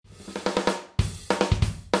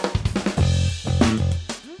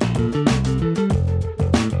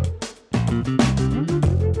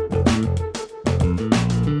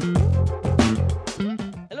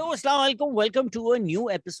Welcome to a new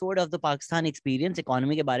episode of the Pakistan experience.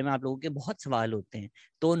 Economy के बारे में आप लोगों के बहुत सवाल होते हैं।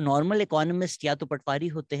 तो नॉर्मल इकोनॉमिस्ट या तो पटवारी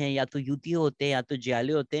होते हैं, या तो यूटी होते हैं, या तो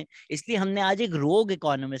जियाले होते हैं। इसलिए हमने आज एक रोग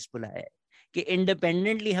इकोनॉमिस्ट बुलाया है कि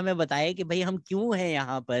इंडिपेंडेंटली हमें बताए कि भाई हम क्यों हैं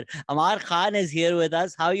यहाँ पर। अमार Khan is here with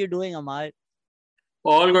us. How you doing Amar?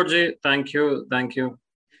 All good ji, thank you thank you.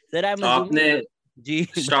 Sir I am आपने अज्यूमिंग।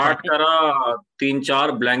 जी स्टार्ट बताएं। करा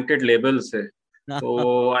 3-4 ब्लैंकेट लेबल से,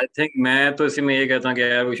 तो आई थिंक मैं तो इसी में ये कहता हूँ कि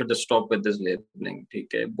यार we should just stop with this labelling.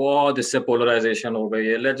 ठीक है, बहुत इससे पोलराइजेशन हो गई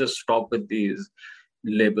है। Let's just stop with these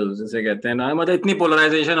labels, जैसे कहते हैं ना, मतलब इतनी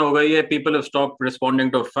पोलराइजेशन हो गई है, people have stopped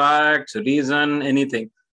responding to facts, reason, anything.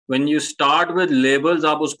 When you start with labels,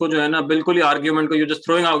 आप उसको जो है ना बिल्कुल ही आर्ग्यूमेंट को, you just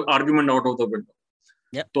throwing argument out of the window.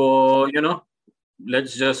 Yeah. तो यू नो,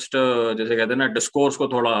 लेट्स जस्ट जैसे कहते हैं ना, डिस्कोर्स को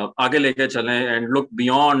थोड़ा आगे लेके चलें एंड लुक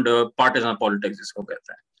बियॉन्ड पार्टिsan पॉलिटिक्स, जिसको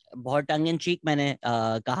कहते हैं। बहुत टंग इन चीक मैंने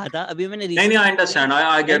कहा था। अभी मैंने नहीं नहीं, recent I understand,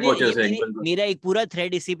 I get मैंने व्हाट यू आर ये सेइंग, बिल्कुल। मेरा एक पूरा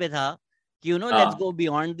थ्रेड इसी पे था कि लेट्स हाँ, गो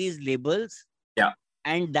बियॉन्ड दीज लेबल्स। या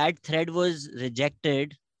And that thread was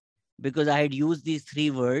rejected because I had used these three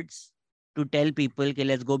words to tell people, okay,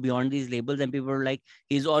 let's go beyond these labels. And people were like,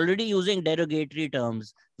 he's already using derogatory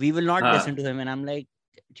terms. We will not हाँ, listen to him. And I'm like,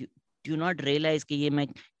 do you not realize कि ये मैं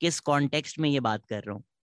किस context में ये बात कर रहा हूँ?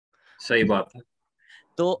 सही बात है,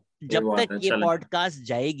 तो ये जब तक बात है, ये चलें। पॉडकास्ट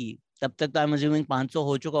जाएगी तब तक तो आई एम अज्यूमिंग 500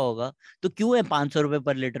 हो चुका होगा। तो क्यों है 500 रुपए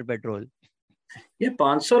पर लीटर पेट्रोल? ये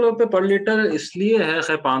 500 रुपए पर लीटर इसलिए है,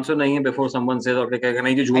 खैर 500 नहीं है, बिफोर समवन सेज और कहेगा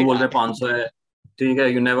नहीं जी झूठ बोल रहे हैं, 500 है। ठीक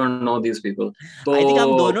है, you never know these people. तो आई थिंक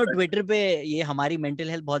हम दोनों ट्विटर पे ये हमारी मेंटल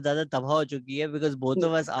हेल्थ बहुत ज्यादा तबाह हो चुकी है because both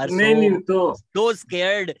of us are नहीं नहीं, सो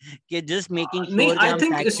स्केयर्ड कि जस्ट मेकिंग नहीं, श्योर कि आई हम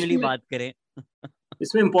थिंक फैक्चुअली इसमें बात करें।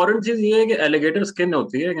 इसमें इम्पोर्टेंट चीज ये है कि एलिगेटर स्किन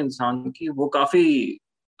होती है एक इंसान की, वो काफी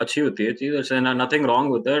अच्छी होती है चीज, ऐसे nothing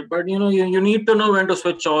wrong with that, but you no you need to know when to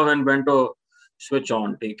switch off and when to switch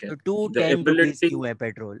on. ठीक है, तो to the ten rupees ability. क्यों है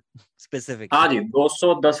पेट्रोल हाँ स्पेसिफिकली? जी,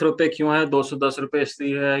 210 रुपए क्यों है? 210 रुपए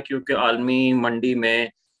इसलिए है क्योंकि आलमी मंडी में,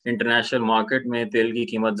 इंटरनेशनल मार्केट में तेल की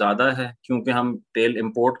कीमत ज़्यादा है, क्योंकि हम तेल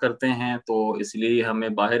इंपोर्ट करते हैं, तो इसलिए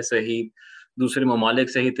हमें बाहर से ही, दूसरे ममालिक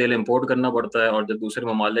से ही तेल इंपोर्ट करना पड़ता है। और जब दूसरे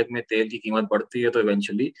ममालिक में तेल की कीमत बढ़ती है तो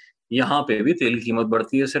इवेंचुअली यहाँ पे भी तेल की कीमत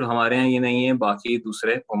बढ़ती है। सिर्फ हमारे यहाँ ये नहीं है, बाकी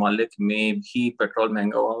दूसरे ममालिक में भी पेट्रोल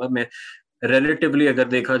महंगा हुआ है। रिलेटिवली अगर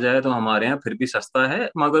देखा जाए तो हमारे यहाँ फिर भी सस्ता है,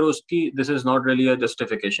 मगर उसकी this is not really a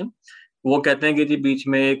justification. वो कहते हैं कि जी बीच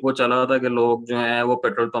में एक वो चला था कि लोग जो हैं वो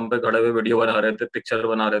पेट्रोल पंप पे खड़े हुए वीडियो बना रहे थे, पिक्चर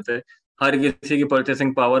बना रहे थे। हर किसी की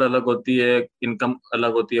परचेसिंग पावर अलग होती है, इनकम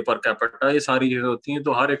अलग होती है, पर कैपिटा, ये सारी चीजें होती हैं,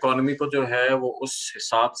 तो हर इकोनॉमी को जो है वो उस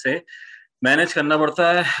हिसाब से मैनेज करना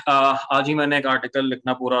पड़ता है। आज ही मैंने एक आर्टिकल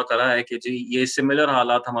लिखना पूरा करा है कि जी ये सिमिलर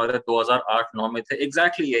हालात हमारे 2008-9 में थे,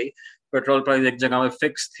 एग्जैक्टली यही। पेट्रोल प्राइस एक जगह में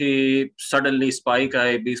फिक्स थी, सडनली स्पाइक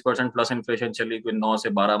आए, 20% प्लस इन्फ्लेशन चली कोई 9 से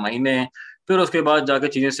 12 महीने, फिर उसके बाद जाके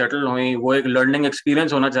चीजें सेटल हुई। वो एक लर्निंग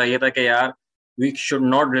एक्सपीरियंस होना चाहिए था कि यार we should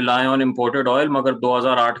not rely on imported oil. मगर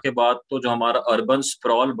 2008 के बाद तो जो हमारा अर्बन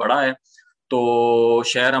स्प्रॉल बढ़ा है, तो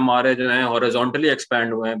शहर हमारे जो हैं हॉरिजॉन्टली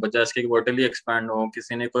एक्सपैंड हुए हैं, बजाय इसके वर्टिकली एक्सपैंड हो।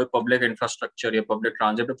 किसी ने कोई पब्लिक इंफ्रास्ट्रक्चर या पब्लिक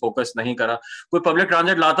ट्रांजिट पे फोकस नहीं करा। कोई पब्लिक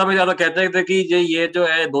ट्रांजिट लाता भी ज्यादा, कहते थे कि ये जो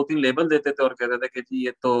है 2-3 लेबल देते थे और कहते थे कि जी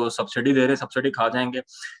ये तो सब्सिडी दे रहे हैं, सब्सिडी खा जाएंगे।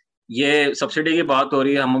 ये सब्सिडी की बात हो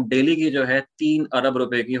रही है, हम डेली की जो है 3 अरब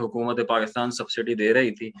रुपए की हुकूमत पाकिस्तान सब्सिडी दे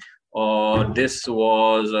रही थी। और दिस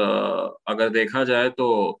वाज, अगर देखा जाए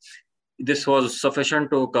तो this was sufficient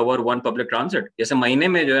to cover one public transit. जैसे महीने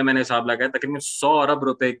में जो है मैंने हिसाब लगाया, तकरीबन 100 अरब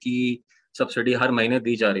रुपए की सब्सिडी हर महीने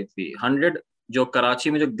दी जा रही थी। 100, जो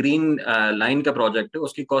कराची में जो ग्रीन लाइन का प्रोजेक्ट है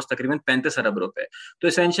उसकी कॉस्ट तकरीबन 35 अरब रुपए। तो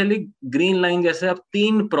इसेंशियली ग्रीन लाइन जैसे आप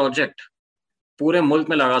 3 प्रोजेक्ट पूरे मुल्क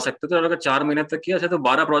में लगा सकते थे, और अगर 4 महीने तक किया तो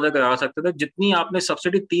 12 प्रोजेक्ट लगा सकते थे। जितनी आपने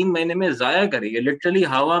सब्सिडी 3 महीने में जाया करी है, लिटरली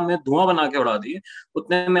हवा में धुआं बना के उड़ा दी है,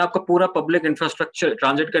 उतने में आपका पूरा पब्लिक इंफ्रास्ट्रक्चर,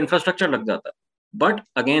 ट्रांजिट का इंफ्रास्ट्रक्चर लग जाता है। But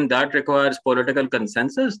again, that requires political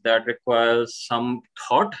consensus, that requires some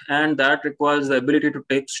thought, and that requires the ability to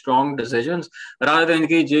take strong decisions, rather than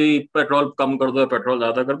कि जी पेट्रोल कम कर दो, पेट्रोल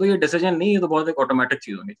ज्यादा कर दो। ये डिसीजन नहीं है, तो बहुत एक ऑटोमेटिक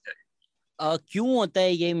चीज होनी चाहिए। क्यों होता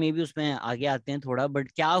है ये? मे बी उसमें आगे आते हैं थोड़ा,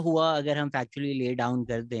 बट क्या हुआ अगर हम फैक्चुअली ले डाउन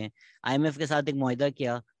कर दें? आईएमएफ के साथ एक मुआहदा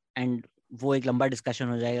किया, एंड वो एक लंबा डिस्कशन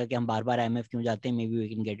हो जाएगा कि हम बार बार आईएमएफ क्यों जाते हैं। May be we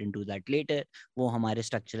can get into that letter. वो हमारे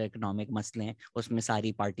स्ट्रक्चरल इकोनॉमिक मसले हैं, उसमें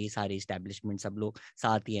सारी पार्टी, सारी एस्टेब्लिशमेंट, सब लोग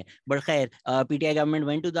साथ ही हैं। बट खैर, PTI government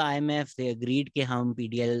went to the IMF, they agreed कि हम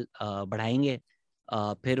पीडीएल बढ़ाएंगे।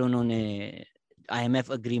 फिर उन्होंने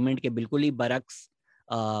आईएमएफ अग्रीमेंट के बिल्कुल ही बरक्स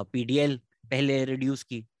पीडीएल पहले रिड्यूस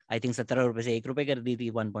की। आई थिंक 17 रुपए से 1 रुपए कर दी थी,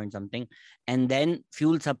 1 point something. And then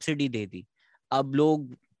fuel subsidy दे दी। अब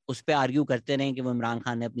लोग उस पर आर्ग्यू करते रहे कि वो इमरान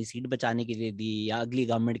खान ने अपनी सीट बचाने के लिए दी या अगली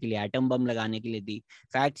गवर्नमेंट के लिए एटम बम लगाने के लिए दी।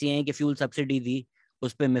 फैक्ट्स ये हैं कि फ्यूल सब्सिडी दी,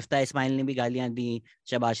 उस पर मिफ्ता इस्माइल ने भी गालियां दी,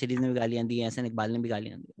 शहबाज शरीफ ने भी गालियां दी, एहसन इकबाल ने भी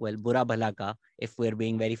गालियां दी। वेल, बुरा भला का, if we are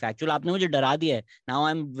being very factual. आपने मुझे डरा दिया है। Now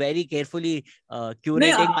I am very carefully नहीं,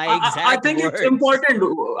 curating my I exact think it's words. Important.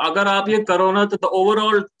 अगर आप ये करो ना तो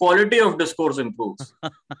overall quality of discourse improves.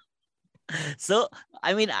 So,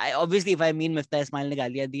 I mean, obviously, if I mean Mifta Ismail ने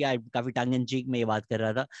गालियां दी, I काफी tongue in cheek में ये बात कर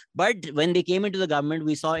रहा था. But when they came into the government,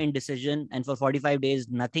 we saw indecision, and for 45 days,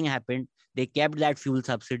 nothing happened. They kept that fuel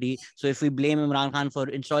subsidy. So if we blame Imran Khan for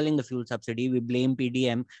installing the fuel subsidy, we blame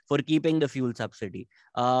PDM for keeping the fuel subsidy.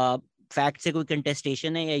 Fact से कोई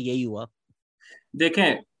contestation है या यही हुआ? देखें,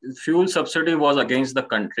 fuel subsidy was against the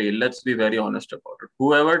country. Let's be very honest about it.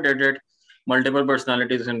 Whoever did it, multiple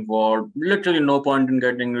personalities involved, literally no point in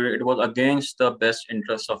getting it. It was against the best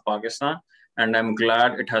interests of Pakistan, and I'm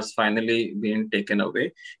glad it has finally been taken away.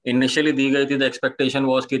 Initially दी गई थी, the expectation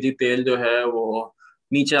was कि जी तेल जो है वो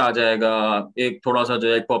नीचे आ जाएगा, एक थोड़ा सा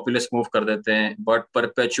जो है पॉपुलिस्ट मूव कर देते हैं, but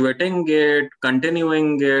perpetuating it,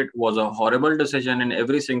 continuing it was a horrible decision, and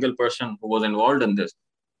every single person who was involved in this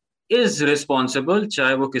is responsible,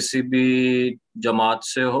 चाहे वो किसी भी जमात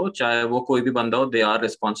से हो, चाहे वो कोई भी बंदा हो, दे आर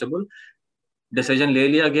रिस्पॉन्सिबल। डिसीजन ले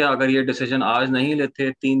लिया गया। अगर ये डिसीजन आज नहीं लेते,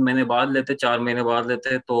 3 महीने बाद लेते, 4 महीने बाद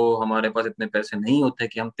लेते, तो हमारे पास इतने पैसे नहीं होते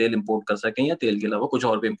कि हम तेल इंपोर्ट कर सकें या तेल के अलावा कुछ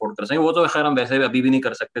और भी इंपोर्ट कर सकें। वो तो खैर हम वैसे भी अभी भी नहीं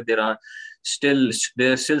कर सकते। There still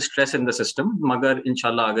stress in the system, मगर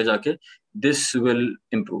इंशाल्लाह आगे जाके this will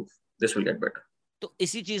improve, this will get better. तो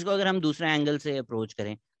इसी चीज को अगर हम दूसरे एंगल से अप्रोच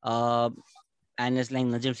करें, analyst like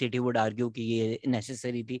Najam Sethi would argue कि ये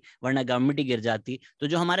नेसेसरी थी, वरना गवर्नमेंट ही गिर जाती। तो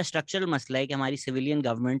जो हमारा स्ट्रक्चरल मसला है कि हमारी सिविलियन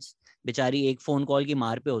गवर्नमेंट्स बेचारी एक फोन कॉल की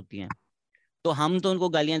मार पे होती हैं, तो हम तो उनको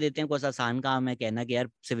गालियां देते हैं, कोई आसान काम है कहना कि यार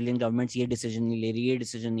सिविलियन गवर्नमेंट्स ये डिसीजन नहीं ले रही, ये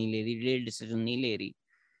डिसीजन नहीं ले रही, ये डिसीजन नहीं ले रही।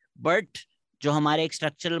 बट जो हमारे एक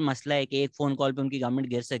स्ट्रक्चरल मसला है कि एक फोन कॉल पे उनकी गवर्नमेंट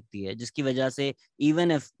गिर सकती है, जिसकी वजह से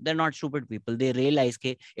even if they are not stupid people, they realise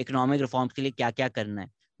के इकोनॉमिक रिफॉर्म्स के लिए क्या क्या करना है,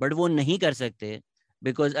 बट वो नहीं कर सकते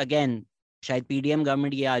बिकॉज अगेन शायद पीडीएम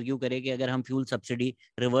गवर्नमेंट ये आर्ग्यू करे कि अगर हम फ्यूल सब्सिडी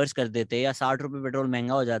रिवर्स कर देते या 60 रुपए पेट्रोल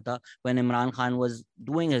महंगा हो जाता when Imran Khan was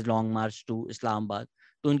doing his long March two Islamabad,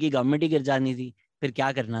 तो उनकी गवर्नमेंट ही गिर जानी थी। फिर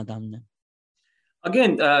क्या करना था हमने?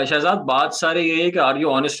 अगेन शहजाद, बात सारी ये है कि are you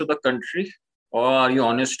honest to the country, or are you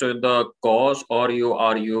honest to the cause, or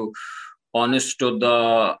are you honest to the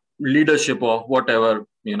leadership of whatever,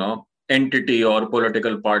 you know, entity or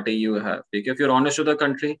political party you have? ठीक है, if you're honest to the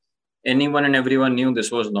country, anyone and everyone knew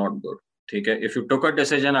this was not good. ठीक है, if you took a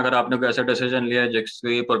decision, अगर आपने कोई ऐसा decision लिया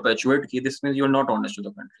जिससे perpetuate की, this means you're not honest to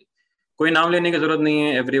the country. कोई नाम लेने की जरूरत नहीं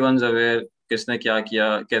है, everyone's aware किसने क्या किया,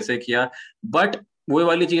 कैसे किया, but वही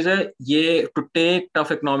वाली चीज है, ये to take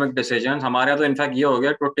tough economic decision, हमारे यहाँ तो इनफैक्ट ये हो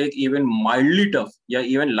गया to take even mildly tough या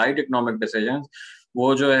इवन लाइट इकोनॉमिक डिसीजन,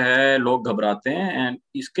 वो जो है लोग घबराते हैं। एंड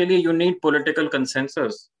इसके लिए you need political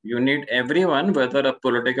consensus, you need everyone, weather a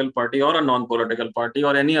political party और अ नॉन पॉलिटिकल पार्टी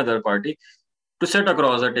और any other party, to set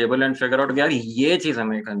across the table and figure out यार ये चीज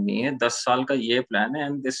हमें करनी है, 10 साल का ये प्लान है,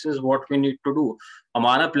 and this is what we need to do.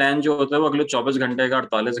 हमारा प्लान जो होता है वो अगले 24 घंटे का,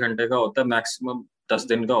 48 घंटे का होता है, मैक्सिमम 10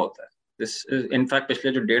 दिन का होता है। दिस इनफैक्ट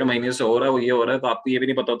पिछले जो 1.5 महीने से हो रहा है वो ये हो रहा है, तो आपको ये भी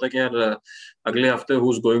नहीं पता होता कि यार अगले हफ्ते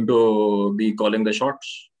who is going to be calling the shots.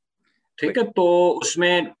 ठीक है, तो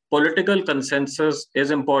उसमें political consensus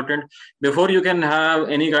is important before you can have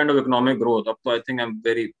any kind of economic growth. अब तो I think I am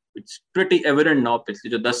very, it's pretty evident now,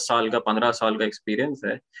 पिछले जो 10 साल का 15 साल का एक्सपीरियंस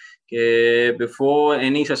है कि before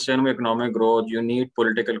any sustainable economic growth you need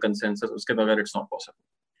political consensus, उसके बगैर it's not possible.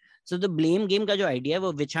 So the blame game का जो आइडिया है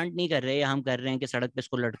वो विच हंट नहीं कर रहे हैं, हम कर रहे हैं कि सड़क पे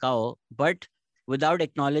इसको लटकाओ, but without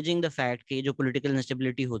acknowledging the fact कि जो पॉलिटिकल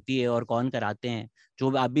इंस्टेबिलिटी होती है और कौन कराते हैं,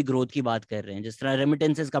 जो आप भी ग्रोथ की बात कर रहे हैं, जिस तरह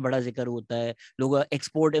रेमिटेंसेस का बड़ा जिक्र होता है, लोग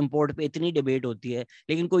एक्सपोर्ट इंपोर्ट पे इतनी डिबेट होती है,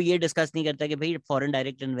 लेकिन कोई ये डिस्कस नहीं करता कि भाई फॉरेन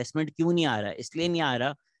डायरेक्ट इन्वेस्टमेंट क्यों नहीं आ रहा है। इसलिए नहीं आ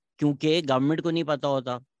रहा क्योंकि गवर्नमेंट को नहीं पता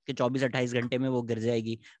होता कि 24-28 घंटे में वो गिर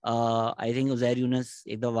जाएगी। आई थिंक उजैर यूनुस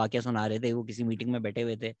एक दो वाकया सुना रहे थे, वो किसी मीटिंग में बैठे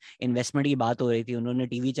हुए थे, इन्वेस्टमेंट की बात हो रही थी, उन्होंने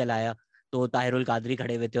टीवी चलाया तो ताहिरुल कादरी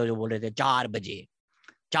खड़े हुए थे और जो बोल रहे थे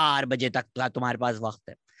 4 बजे तक का तुम्हारे पास वक्त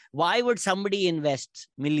है। Why would somebody invest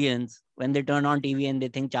millions when they turn on TV and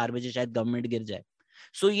they think 4 बजे शायद गवर्नमेंट गिर जाए?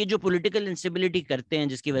 सो ये जो पॉलिटिकल इंस्टेबिलिटी करते हैं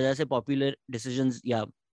जिसकी वजह से पॉपुलर डिसीजंस या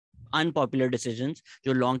अनपॉपुलर डिसीजंस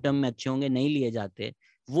जो लॉन्ग टर्म में अच्छे होंगे नहीं लिए जाते,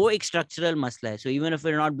 वो एक स्ट्रक्चरल मसला है। So even if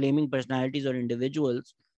we are not blaming personalities और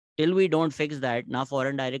individuals, till we don't fix that, ना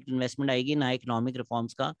फॉरेन डायरेक्ट इन्वेस्टमेंट आएगी, ना इकोनॉमिक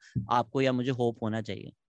रिफॉर्म्स का आपको या मुझे होप होना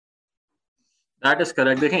चाहिए। That is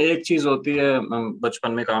correct. देखें, एक चीज होती है, हम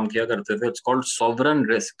बचपन में काम किया करते थे, इट्स कॉल्ड सॉवरन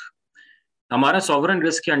रिस्क। हमारा सॉवरेन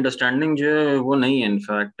रिस्क की अंडरस्टैंडिंग जो है वो नहीं है।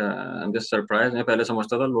 इनफैक्ट जस्ट सरप्राइज, मैं पहले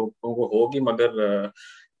समझता था लोगों को होगी, मगर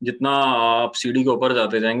जितना आप सीढ़ी के ऊपर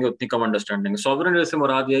जाते जाएंगे उतनी कम अंडरस्टैंडिंग है। सॉवरेन रिस्क से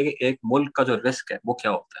मुराद ये है कि एक मुल्क का जो रिस्क है वो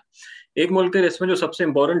क्या होता है। एक मुल्क के रिस्क में जो सबसे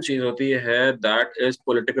इंपॉर्टेंट चीज होती है that is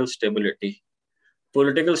political stability.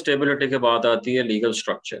 Political stability के बाद आती है legal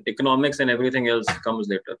structure, economics and everything else comes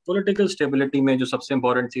later. Political stability में जो सबसे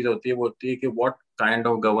इंपॉर्टेंट चीज होती है वो होती है कि what kind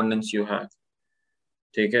of governance you have.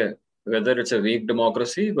 ठीक है, whether it's a weak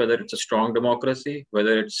democracy, whether it's a strong democracy,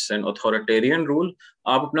 whether it's an authoritarian rule,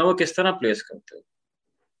 आप अपना वो किस तरह प्लेस करते हो।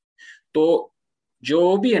 तो जो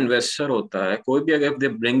भी इन्वेस्टर होता है, कोई भी, अगर दे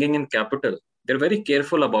bringing in capital, they are very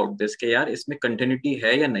careful about this कि यार इसमें कंटिन्यूटी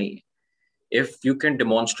है या नहीं है। If you can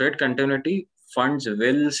demonstrate continuity, funds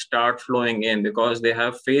will start flowing in because they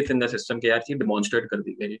have faith in the system कि यार ये डेमोन्स्ट्रेट कर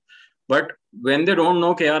दी गई। But when they don't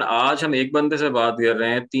know कि यार आज हम एक बंदे से बात कर रहे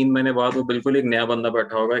हैं, 3 महीने बाद वो बिल्कुल एक नया बंदा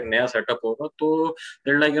बैठा होगा, एक नया सेटअप होगा, तो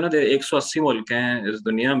देयर लाइक 180 मुल्क हैं इस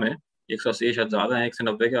दुनिया में, 180 शायद ज्यादा है,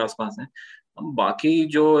 190 के आसपास हैं। हम बाकी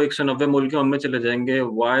जो 190 मुल्क हैं उनमें चले जाएंगे।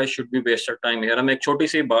 Why should be waste time here. मैं एक छोटी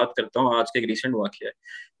सी बात करता हूँ, आज के एक रिसेंट वाकया है।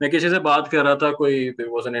 मैं किसी से बात कर रहा था, कोई देयर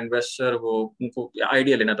वाज एन इन्वेस्टर, वो उनको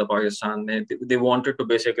आइडिया लेना था पाकिस्तान में। They wanted to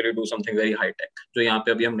basically do something very high tech जो यहाँ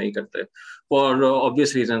पे अभी हम नहीं करते। For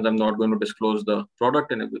obvious reasons I am not going to disclose the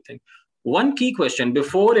product and everything. One की question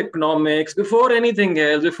before economics, before anything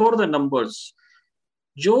else, before the numbers,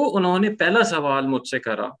 जो उन्होंने पहला सवाल मुझसे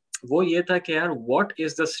करा वो ये था कि यार what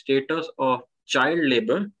is the status of child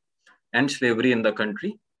labour and slavery in the country.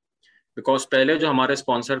 Because पहले जो हमारे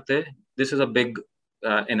स्पॉन्सर थे, this is a big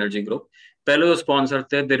energy group, पहले जो स्पॉन्सर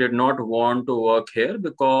थे they did not want to work here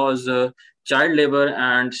because child labour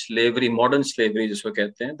and slavery, modern slavery जिसको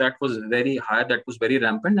कहते हैं, that was very high, that was very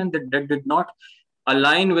rampant and that did not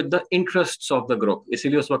align with the interests of the group,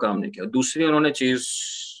 इसीलिए उस पर काम नहीं किया। दूसरी उन्होंने चीज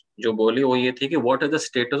जो बोली वो ये थी कि what is the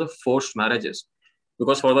status of forced marriages,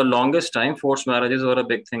 because for the longest time forced marriages were a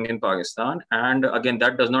big thing in Pakistan, and again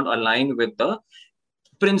that does not align with the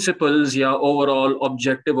principles या overall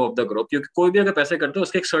objective of the group. क्योंकि कोई भी अगर पैसे करते हैं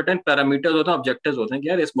उसके एक सर्टेन पैरामीटर्स होते हैं, ऑब्जेक्टिव्स होते हैं कि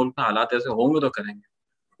यार इस मुल्क में हालात ऐसे होंगे तो करेंगे।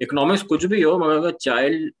 इकोनॉमिक्स कुछ भी हो, मगर अगर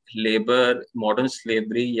चाइल्ड लेबर, मॉडर्न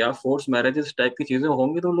स्लेवरी या फोर्स मैरिजेस टाइप की चीजें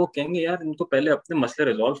होंगी तो लोग कहेंगे यार इनको पहले अपने मसले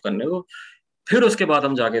रिजॉल्व करने दो, फिर उसके बाद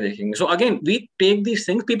हम जाके देखेंगे। So again we take these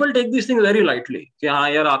things, people take these things very lightly कि हाँ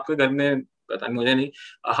यार आपके घर में, पता नहीं मुझे नहीं,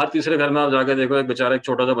 हर तीसरे घर में आप जाके देखो एक बेचारा एक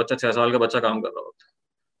छोटा सा बच्चा, 6 साल का बच्चा काम कर रहा होता है।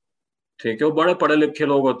 ठीक है, वो बड़े पढ़े लिखे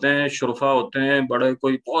लोग होते हैं, शुरफा होते हैं, बड़े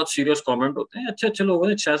कोई बहुत सीरियस कमेंट होते हैं, अच्छे अच्छे लोग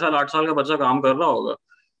होते हैं, 6 साल 8 साल का बच्चा काम कर रहा होगा।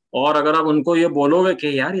 और अगर आप उनको ये बोलोगे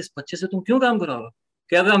कि यार इस बच्चे से तुम क्यों काम कराओगे,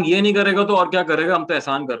 कहते हैं हम ये नहीं करेगा तो और क्या करेगा, हम तो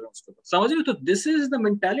एहसान कर रहे हैं उसके ऊपर। समझ रहे हो? तो this is the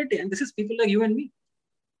mentality and this is people like you and me.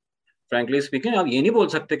 Frankly speaking, आप ये नहीं बोल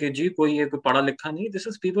सकते कि जी कोई ये कोई पढ़ा लिखा नहीं। This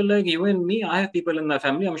is people like you and me. I have people in my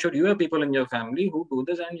family, I am sure you have people in your family who do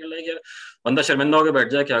this and you like यार बंदा शर्मिंदा होकर बैठ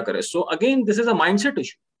जाए, क्या करे। So again this is a mindset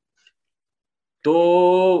issue.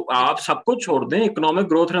 तो आप सब कुछ छोड़ दें, इकोनॉमिक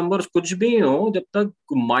ग्रोथ नंबर्स कुछ भी हो, जब तक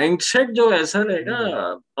माइंडसेट जो ऐसा रहेगा,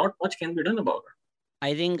 not much can be done about.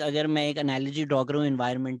 I think अगर मैं एक एनालॉजी ड्रॉ करूँ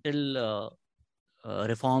इन्वायरमेंटल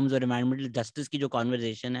रिफॉर्म्स और इन्वायरमेंटल जस्टिस की जो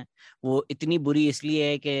कॉन्वर्जेशन है वो इतनी बुरी इसलिए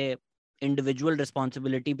है कि इंडिविजुअल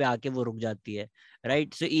रिस्पॉन्सिबिलिटी पे आके वो रुक जाती है,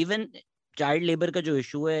 right. So even child labour का जो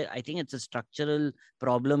इशू है, I think it's a structural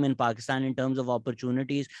problem in Pakistan in terms of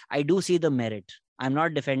opportunities. I do see the merit, I am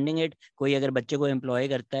not defending it. कोई अगर बच्चे को एम्प्लॉय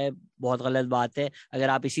करता है बहुत गलत बात है। अगर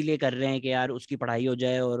आप इसीलिए कर रहे हैं कि यार उसकी पढ़ाई हो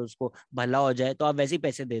जाए और उसको भला हो जाए तो आप वैसे ही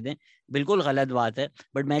पैसे दे दें, बिल्कुल गलत बात है।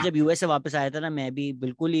 बट मैं जब यूएस से वापस आया था ना, मैं भी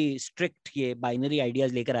बिल्कुल ही स्ट्रिक्ट ये बाइनरी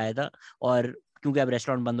आइडियाज लेकर आया था। और क्योंकि अब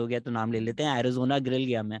रेस्टोरेंट बंद हो गया तो नाम ले लेते हैं, एरिजोना ग्रिल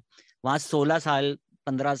गया मैं। वहाँ 16 साल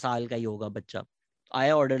 15 साल का ही होगा बच्चा,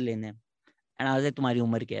 आया ऑर्डर लेने, एंड आज तुम्हारी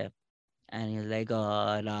उम्र क्या है, एंड लाइक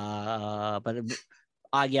पर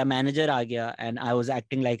आ गया मैनेजर आ गया, and I was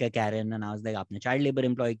acting like a Karen, and I was like आपने चाइल्ड लेबर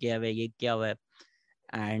एम्प्लॉय किया हुआ है, ये किया हुआ है।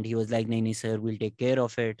 एंड ही वाज लाइक नहीं नहीं sir, will take care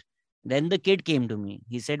of it. Then the kid came to me,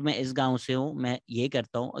 he said मैं इस गांव से हूँ, मैं ये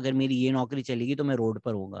करता हूँ, अगर मेरी ये नौकरी चलेगी तो मैं रोड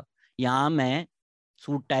पर होऊंगा। यहाँ मैं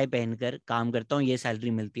सूट टाई पहनकर काम करता हूँ, ये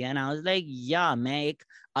सैलरी मिलती है। एंड आई वाज लाइक या मैं एक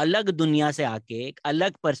अलग दुनिया से आके, एक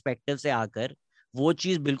अलग पर्सपेक्टिव से आकर वो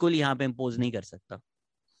चीज बिल्कुल यहाँ पे इम्पोज नहीं कर सकता।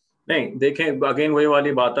 नहीं देखें, अगेन वही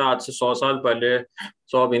वाली बात है, आज से 100 साल पहले,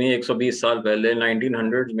 100 भी नहीं 120 साल पहले,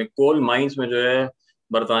 1900 में कोल माइंस में जो है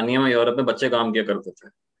बर्तानिया में, यूरोप में बच्चे काम किया करते थे।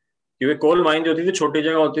 क्योंकि कोल माइन जो होती थी छोटी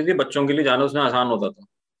जगह होती थी, बच्चों के लिए जाना उसमें आसान होता था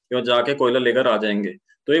कि वो जाके कोयला लेकर आ जाएंगे।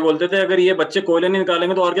 तो ये बोलते थे अगर ये बच्चे कोयले नहीं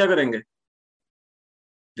निकालेंगे तो और क्या करेंगे।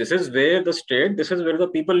 This is where the state, this is where the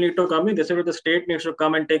people need to come in, this is where the state needs to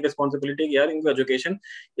come and take responsibility. यार इनकी एजुकेशन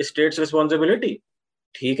स्टेट्स रिस्पॉन्सिबिलिटी।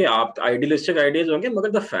 ठीक है, आप आइडियलिस्टिक आइडियाज होंगे,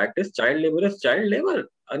 मगर the fact is child labour is child labour.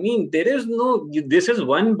 I mean there is no, this is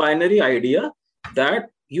one binary idea that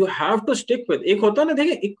you have to stick with. एक होता है ना,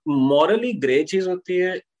 देखिए, एक मॉरली ग्रे चीज होती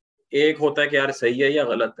है, एक होता है कि यार सही है या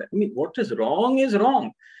गलत है. I mean what is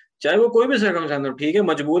wrong, चाहे वो कोई भी सर्कमस्टेंस हो. ठीक है,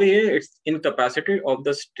 मजबूरी है, it's incapacity of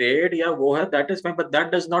the state या वो है, that is fine, but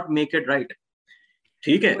that does not make it right.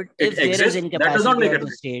 ठीक है, But it if there is exist, that does not incapacity make of it the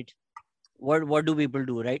right. state, what do people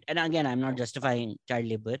do, right? And again, I'm not justifying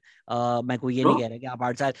child labor. मैं कोई ये no, नहीं कह रहा कि आप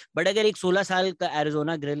 8 साल, बट अगर एक 16 साल का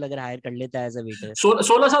एरिजोना ग्रिल अगर हायर कर लेता है एज अ वेटर.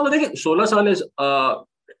 16 साल, देखिए 16 साल इज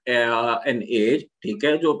एन एज, ठीक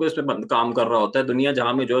है, जो कि उस पर काम कर रहा होता है. दुनिया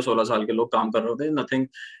जहां में जो है 16 साल के लोग काम कर रहे होते हैं, nothing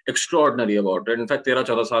extraordinary about it. In fact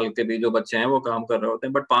 13-14 साल के भी जो बच्चे हैं वो काम कर रहे होते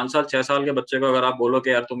हैं. बट 5 साल 6 साल के बच्चे को अगर आप बोलो कि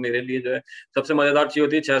यार तुम मेरे लिए जो है, सबसे मजेदार चीज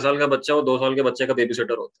होती है, 6 साल का बच्चा वो 2 साल के बच्चे का बेबी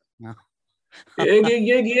सिटर होता हाँ. है.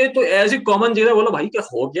 ये तो ऐसी कॉमन चीज है. बोलो भाई क्या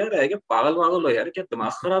हो गया, रह गया, पागल पागल हो यार, क्या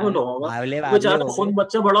दिमाग खराब है अरे लोगों का. बावले वो बावले बेचारा हो खुद गए.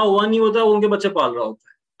 बच्चा बड़ा हुआ नहीं होता, वो उनके बच्चे पाल रहा होता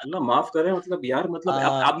है. अल्लाह माफ करे, मतलब यार, मतलब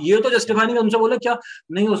अब ये तो जस्टिफाई नहीं, उनसे बोले क्या,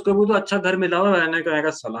 नहीं उसको भी तो अच्छा घर मिला हुआ है. मैंने कहा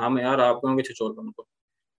सलाम है यार, आपको उनके छिछोर को उनको.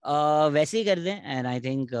 वैसे ही कर दें. And I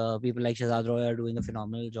think people like Shahzad Roy are doing a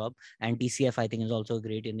phenomenal job, and TCF I think is also a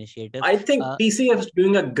great initiative. I think TCF is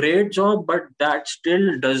doing a great job, but that still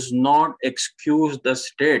does not excuse the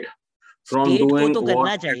state from state को doing तो करना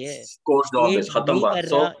what चाहिए. its core job state is. खत्म नहीं बात. कर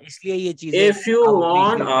So रहा, इसलिए ये चीजें if you आप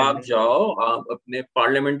want, अप्रिशिएट कर आप रहे जाओ, आप अपने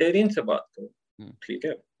पार्लियामेंटेरियन से बात करो. हैं. ठीक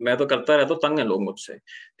है, मैं तो करता रहता हूँ, तंग है लोग मुझसे.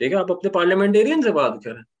 ठीक है, आप अपने पार्लियामेंटेरियन से बात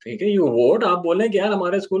करें. ठीक है, यू वोट, आप बोलें कि यार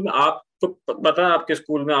हमारे स्कूल में, आप तो पता है आपके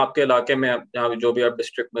स्कूल में, आपके इलाके में, जहाँ जो भी आप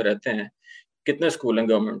डिस्ट्रिक्ट में रहते हैं, कितने स्कूल हैं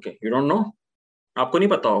गवर्नमेंट के, यू डोंट नो, आपको नहीं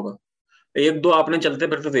पता होगा. एक दो आपने चलते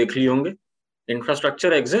फिरते देख लिए होंगे.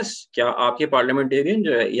 इंफ्रास्ट्रक्चर एग्जिस्ट, क्या आपके पार्लियामेंटेरियन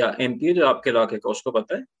जो है या MP जो आपके इलाके का, उसको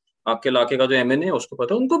पता है? आपके इलाके का जो MNA है उसको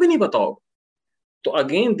पता है? उनको भी नहीं पता होगा. तो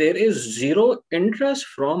again there is zero interest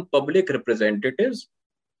from public representatives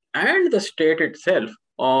and the state itself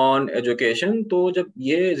on education. तो जब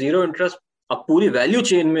ये जीरो इंटरेस्ट अब पूरी वैल्यू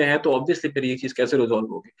चेन में है, तो ऑब्वियसली फिर ये चीज कैसे रिजॉल्व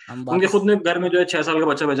होगी. हम उनके वापस खुद ने घर में जो है 6 साल का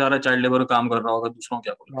बच्चा बेचारा चाइल्ड लेबर काम कर रहा होगा, दूसरों को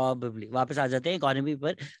क्या बोले. प्रॉबेबली वापस आ जाते हैं इकोनॉमी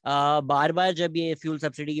पर. बार बार जब ये फ्यूल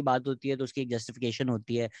सब्सिडी की बात होती है तो उसकी एक जस्टिफिकेशन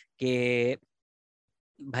होती है कि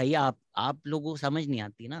भाई आप लोगों को समझ नहीं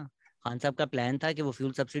आती ना. खान साहब का प्लान था कि वो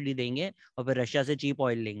फ्यूल सब्सिडी देंगे और फिर रशिया से चीप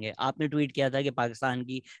ऑयल लेंगे. आपने ट्वीट किया था कि पाकिस्तान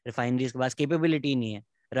की रिफाइनरीज के पास कैपेबिलिटी नहीं है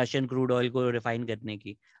रशियन क्रूड ऑयल को रिफाइन करने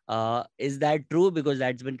की. Is that true? Because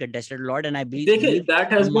that's been contested lot and I देखिए, believe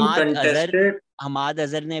that has been contested. Hamad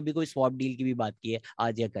Azhar ने अभी कोई स्वैप डील की भी बात की है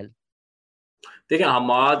आज या कल. देखिए,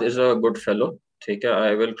 Hamad is a good fellow. ठीक है,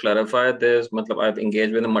 आई विल क्लैरिफाई दिस, मतलब I have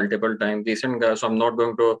engaged with multiple time, decent guy, so I am not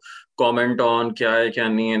going to comment on क्या है क्या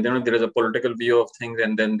नहीं है. There is a political view of things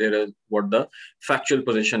and then there is what the factual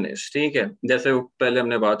position is. ठीक है, जैसे पहले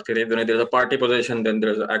हमने बात करी, there is a party position, then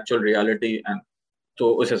there is actual reality, and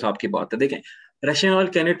तो उस हिसाब की बात है. देखें, Russian oil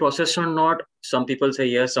can it process और not, some people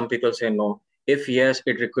say yes, some people say no. If yes,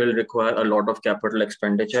 it will require a lot of capital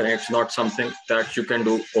expenditure, and it's not something that you can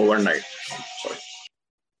do overnight. Sorry.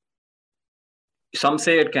 Some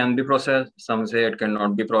say it can be processed, some say it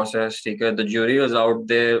cannot be processed. ठीक है, the jury is out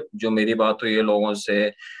there. जो मेरी बात हुई है लोगों से,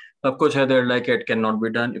 सब कुछ है, they're like it cannot be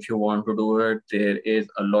done. If you want to do it, there is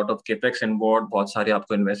a lot of capex involved. बहुत सारी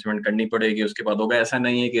आपको इन्वेस्टमेंट करनी पड़ेगी. उसके बाद होगा, ऐसा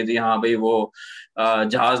नहीं है कि जी हाँ भाई वो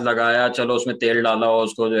जहाज लगाया, चलो उसमें तेल डाला और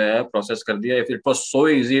उसको जो है प्रोसेस कर दिया. If it was so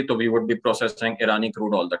easy, तो we would be processing Irani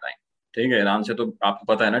crude all the time. ठीक है, ईरान से तो आपको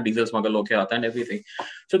पता है ना, डीजल स्मगल होके आता है, everything.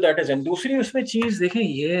 So that is. And दूसरी उसमें चीज देखिए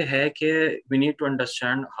ये है कि we need to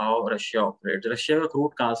understand how Russia operate. Russia का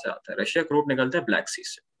क्रूड कहाँ से आता है? रशिया क्रूड निकलता है ब्लैक सी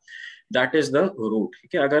से. That is the route.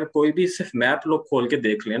 ठीक है, अगर कोई भी सिर्फ मैप लोग खोल के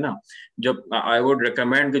देख लेना, जब आई वुड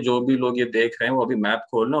रिकमेंड कि जो भी लोग ये देख रहे हैं वो अभी मैप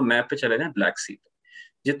खोलना, मैप पे चले जाए ब्लैक सी पे.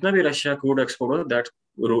 जितना भी रशिया क्रूड एक्सपोर्ट हो, that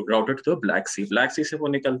routed to black sea. Black sea से वो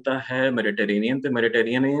निकलता है मेडिटेरेनियन पे,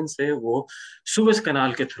 मेडिटेरेनियन से वो सुएज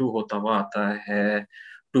कनाल के थ्रू होता हुआ आता है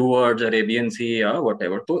टूवर्ड्स अरेबियन सी या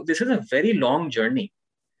व्हाटएवर. तो this is a very long journey.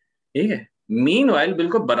 ठीक है, मीन वाइल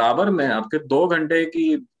बिल्कुल बराबर में आपके 2 घंटे की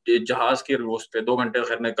जहाज के रोज पे, 2 घंटे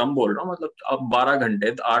खैर मैं कम बोल रहा हूँ, मतलब अब 12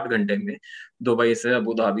 घंटे 8 घंटे में दुबई से,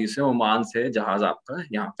 अबू धाबी से, ओमान से जहाज आपका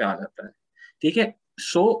यहाँ पे आ जाता है. ठीक है,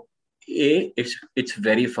 सो it's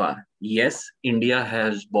very far. Yes, India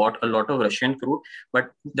has bought a lot of Russian crude, but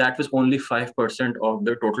that was only 5% of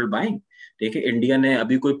the total buying. ठीक है, इंडिया ने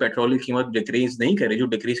अभी कोई पेट्रोल की कीमत डिक्रीज नहीं करी. जो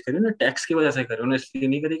डिक्रीज करी ना टैक्स की वजह से करी, उन्होंने इसलिए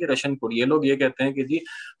नहीं करी कि रशियन क्रूड, ये लोग ये कहते हैं कि जी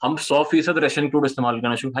हम 100% रशियन क्रूड इस्तेमाल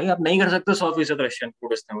करना शुरू. भाई आप नहीं कर सकते 100% रशियन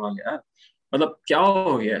क्रूड इस्तेमाल यार. मतलब क्या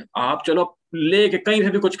हो गया, आप चलो लेके कहीं से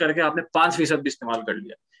भी कुछ करके आपने 5% भी इस्तेमाल कर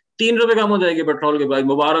लिया, 3 रुपए कम हो जाएगी पेट्रोल की. भाई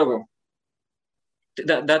मुबारक हो.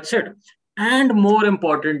 That's it. And more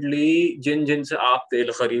importantly, जिन जिन से आप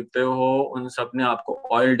तेल खरीदते हो उन सब ने आपको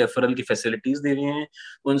ऑयल डिफरल की फैसिलिटीज दी हुई हैं,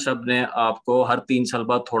 उन सब ने आपको हर 3 साल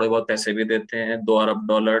बाद थोड़े बहुत पैसे भी देते हैं, $2 अरब,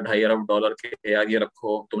 $2.5 अरब के, यार ये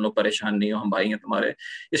रखो, तुम लोग परेशान नहीं हो, हम भाई हैं तुम्हारे,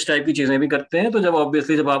 इस टाइप की चीजें भी करते हैं। तो जब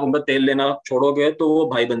ऑब्वियसली जब आप उनका तेल लेना छोड़ोगे तो वो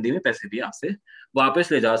भाईबंदी में पैसे भी आपसे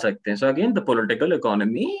वापस ले जा सकते हैं। So again the political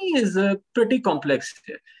economy is pretty complex.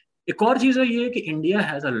 एक और चीज है ये कि India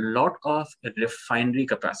has a lot of refinery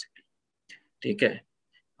capacity, ठीक है।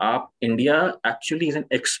 आप India actually is an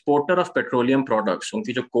exporter of petroleum products.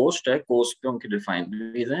 उनकी जो कोस्ट है, कोस्ट पे उनकी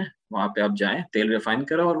रिफाइनरीज हैं, वहां पे आप जाएं, तेल रिफाइन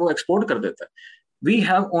करें और वो एक्सपोर्ट कर देता है। वी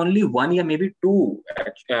हैव ओनली वन या maybe two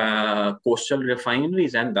coastal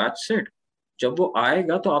refineries and that's it. जब वो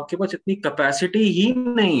आएगा तो आपके पास इतनी कैपेसिटी ही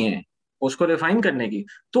नहीं है उसको रिफाइन करने की।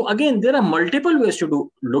 तो again there are multiple ways to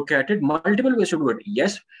do, look at it, multiple ways to do it.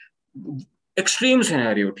 Yes, extreme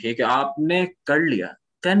scenario, ठीक है, आपने कर लिया,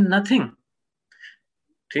 देन नथिंग,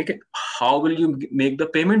 ठीक है। How will you make the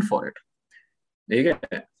payment for it, ठीक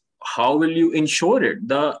है। How will you insure it?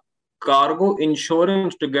 The cargo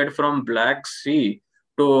insurance to get from black sea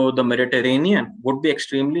to the Mediterranean would be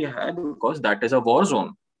extremely high because that is a war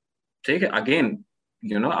zone, ठीक है। Again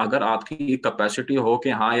अगर आपकी ये capacity हो कि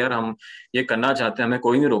हाँ यार हम ये करना चाहते हैं, हमें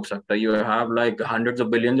कोई नहीं रोक सकता, you have like hundreds of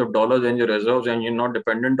billions of dollars in your reserves and you not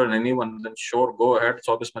dependent on anyone, then sure go ahead,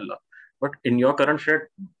 so बिस्मिल्लाह। But in your current state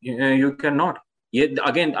you can not. ये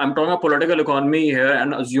again I am talking about political economy here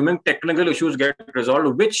and assuming technical issues get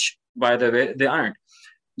resolved, which by the way they aren't.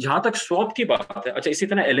 जहां तक swap की बात है, अच्छा इसी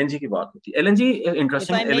तरह एलएनजी की बात होती है। LNG if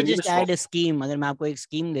interesting, I may LNG में जस्ट स्वैप। ऐड स्कीम, अगर मैं आपको एक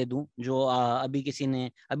स्कीम दे दूं जो अभी किसी ने,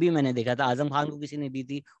 अभी मैंने देखा था आजम खान को किसी ने दी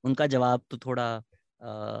थी, उनका जवाब तो थोड़ा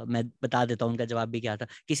मैं बता देता हूँ उनका जवाब भी क्या था।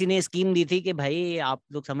 किसी ने स्कीम दी थी कि भाई आप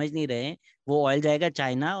लोग समझ नहीं रहे हैं, वो ऑयल जाएगा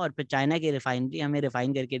चाइना और फिर चाइना की रिफाइनरी हमें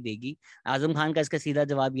रिफाइन करके देगी। आजम खान का इसका सीधा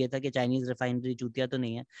जवाब ये था कि चाइनीज रिफाइनरी चूतिया तो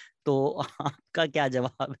नहीं है। तो आपका क्या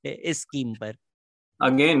जवाब है इस स्कीम पर?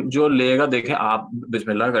 अगेन जो लेगा, देखें आप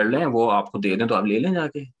बिस्मिल्लाह कर लें, वो आपको दे दें तो आप ले लें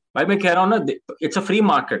जाके। भाई मैं कह रहा हूँ ना, इट्स अ फ्री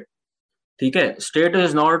मार्केट, ठीक है। State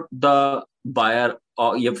is not the buyer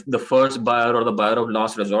और ये द फर्स्ट बायर और the buyer of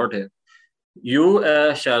last resort है। You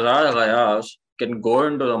Shahzad Ghiyas can go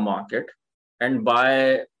into the market and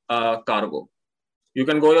bye cargo. You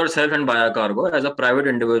can go your self and bye a cargo as a private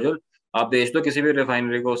individual. आप बेच दो किसी भी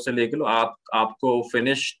refinery को, उससे लेके लो, आप आपको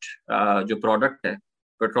फिनिश्ड जो प्रोडक्ट है,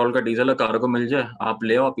 पेट्रोल का, डीजल का कार्गो मिल जाए, आप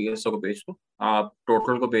ले आओ, पीएसओ को बेच दो, आप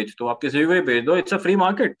टोटल को बेच दो, आप किसी को भी बेच दो, इट्स अ फ्री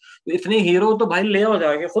मार्केट। इतने हीरो तो भाई ले आओ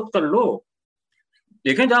जाके, खुद कर लो।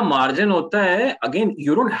 देखें जहां मार्जिन होता है, again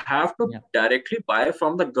you don't have to Yeah. Directly by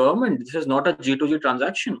from the government, this is not a ji to ji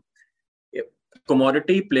transaction.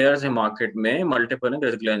 Commodity players है मार्केट में, मल्टीपल है,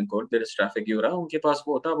 there is Glencore, there is Trafigura, उनके पास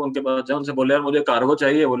वो होता है। अब उनके पास जाओ, उनसे बोले यार मुझे कार्गो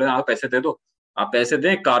चाहिए, बोले आप पैसे दे दो, आप पैसे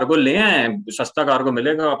दें, कार्गो ले आए, सस्ता कार्गो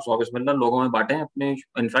मिलेगा, आप 100 लोगों में बांटे अपने,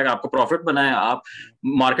 इनफैक्ट आपको प्रॉफिट बनाए, आप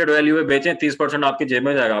मार्केट वैल्यू में बेचें, 30% आपकी जेब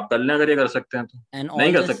में जाएगा। आप कर लें अगर ये कर सकते हैं तो। एंड नहीं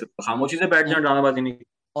ऑल कर दिस सकते तो खामोशी से बैठ जाए, ड्रामेबाजी नहीं।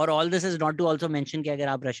 और all this is not to also mention कि अगर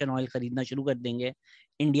आप रशियन ऑयल खरीदना शुरू कर देंगे,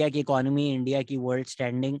 इंडिया की इकोनॉमी, इंडिया की वर्ल्ड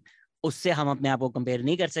स्टैंडिंग, उससे हम अपने आप को कंपेयर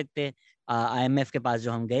नहीं कर सकते। आईएमएफ के पास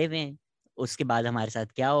जो हम गए हुए हैं, उसके बाद हमारे साथ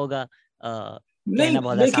क्या होगा? नहीं कहना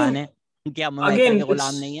बहुत लेकिन आसान है कि हम अमेरिका अगेन के इट्स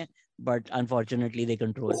गुलाम नहीं है, but unfortunately they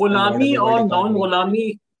control a lot of गुलामी द वर्ल्ड और नॉन इकोनॉमी।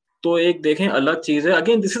 गुलामी तो एक देखें अलग चीज है।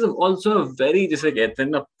 Again this is also very, जिसे कहते हैं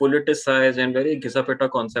ना, पोलिटिसाइज एंड वेरी घिसा पिटा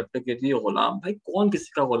कॉन्सेप्ट है कि जी गुलाम, भाई कौन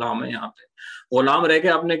किसी का गुलाम है यहाँ पे? गुलाम रह के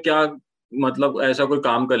आपने क्या मतलब ऐसा कोई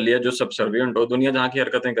काम कर लिया जो सबसर्विएंट हो? दुनिया जहाँ की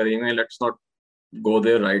हरकतें करी हुई, let's not go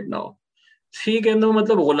there right now, ठीक है। तो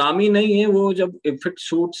मतलब गुलामी नहीं है वो, जब if it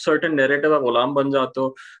suits certain narrative आप गुलाम बन जाते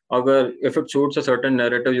हो। अगर if it suits a certain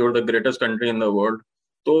narrative, you are the greatest country in the world.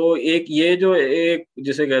 तो एक ये जो एक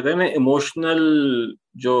जिसे कहते हैं ना इमोशनल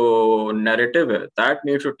जो नैरेटिव है, that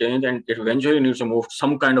needs to change and it eventually needs to move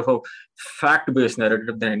some kind of a fact based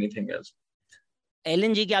narrative than anything else.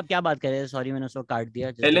 LNG की आप क्या बात कर रहे हैं? सॉरी मैंने उसको काट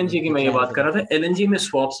दिया, जस्ट एलएनजी की एक मैं ये लाइन बात से कर बात रहा था, कर। एलएनजी में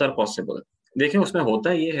स्वैप्स आर पॉसिबल। देखिए उसमें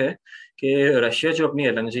होता ये है कि रशिया जो अपनी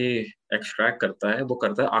एलएनजी एक्सट्रैक्ट करता है, वो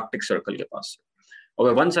करता है आर्कटिक सर्कल के पास से।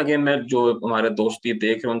 और वंस अगेन मैं जो हमारे दोस्ती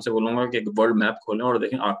देख रहे हैं उनसे बोलूंगा कि एक वर्ल्ड मैप खोलें और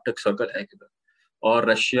देखें आर्कटिक सर्कल है किधर, और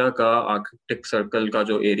रशिया का आर्कटिक सर्कल का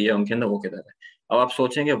जो एरिया उनके अंदर वो किधर है। अब आप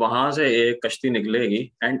सोचेंगे वहां से एक कश्ती निकलेगी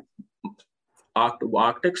एंड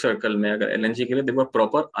आर्कटिक सर्कल में अगर एलएनजी के लिए देखो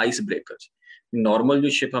प्रॉपर आइस ब्रेकर्स। नॉर्मल जो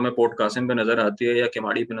शिप हमें पोर्ट कासिम पे नजर आती है या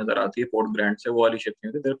केमाड़ी पे नजर आती है पोर्ट ग्रैंड से, वो वाली शिप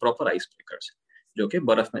नहीं होती, प्रॉपर आइस ब्रेकर्स जो कि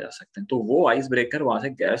बर्फ में जा सकते हैं। तो वो आइस ब्रेकर वहां से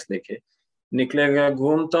गैस लेके निकलेगा,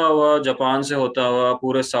 घूमता हुआ जापान से होता हुआ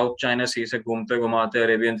पूरे साउथ चाइना सी से घूमते घुमाते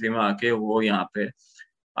अरेबियन सी में आके वो यहाँ पे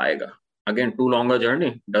आएगा। Again, too long a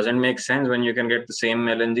journey doesn't make sense when you can get the same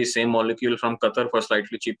LNG, same molecule from Qatar for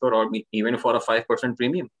slightly cheaper, or even for a 5%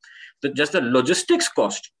 premium. Just the logistics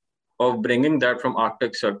cost of bringing that from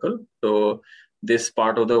Arctic Circle to this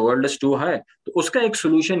part of the world is too high. तो उसका एक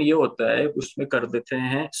solution ये होता है, उसमें कर देते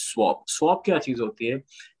हैं swap. Swap क्या चीज होती है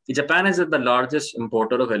कि Japan is the largest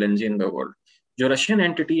importer of LNG in the world. जो रशियन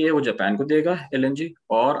एंटिटी है वो जापान को देगा एलएनजी,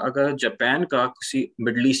 और अगर जापान का किसी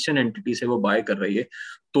मिडल ईस्टर्न एंटिटी से वो बाय कर रही है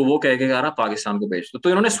तो वो कह के यार पाकिस्तान को भेज दो। तो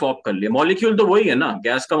इन्होंने स्वैप कर लिया, मॉलिक्यूल तो वही है ना,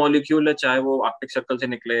 गैस का मॉलिक्यूल है, चाहे वो आर्कटिक सर्कल से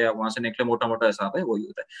निकले या वहां से निकले, मोटा मोटा हिसाब है वही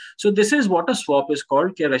होता है। सो this is what a swap is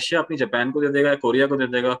called, कि रशिया अपनी जापान को दे देगा, कोरिया को दे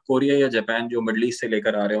देगा, कोरिया या जापान जो मिडल ईस्ट से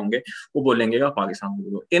लेकर आ रहे होंगे वो बोलेंगे पाकिस्तान को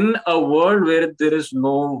दो। इन a world where there is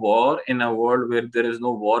no war, in a world where there is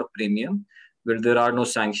no war premium, where there are no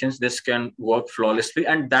sanctions, this can work flawlessly,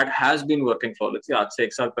 and that has been working flawlessly. आज से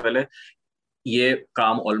 1 साल पहले ये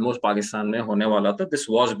काम almost Pakistan में होने वाला था, दिस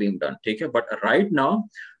वाज बीइंग डन, ठीक है। But right now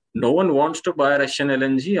no one wants to bye Russian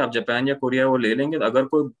LNG. आप जापान या कोरिया वो ले लेंगे, अगर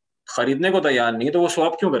कोई खरीदने को तैयार नहीं है तो वो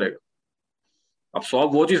स्वैप क्यों करेगा? आप स्वैप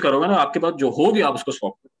वो चीज करोगे ना, आपके पास जो होगी आप उसको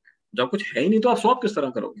स्वैप करोगे, जब कुछ है ही नहीं तो आप स्वैप किस तरह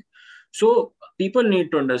करोगे? So people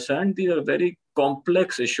need to understand these are very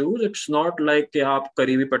complex issues. It's not like कि आप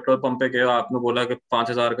करीबी पेट्रोल पंप पे गए, आपने बोला कि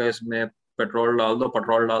 5,000 का इसमें पेट्रोल डाल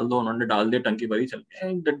दो, उन्होंने डाल दिया, टंकी भरी, चल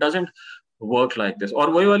गई। It doesn't work like this. और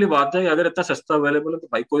वही वाली बात है, अगर इतना सस्ता अवेलेबल है तो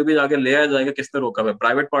भाई कोई भी जाके ले आ जाएगा, किसने रोका है?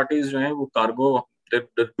 प्राइवेट पार्टीज जो है वो cargo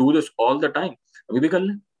do this all the time, अभी भी कर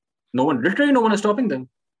ले, no one literally no one is stopping them.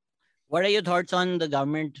 What are your thoughts on the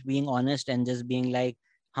government being honest and just being like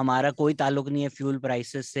हमारा कोई ताल्लुक नहीं है फ्यूल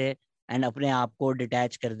प्राइसेस से, एंड अपने आप को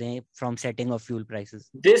डिटैच कर दें from setting of fuel prices?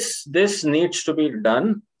 This needs to be done.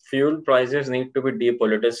 Fuel prices need to be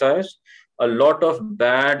depoliticized. A lot of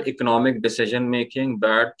bad economic decision making,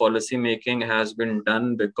 bad policy making has been done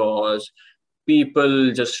because people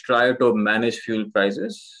just try to manage fuel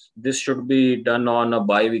prices. This should be done on a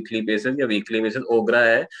bi-weekly basis या weekly basis. ओगरा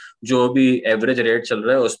है, जो भी average rate चल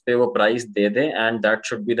रहा है उस पे वो प्राइस दे दें, and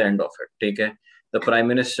that should be the end of it, ठीक है। The prime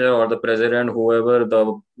minister or the president, whoever the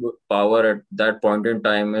power at that point in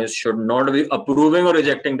time is, should not be approving or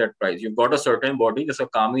rejecting that price. You've got a certain body जिसका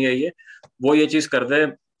काम ही यही है, वो ये चीज कर दे,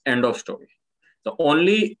 end of story. The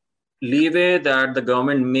only leeway that the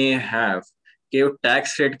government may have कि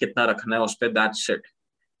tax rate कितना रखना है उस पे, that's it.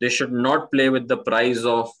 They should not play with the price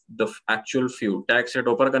of the actual fuel. Tax rate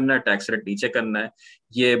ऊपर करना है, टैक्स रेट नीचे करना है,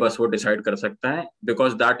 ये बस वो डिसाइड कर सकता है,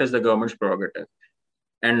 because that is the government's prerogative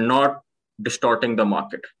and not distorting the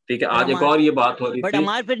market, ठीक है। बट आज एक अमार और ये बात हो रही बट थी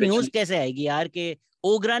अमार फिर न्यूज पिछली, कैसे आएगी यार कि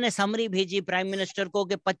ओगरा ने समरी भेजी प्राइम मिनिस्टर को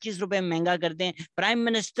कि 25 रुपए महंगा कर दें? प्राइम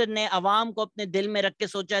मिनिस्टर ने अवाम को अपने दिल में रख के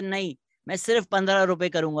सोचा नहीं, मैं सिर्फ 15 रुपए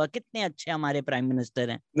करूंगा। कितने अच्छे हमारे प्राइम मिनिस्टर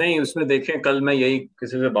हैं। नहीं उसमें देखें, कल मैं यही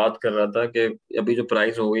किसी से बात कर रहा था कि अभी जो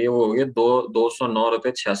प्राइस हो गई है वो हो गई 209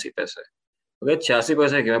 रुपये 86 पैसे। अगर 86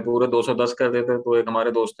 पैसे क्यों, पूरे 210 कर देते तो एक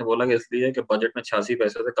हमारे दोस्त ने बोला कि इसलिए कि बजट में 86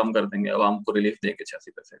 पैसे से कम कर देंगे, अवाम को रिलीफ देंगे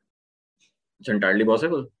 86 पैसे। It's entirely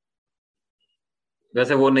possible.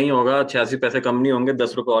 वैसे वो नहीं होगा, 86 पैसे कम नहीं होंगे,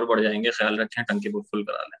 10 रुपए और बढ़ जाएंगे, ख्याल रखें, टंकी फुल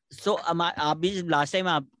करा लें। सो आप भी लास्ट टाइम,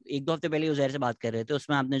 आप 1-2 हफ्ते पहले उजैर से बात कर रहे थे,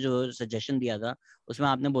 उसमें आपने जो सजेशन दिया था उसमें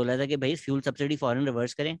आपने बोला था कि भाई फ्यूल सब्सिडी फौरन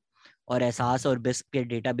रिवर्स करें, और एहसास और बिस्क के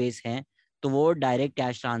डेटाबेस हैं तो वो डायरेक्ट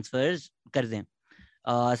कैश ट्रांसफर्स कर दें।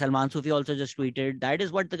 Salman Sufi also just tweeted that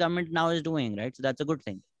is what the government now is doing, right? So that's a good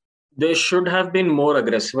thing. They should have been more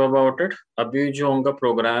aggressive about it. अभी जो उनका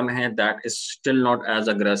programme है that is still not as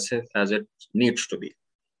aggressive as it needs to be.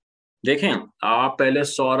 देखें, आप पहले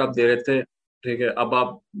 100 अरब दे रहे थे, ठीक है, अब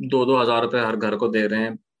आप 2,000 रुपए हर घर को दे रहे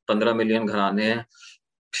हैं, 15 मिलियन घराने हैं,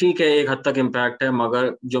 ठीक है, एक हद तक इम्पैक्ट है,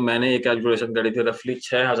 मगर जो मैंने एक कैलकुलेशन करी थी, रफली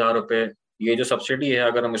 6,000 रुपए ये जो सब्सिडी है,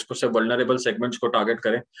 अगर हम इसको से वल्नरेबल सेगमेंट्स को टारगेट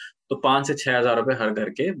करें तो 5 से 6 हज़ार रुपए हर घर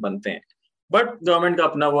के बनते हैं। बट गवर्नमेंट का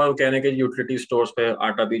अपना वो कहने के यूटिलिटी स्टोर्स पे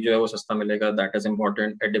आटा भी जो है वो सस्ता मिलेगा, that is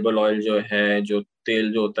important. Edible oil जो है, जो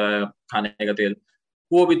तेल जो होता है खाने का तेल,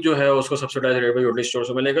 वो भी जो है उसको सब्सिडाइज रेट पे यूटिलिटी स्टोर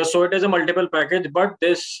से मिलेगा। So it is a multiple package, but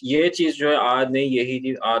this ये चीज जो है आज नहीं, यही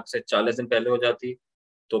चीज आज से 40 दिन पहले हो जाती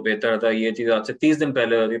तो बेहतर था, ये चीज आज से 30 दिन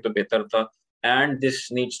पहले हो जाती तो बेहतर था। And this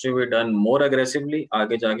needs to be done more aggressively.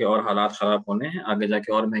 आगे जाके और हालात खराब होने हैं, आगे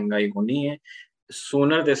जाके और महंगाई होनी है।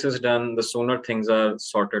 Sooner this is done, the sooner things are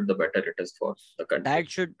sorted, the better it is for the country. That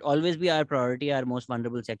should always be our priority, our most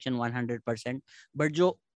vulnerable section, 100%. But जो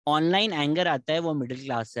ऑनलाइन एंगर आता है वो मिडिल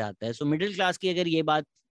क्लास से आता है। So middle class की अगर ये बात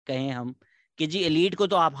कहें हम कि जी एलीट को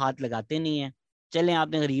तो आप हाथ लगाते नहीं है, चलें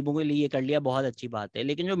आपने गरीबों के लिए ये कर लिया, बहुत अच्छी बात है,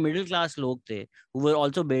 लेकिन जो मिडिल क्लास लोग थे who were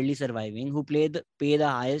also barely surviving, who pay the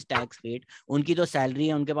highest tax rate, उनकी तो सैलरी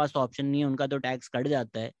है, उनके पास तो ऑप्शन नहीं है, उनका तो टैक्स कट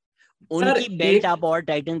जाता है, सर उनकी बेल्ट एक आप और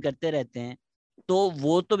टाइटन करते रहते हैं। तो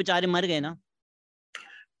वो तो बेचारे मर गए ना।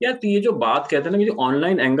 यार तो ये जो बात कहते हैं ना कि जो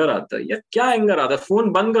ऑनलाइन एंगर आता है, यार क्या एंगर आता है?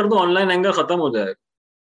 फोन बंद कर दो, ऑनलाइन एंगर खत्म हो जाएगा।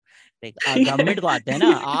 ठीक है। गवर्नमेंट को आते हैं ना,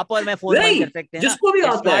 आप और मैं फोन बंद नहीं, कर सकते हैं ना। जिसको भी इट्स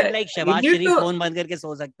आता नॉट है, like you Shahbaz need Sharif to. Phone बंद करके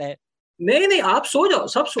सो सकता है। नहीं नहीं, आप सो जाओ,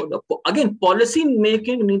 सब सो जाओ। Again, policy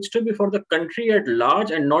making needs to B for the country at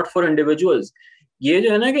large and not for individuals. ये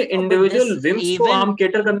जो है ना कि बट दिस इंडिविजुअल विम्स को इवन हम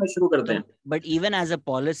केटर करना शुरू करते तो हैं। But even as a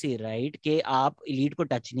policy right, कि आप इलीट को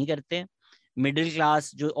टच नहीं करते, मिडिल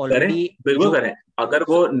क्लास जो करें, ऑलरेडी बिल्कुल जो करें। अगर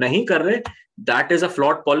वो नहीं कर रहे, that is a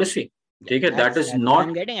flawed policy. ठीक है, that is that's what I am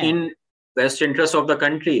not getting eight. In best interest of the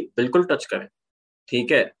country. बिल्कुल टच करें।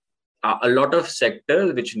 ठीक है। A lot of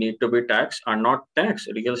sectors which need to be taxed are not taxed.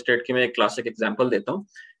 Real estate की मैं एक classic example देता हूँ,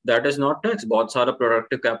 that is not taxed. बहुत सारा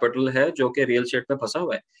प्रोडक्टिव कैपिटल है जो कि रियल एस्टेट में फंसा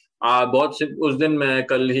हुआ है। बहुत से उस दिन मैं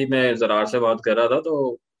कल ही मैं जरार से बात कर रहा था,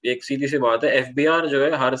 तो एक सीधी सी बात है, एफबीआर जो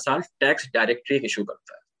है हर साल टैक्स डायरेक्टरी इशू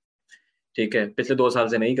करता है। ठीक है, पिछले 2 साल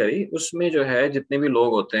से नहीं करी। उसमें जो है जितने भी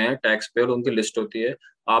लोग होते हैं टैक्स पेयर, उनकी लिस्ट होती है।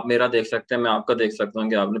 आप मेरा देख सकते हैं, मैं आपका देख सकता हूँ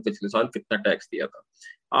कि आपने पिछले साल कितना टैक्स दिया था।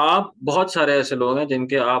 आप बहुत सारे ऐसे लोग हैं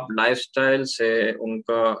जिनके आप लाइफस्टाइल से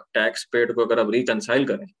उनका टैक्स पेड को अगर आप रिकंसाइल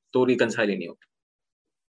करें तो रिकंसाइल ही नहीं होता।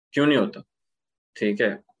 क्यों नहीं होता? ठीक है।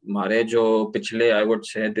 हमारे जो पिछले, I would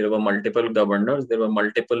say, there were multiple governors, there were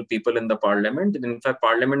multiple people in the parliament. In fact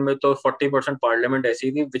parliament में तो 40% पार्लियामेंट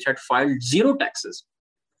ऐसी थी which had filed zero taxes.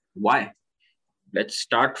 Why? Let's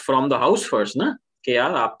start from the house first ना, कि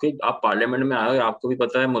यार आपके, आप पार्लियामेंट में आए हो, आपको भी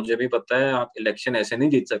पता है, मुझे भी पता है, आप इलेक्शन ऐसे नहीं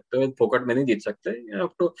जीत सकते हो, फोकट में नहीं जीत सकते। You have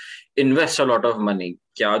to invest a lot of money.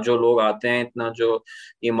 क्या जो लोग आते हैं, इतना जो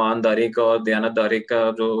ईमानदारी का और दयानतदारी का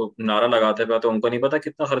जो नारा लगाते हैं, तो उनको नहीं पता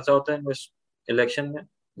कितना खर्चा होता है इलेक्शन में,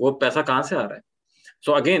 वो पैसा कहाँ से आ रहा है।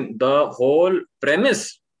 सो अगेन द होल प्रेमिस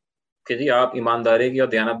कि जी आप ईमानदारी की और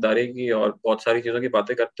दयानतदारी की और बहुत सारी चीजों की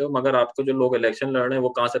बातें करते हो, मगर आपको जो लोग इलेक्शन लड़ रहे हैं वो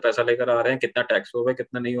कहाँ से पैसा लेकर आ रहे हैं, कितना टैक्स हुआ है,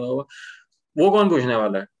 कितना नहीं हुआ हुआ, वो कौन पूछने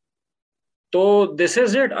वाला है? तो this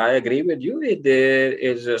is it, I agree with you, there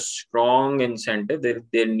is a strong incentive,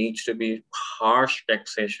 there needs to be harsh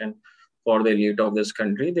taxation for the elite of this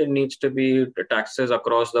country. There needs to be taxes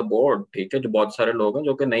across the board. ठीक है, जो बहुत सारे लोग हैं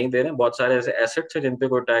जो कि नहीं दे रहे हैं, बहुत सारे ऐसे एसेट्स हैं जिन पे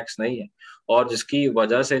कोई टैक्स नहीं है, और जिसकी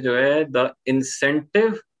वजह से जो है the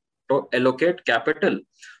incentive to allocate capital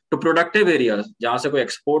to productive areas, जहां से कोई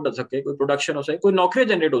एक्सपोर्ट हो सके, कोई प्रोडक्शन हो सके, कोई नौकरी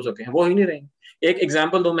जनरेट हो सके, वो ही नहीं रहेंगे। एक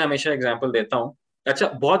एग्जांपल दो, मैं हमेशा एग्जांपल देता हूँ। अच्छा,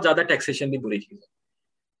 बहुत ज्यादा टैक्सेशन भी बुरी चीज है।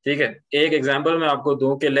 ठीक है, एक एग्जांपल मैं आपको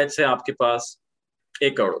दूं कि लेट्स से आपके पास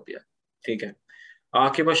 1 करोड़ रुपया। ठीक है,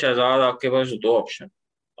 आपके पास शहजाद, आपके पास दो ऑप्शन।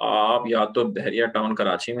 आप या तो बहरिया टाउन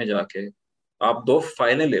कराची में जाके आप 2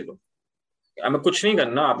 फाइलें ले लो। हमें कुछ नहीं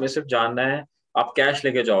करना, आपने सिर्फ जानना है, आप कैश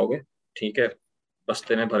लेके जाओगे। ठीक है,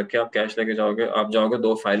 बस्ते में भर के आप कैश लेके जाओगे, आप जाओगे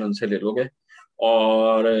 2 फाइल उनसे ले लोगे,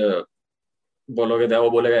 और बोलोगे, वो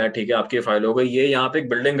बोलेगा यार ठीक है आपकी फाइल हो गई। ये यहाँ पे एक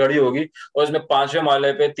बिल्डिंग खड़ी होगी और इसमें 5वें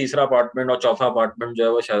माले पे तीसरा अपार्टमेंट और चौथा अपार्टमेंट जो है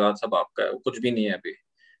वो शहजाद साहब आपका है, वो कुछ भी नहीं है अभी।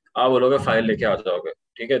 आप बोलोगे फाइल लेके आ जाओगे।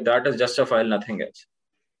 ठीक है, that is just a file, nothing else.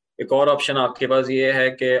 एक और ऑप्शन आपके पास ये है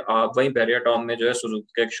कि आप वहीं बैरिया टाउन में जो है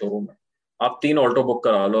सुजुकी का एक शोरूम है, आप 3 ऑल्टो बुक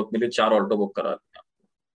करा लो, अपने लिए 4 ऑल्टो बुक करा लो।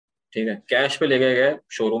 ठीक है, कैश पे लेके गए,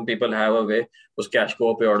 showroom people have a way, उस कैश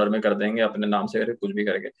को पे ऑर्डर में कर देंगे अपने नाम से, करके कुछ भी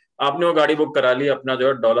करके आपने वो गाड़ी बुक करा ली, अपना जो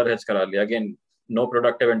है डॉलर हेज करा लिया। Again, no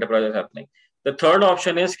productive enterprise happening. The third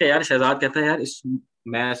option is कि यार शहजाद कहता है यार इस,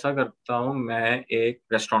 मैं ऐसा करता हूँ, मैं एक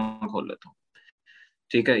रेस्टोरेंट खोल लेता हूँ।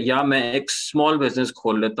 ठीक है, या मैं एक स्मॉल बिजनेस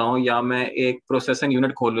खोल लेता हूँ, या मैं एक प्रोसेसिंग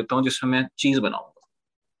यूनिट खोल लेता हूँ जिसमें मैं चीज बनाऊंगा।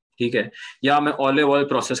 ठीक है, या मैं ऑलिव ऑयल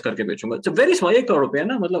प्रोसेस करके बेचूंगा। वेरी स्मॉल, 1 करोड़ रुपया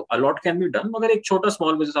ना, मतलब अलॉट कैन बी डन, मगर एक छोटा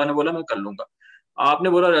स्मॉल बिजनेस आपने बोला मैं कर लूंगा। आपने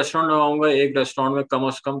बोला रेस्टोरेंट लगाऊंगा, एक रेस्टोरेंट में कम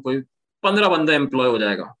से कम कोई 15 बंदा एम्प्लॉय हो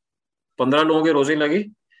जाएगा। 15 लोगों की रोजी लगी,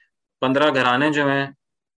 15 घराने जो हैं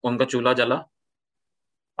उनका चूल्हा जला।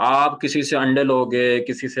 आप किसी से अंडे लोगे,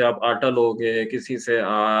 किसी से आप आटा लोगे, किसी से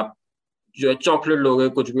आप जो है चॉकलेट लोगे,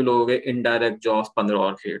 कुछ भी लोगे, इनडायरेक्ट जॉब्स 15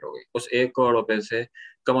 और क्रिएट हो गई। उस 1 करोड़ रुपए से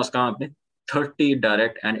कम आपने 30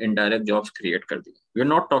 direct and indirect jobs create कर दी। We are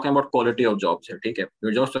not talking about quality of jobs है। ठीक है, we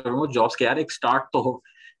are just talking about jobs के यार एक स्टार्ट तो हो।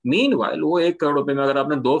 मीन वाइल वो 1 करोड़ रुपए में अगर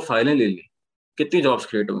आपने 2 फाइलें ले ली, कितनी जॉब्स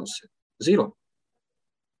क्रिएट हुई उससे? जीरो।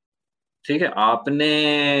 ठीक है,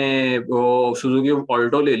 आपने वो सुजुकी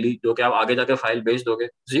ऑल्टो ले ली जो कि आप आगे जाके फाइल बेच दोगे,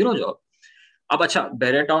 जीरो जॉब। अब अच्छा,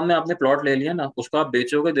 बैरिया टाउन में आपने प्लॉट ले लिया ना, उसको आप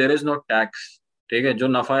बेचोगे, देयर इज नो टैक्स। ठीक है, जो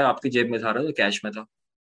नफा है आपकी जेब में था रहा, जो कैश में था।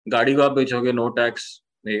 गाड़ी को आप बेचोगे, नो टैक्स।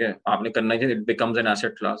 ठीक है, आपने करना है, it becomes an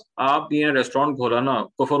asset class. आप ये रेस्टोरेंट खोला ना,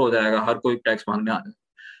 कुफर हो जाएगा, हर कोई टैक्स मांगने आ जाए।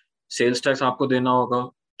 सेल्स टैक्स आपको देना होगा।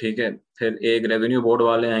 ठीक है, फिर एक रेवेन्यू बोर्ड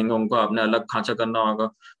वाले आएंगे, उनको आपने अलग खांचा करना होगा।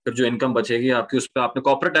 फिर जो इनकम बचेगी आपकी, उस पर आपने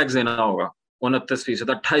कॉर्पोरेट टैक्स देना होगा। 29%,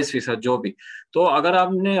 28%, जो भी। तो अगर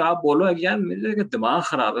आप बोलो कि यार मेरे दिमाग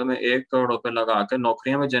खराब है, मैं 1 करोड़ रुपए लगा के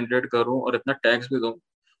नौकरियां में जनरेट करूं और इतना टैक्स भी दूं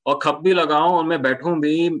और खप भी लगाऊं और मैं बैठूं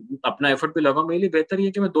भी, अपना एफर्ट भी लगाऊं, मेरे लिए बेहतर ये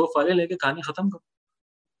है कि मैं 2 फाइलें लेके कहानी खत्म करूं।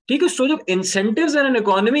 ठीक है। सो जब incentives in an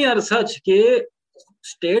economy are such के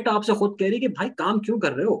स्टेट आपसे खुद कह रही है कि भाई काम क्यों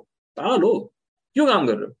कर रहे हो, कहा लो, क्यों काम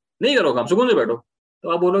कर रहे हो, नहीं करो काम, सुकून से बैठो, तो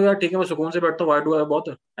आप बोलोगे यार ठीक है मैं सुकून से बैठता हूँ, why do I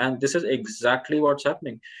bother. And this is exactly what's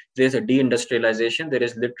happening. There is a deindustrialization, there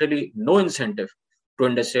is literally no incentive to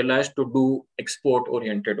industrialize, to do export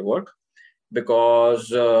oriented work, because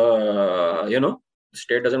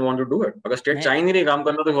state doesn't want to do it. अगर state मैं चाह ही नहीं रही काम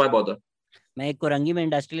करना तो why bother. मैं एक कोरंगी में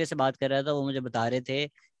इंडस्ट्रियल से बात कर रहा था, वो मुझे बता रहे थे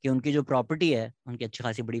कि उनकी जो प्रॉपर्टी है, उनकी अच्छी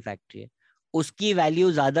खासी बड़ी फैक्ट्री है, उसकी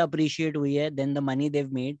वैल्यू ज्यादा अप्रिशिएट हुई है then the money they've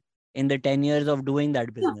made in the 10 years of doing that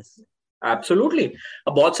business. Absolutely.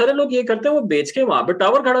 अब बहुत सारे लोग ये करते हैं, वो बेच के वहां पे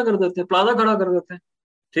टावर खड़ा कर देते हैं, प्लाजा खड़ा कर देते हैं।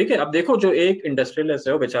 ठीक है। अब देखो जो एक इंडस्ट्रियलिस्ट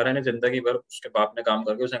है, वो बेचारे ने जिंदगी भर, उसके बाप ने काम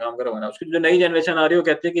करके उसने काम करा बना, उसकी जो नई जनरेशन आ रही है वो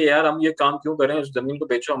कहती है कि यार हम ये काम क्यों करें, उस जमीन को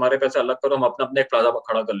बेचो, हमारे पैसे अलग करो, हम अपना अपने एक प्लाजा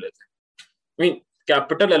खड़ा कर लेते हैं। मीन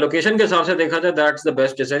कैपिटल एलोकेशन के हिसाब से देखा जाए, that's the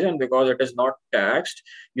best decision, because it is not taxed,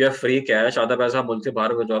 you have free cash, आधा पैसा मुल्क से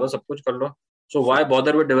बाहर भिजवा दो, सब कुछ कर लो। So so why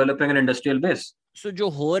bother with developing an industrial base. So जो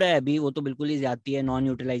हो रहा है अभी वो तो बिल्कुल ही ज्यादती है, नॉन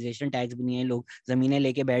यूटिलाइजेशन टैक्स भी नहीं है, लोग जमीनें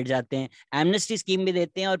लेके बैठ जाते हैं, एमनेस्टी स्कीम भी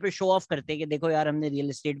देते हैं और फिर शो ऑफ करते हैं कि देखो यार हमने रियल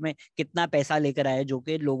एस्टेट में कितना पैसा लेकर आए, जो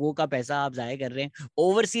कि लोगों का पैसा आप जाया कर रहे हैं।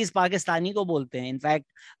 ओवरसीज पाकिस्तानी को बोलते हैं इनफैक्ट।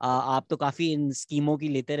 आप तो काफी इन स्कीमों की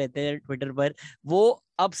लेते रहते हैं ट्विटर पर। वो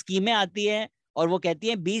अब स्कीमें आती है और वो कहती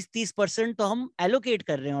है 20-30% तो हम एलोकेट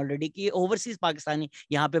कर रहे हैं ऑलरेडी कि ओवरसीज पाकिस्तानी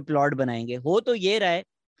यहाँ पे प्लॉट बनाएंगे। हो तो ये रहा है,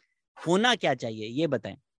 होना क्या चाहिए ये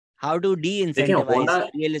बताएं। हाउ टू डी देखिए होना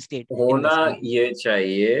इंसेंटिवाइज रियल एस्टेट होना इन्वेस्टमेंट। ये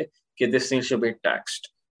चाहिए कि this needs to be taxed.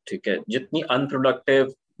 ठीक है। जितनी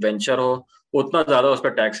अनप्रोडक्टिव वेंचर हो उतना ज्यादा उस पर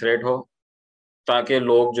टैक्स रेट हो, ताकि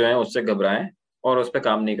लोग जो है उससे घबराएं और उस पर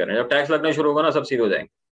काम नहीं करें। जब टैक्स लगना शुरू होगा ना, सब सीधे हो जाएंगे।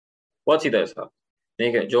 बहुत सीधा है साहब।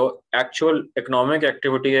 ठीक है। जो एक्चुअल इकोनॉमिक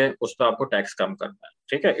एक्टिविटी है उस पर आपको टैक्स कम करना है।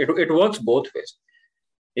 ठीक है। It it works both ways.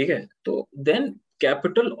 ठीक है। तो देन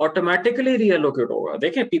कैपिटल ऑटोमेटिकली रीएलोकेट होगा।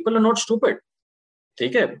 देखिए पीपल आर नॉट स्टूपिड।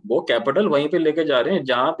 ठीक है। वो कैपिटल वहीं पे लेके जा रहे हैं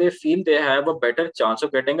जहां they feel they have a better chance of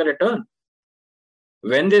getting a return.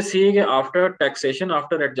 when they see after taxation,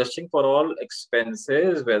 after adjusting for all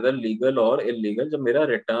expenses whether legal or illegal, जब मेरा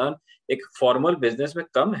रिटर्न एक फॉर्मल बिजनेस में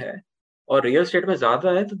कम है और रियल स्टेट में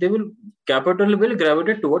ज्यादा है, तो they will capital will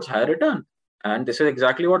gravitate towards higher return. And this is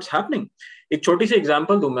exactly what's happening. एक छोटी सी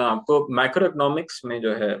एग्जांपल दूं मैं आपको। मैक्रो इकोनॉमिक्स में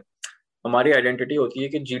जो है हमारी आइडेंटिटी होती है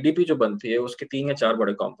कि जीडीपी जो बनती है उसके 3 या 4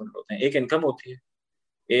 बड़े कंपोनेंट होते हैं। एक इनकम होती है,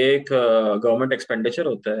 एक गवर्नमेंट एक्सपेंडिचर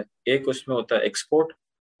होता है, एक उसमें होता है एक्सपोर्ट,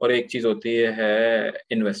 और एक चीज होती है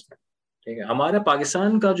इन्वेस्टमेंट। ठीक है। हमारे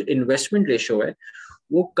पाकिस्तान का जो इन्वेस्टमेंट रेशियो है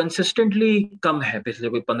वो कंसिस्टेंटली कम है, पिछले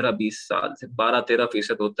कोई 15-20 साल से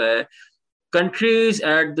 12-13% होता है। Countries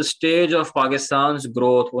at the stage of Pakistan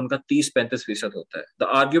growth उनका 30-35% होता है। द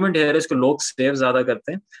आर्ग्यूमेंट है इसको लोग सेव ज्यादा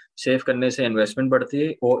करते हैं, सेव करने से इन्वेस्टमेंट बढ़ती है,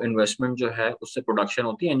 वो इन्वेस्टमेंट जो है उससे प्रोडक्शन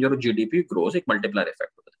होती है, एंड जो जीडीपी ग्रोथ एक मल्टीप्लायर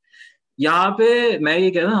इफेक्ट होता है। यहाँ पे मैं ये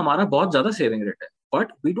कह रहा हूँ हमारा बहुत ज्यादा सेविंग रेट है,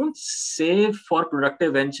 but we don't save for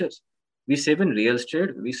productive ventures, we save in real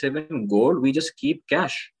estate, we save in gold, we just keep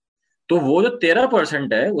cash. तो वो जो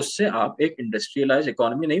 13% है उससे आप एक इंडस्ट्रियलाइज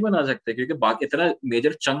इकोनॉमी नहीं बना सकते, क्योंकि बाकी इतना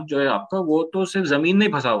मेजर चंक जो है आपका वो तो सिर्फ जमीन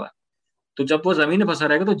में फंसा हुआ है। तो जब वो जमीन में फंसा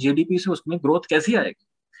रहेगा तो जीडीपी से उसमें ग्रोथ कैसी आएगी।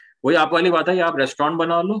 वही आप वाली बात है, आप रेस्टोरेंट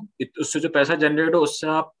बना लो, उससे जो पैसा जनरेट हो उससे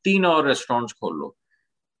आप 3 और रेस्टोरेंट्स खोल लो।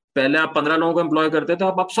 पहले आप 15 लोगों को एम्प्लॉय करते थे,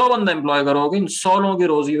 अब आप 100 बंदा एम्प्लॉय करोगे, इन 100 लोगों की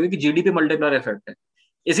रोजी होगी, जीडीपी मल्टीप्लायर इफेक्ट है।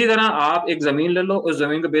 इसी तरह आप एक जमीन ले लो, उस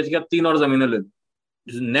जमीन को बेच के आप 3 और जमीनें ले लो,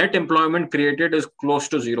 net employment created is close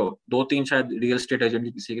to zero. 2-3 शायद रियल स्टेट एजेंट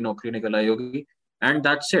की किसी की नौकरी निकल आई होगी, and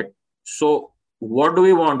that's it. So what do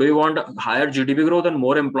we want higher GDP growth and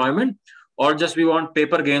more employment, और just we want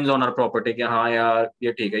paper gains on our property कि हाँ यार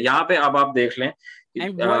ये ठीक है। यहाँ पे अब आप देख लें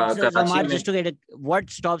And what, कराची Ammar, में। just to get it,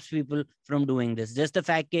 what stops people from doing this? Just the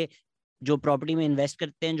fact कि जो प्रॉपर्टी में इन्वेस्ट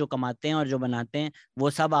करते हैं, जो कमाते हैं और जो बनाते हैं, वो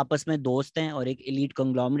सब आपस में दोस्त हैं और एक elite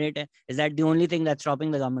conglomerate है. Is that the only thing that's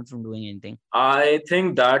stopping the government from doing anything? I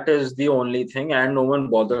think that is the only thing, and no one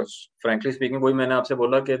bothers. Frankly speaking, वही मैंने आपसे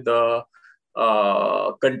बोला कि the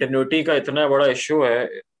कंटिन्यूटी का इतना बड़ा इशू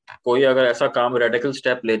है। कोई अगर ऐसा काम रेडिकल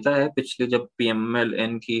स्टेप लेता है, पिछली जब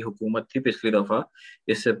पीएमएलएन की हुकूमत थी पिछली दफा,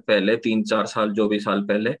 इससे पहले 3-4 साल, जो भी साल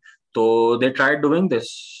पहले, तो they tried doing this.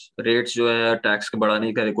 Rates जो है टैक्स के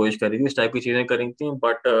बढ़ाने की कोशिश करी थी, इस टाइप की चीजें करी थी,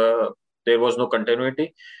 but there was no continuity.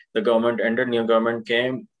 The government ended, new government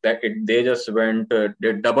came, that they just went,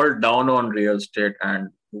 they doubled down on real estate, and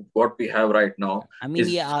what we have right now I mean is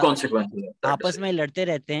ये consequences of that आपस में decision. लड़ते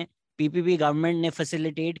रहते हैं, PPP government ने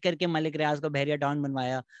facilitate करके मलिक रियाज को बहरिया टाउन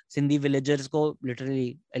बनवाया, सिंधी विलेजर्स को लिटरली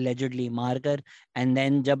एलिजिडली मारकर। एंड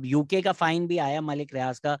देन जब यूके का फाइन भी आया मलिक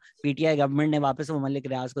रियाज का, पीटीआई गवर्नमेंट ने वापस वो मलिक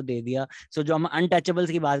रियाज को दे दिया। सो जो हम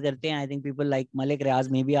अनटचेबल्स की बात करते हैं, I think people like Malik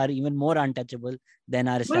Riaz maybe are even more untouchable than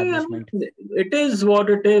our establishment. It is what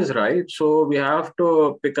it is, right? So we have to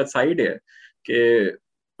pick a side here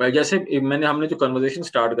कि जैसे हमने जो कन्वर्सेशन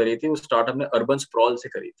स्टार्ट करी थी, वो स्टार्ट हमने अर्बन स्प्रॉल से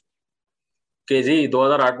करी थी कि जी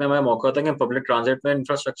 2008 में हमारा मौका था कि हम पब्लिक ट्रांजिट में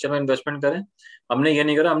इंफ्रास्ट्रक्चर में इन्वेस्टमेंट करें। हमने ये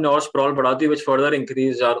नहीं करा, हमने और स्प्रॉल बढ़ा दी, which further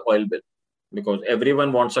increase our oil bill because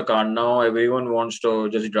everyone wants a car now, everyone wants to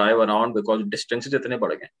just drive around because distances इतने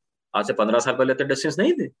बढ़ गए। आज से 15 साल पहले तो डिस्टेंस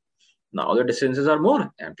नहीं थे। Now the distances are more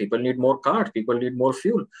and people need more cars, people need more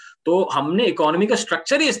fuel. तो हमने इकोनॉमी का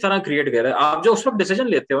स्ट्रक्चर ही इस तरह क्रिएट किया है। आप जो उस वक्त डिसीजन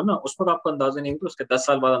लेते हो ना, उस वक्त आपको अंदाजा नहीं होता, उसके 10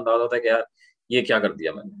 साल बाद अंदाजा होता है कि यार ये क्या कर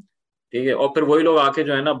दिया मैंने। ठीक है, और फिर वही लोग आके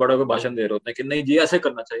जो है ना बड़ों को भाषण दे रहे होते हैं कि नहीं जी ऐसे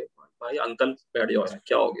करना चाहिए। भाई अंकल बैठ जाओ,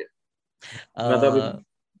 क्या हो गया? मैं तो अभी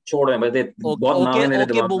छोड़ रहे हैं, बहुत नाम ओके है मेरे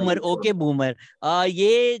ओके दिमाग में। Boomer, okay boomer.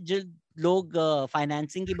 ये जो लोग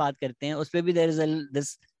फाइनेंसिंग की बात करते हैं, उस पे भी देयर इज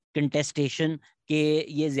दिस कंटेस्टेशन कि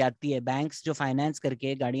ये ज्यादती है। बैंक्स जो फाइनेंस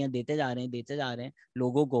करके गाड़ियां देते जा रहे हैं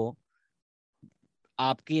लोगों को,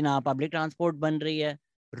 आपकी ना पब्लिक ट्रांसपोर्ट बन रही है,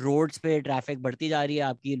 रोड्स पे ट्रैफिक बढ़ती जा रही है,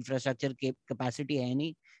 आपकी इंफ्रास्ट्रक्चर कैपेसिटी है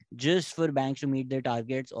नहीं just for banks to meet there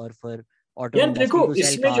targets और फॉर ऑटो यार इंडस्ट्री देखो, टू सेल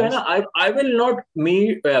इसमें जो है ना, cars. I will not me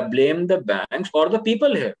blame the banks और द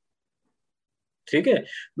पीपल है। ठीक है,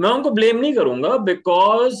 मैं उनको ब्लेम नहीं करूंगा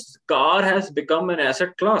because car has become an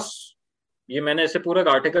asset class. ये मैंने ऐसे पूरा एक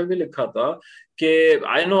आर्टिकल भी लिखा था कि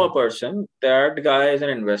I know a person that guy is an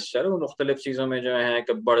investor. वो मुख्तलिफ चीजों में जो है,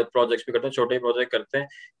 बड़े प्रोजेक्ट्स भी करते हैं, छोटे प्रोजेक्ट करते हैं।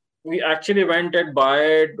 We actually went eight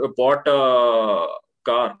bye bot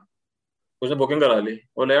car. उसने बुकिंग करा ली,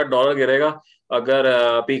 बोले यार डॉलर गिरेगा, अगर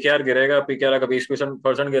पीकेआर गिरेगा, पीकेआर का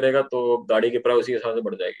 20% गिरेगा तो गाड़ी की प्राइस उसी हिसाब से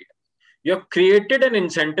बढ़ जाएगी। You have created an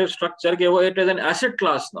incentive structure कि वो it is an asset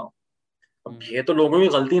class now. अब ये तो लोगों की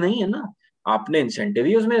गलती नहीं है ना, आपने इंसेंटिव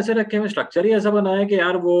ही उसमें ऐसे रखे हुए, स्ट्रक्चर ही ऐसा बनाया कि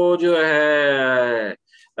यार वो जो है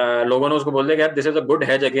लोगों ने उसको बोल दिया कि यार this is a good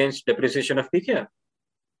hedge against depreciation of PKR.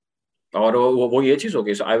 और वो ये चीज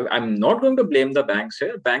होगी। सो I am not going to blame the banks है।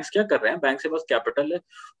 बैंक्स क्या कर रहे हैं, बैंक से बस कैपिटल है,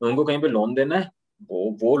 उनको कहीं पे लोन देना है,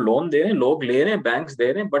 वो लोन दे रहे हैं, लोग ले रहे हैं, बैंक्स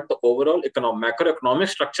दे रहे हैं, but the overall macro economic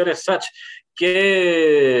structure is such के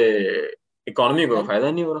इकोनॉमी को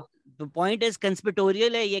फायदा नहीं हो रहा। द पॉइंट इज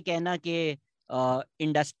कंस्पिटोरियल है ये कहना कि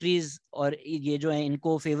इंडस्ट्रीज और ये जो है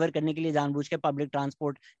इनको फेवर करने के लिए जानबूझ के पब्लिक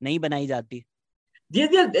ट्रांसपोर्ट नहीं बनाई जाती।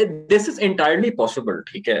 This is entirely possible.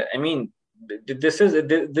 ठीक है, I mean this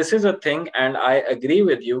is a thing and I agree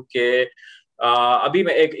with you के अभी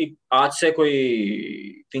मैं एक आज से कोई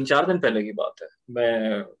 3-4 दिन पहले की बात है,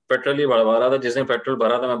 मैं पेट्रोल ही भरवा रहा था। जिस दिन पेट्रोल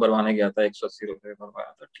भरा था मैं भरवाने गया था, 180 रुपये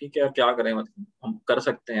भरवाया था। ठीक है, क्या करें, मतलब हम कर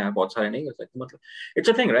सकते हैं, बहुत सारे नहीं कर सकते, मतलब इट्स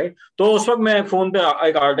अ थिंग राइट। तो उस वक्त मैं फोन पे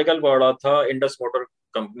एक आर्टिकल पढ़ रहा था, इंडस मोटर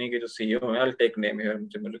कंपनी के जो सीईओ है, आई टेक नेम है,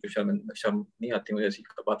 मुझे शर्म नहीं आती मुझे ऐसी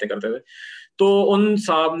बातें करते हुए। तो उन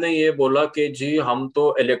साहब ने ये बोला कि जी हम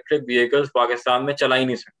तो इलेक्ट्रिक व्हीकल्स पाकिस्तान में चला ही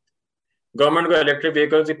नहीं सकते। गवर्नमेंट को इलेक्ट्रिक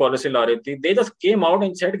व्हीकल्स की पॉलिसी ला रही थी, they just came out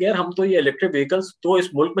and said यार हम तो ये इलेक्ट्रिक व्हीकल्स तो इस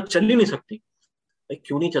मुल्क में चल ही नहीं सकती।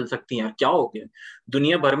 क्यों नहीं चल सकती यार, क्या हो गया?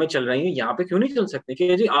 दुनिया भर में चल रही है, यहाँ पे क्यों नहीं चल सकती?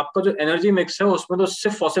 कि जी आपका जो एनर्जी मिक्स है उसमें तो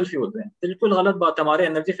सिर्फ फॉसिल फ्यूल है। बिल्कुल गलत बात है। हमारे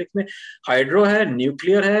एनर्जी मिक्स में हाइड्रो है,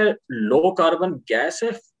 न्यूक्लियर है, लो कार्बन गैस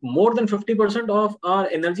है। More than 50% of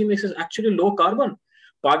our energy mix is actually low carbon.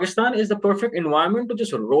 Pakistan is the perfect environment to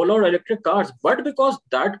just roll out electric cars, but because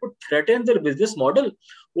that would threaten their business model,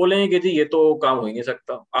 बोलेंगे कि जी ये तो काम हो ही नहीं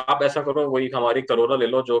सकता। आप ऐसा करो, वही हमारी करोला ले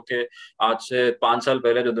लो, जो कि आज से 5 साल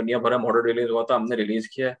पहले जो दुनिया भर में मॉडल रिलीज हुआ था, हमने रिलीज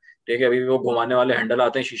किया है। ठीक है, अभी भी वो घुमाने वाले हैंडल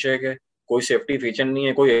आते हैं शीशे के, कोई सेफ्टी फीचर नहीं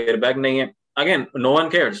है, कोई एयरबैग नहीं है। Again no one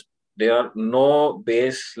cares, there are no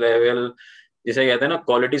base level जिसे कहते हैं ना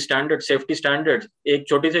क्वालिटी स्टैंडर्ड, सेफ्टी स्टैंडर्ड। एक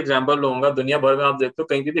छोटी सी एग्जांपल लूंगा, दुनिया भर में आप देखते हो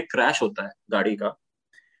कहीं भी क्रैश होता है गाड़ी का,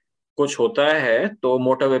 कुछ होता है तो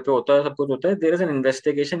मोटरवे पे होता है, सब कुछ होता है, देयर इज एन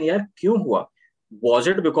इन्वेस्टिगेशन, यार क्यों हुआ, was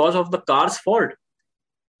it because of the cars fault?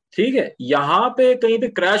 ठीक है, यहाँ पे कहीं पे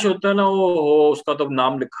क्रैश होता है ना, वो उसका तो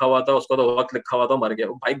नाम लिखा हुआ था, उसका तो वक्त लिखा हुआ था, मर गया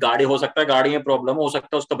भाई। गाड़ी हो सकता है, गाड़ी में प्रॉब्लम हो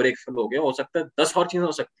सकता है, उसका ब्रेक फेल हो गया, हो सकता है 10 और चीजें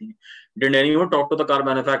हो सकती हैं। Did anyone talk to the car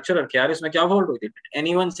manufacturer कि यार इसमें क्या फॉल्ट हुई थी? डिड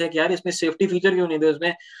एनीवन से कि यार इसमें सेफ्टी फीचर क्यों नहीं थे,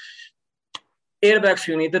 उसमें एयर बैग्स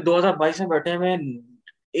क्यों नहीं थे? 2022 में बैठे हुए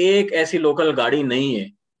एक ऐसी लोकल गाड़ी नहीं है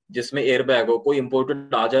जिसमें एयर बैग हो। कोई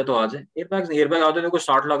इंपोर्टेड आ जाए तो आ जाए, एयर बैग आ जाए तो कोई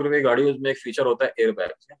 60 लाख रुपए की गाड़ी, उसमें एक फीचर होता है एयर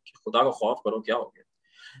बैग। खुदा का खौफ करो, क्या हो गया?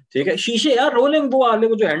 ठीक है, शीशे यार रोलिंग वो वाले,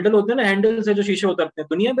 वो जो हैंडल होते हैं ना, हैंडल से जो शीशे उतरते हैं,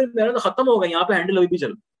 दुनिया में मेरा तो खत्म हो गया, यहाँ पे हैंडल अभी भी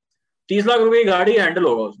चल 30 लाख रुपए की गाड़ी हैंडल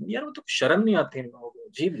होगा उसमें। यार वो तो शर्म नहीं आती है।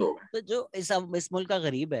 अजीब लोग हैं। तो जो इस मुल्क का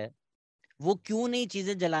गरीब है वो क्यों नहीं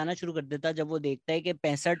चीजें जलाना शुरू कर देता जब वो देखता है कि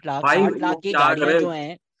 65 लाख भाई 60 लाख वो की क्या गाड़ियां करे। जो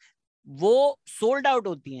हैं वो सोल्ड आउट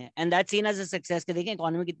होती हैं, and that seen as a success. के देखें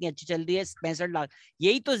इकोनॉमी कितनी अच्छी चल रही है, 65 लाख।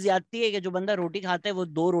 यही तो ज्यादती है कि जो बंदा रोटी खाता है वो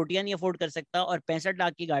 2 रोटियां नहीं अफोर्ड कर सकता, और 65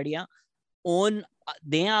 लाख की गाड़ियां ओन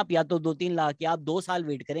दें आप, या तो 2-3 लाख, या आप 2 साल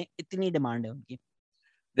वेट करें, इतनी डिमांड है उनकी।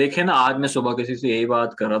 देखे ना, आज मैं सुबह किसी से यही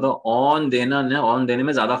बात कर रहा था, ऑन देने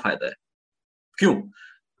में ज्यादा फायदा है। क्यों?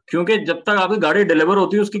 क्योंकि जब तक आपकी गाड़ी डिलीवर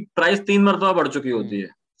होती है उसकी प्राइस 3 मरतबा बढ़ चुकी होती है।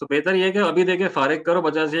 तो बेहतर ये है कि अभी देके फारिग करो,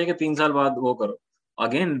 बचा से है कि 3 साल बाद वो करो।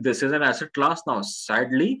 Again this is an asset class now,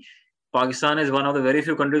 sadly Pakistan is one of the very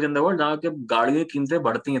few countries in the world जहाँ के गाड़ियों की कीमतें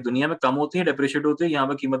बढ़ती हैं। दुनिया में कम होती है, डेप्रिशिएट होती है, यहाँ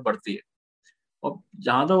पे कीमत बढ़ती है। और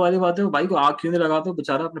जहां तक वाली बात है, वो भाई को आग क्यों नहीं लगाते,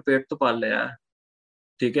 बेचारा अपने पेट तो पाल ले यार।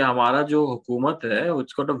 ठीक है, हमारा जो हुकूमत है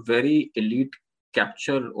it's got a very elite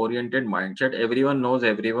capture oriented mindset. Everyone knows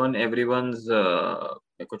everyone, everyone's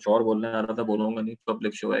कुछ और बोलने आ रहा था, बोलूंगा नहीं,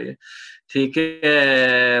 पब्लिक शो है ये। ठीक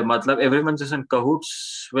है, मतलब everyone is in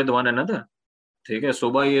कहूट्स with one another. ठीक है,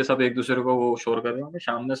 सुबह ये सब एक दूसरे को वो शोर कर रहे होंगे,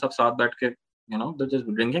 शाम में सब साथ बैठ के they just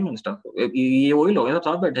drinking and stuff. ये वही लोग हैं सब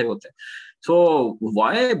साथ बैठे होते हैं। सो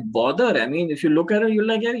why bother? I mean if you look at it you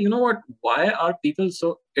like यार, you know what, why are people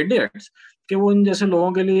so idiots कि वो इन जैसे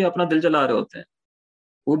लोगों के लिए अपना दिल जला रहे होते हैं।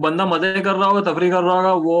 वो बंदा मजे कर रहा होगा, तफरी कर रहा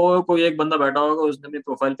होगा, वो कोई एक बंदा बैठा होगा, उसने अपनी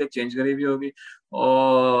प्रोफाइल पे चेंज करी हुई होगी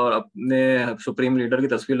और अपने सुप्रीम लीडर की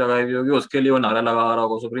तस्वीर लगाई हुई होगी, उसके लिए वो नारा लगा रहा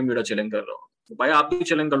होगा, सुप्रीम लीडर चिलिंग कर रहा होगा। तो भाई आप भी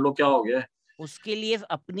चिलिंग कर लो, क्या हो गया? उसके लिए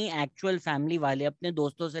अपनी एक्चुअल फैमिली वाले अपने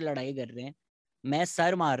दोस्तों से लड़ाई कर रहे हैं। मैं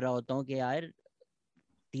सर मार रहा होता हूँ कि यार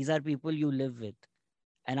these are people you live with,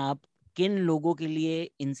 and आप किन लोगों के लिए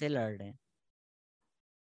इनसे लड़ रहे हैं।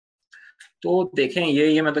 तो देखें,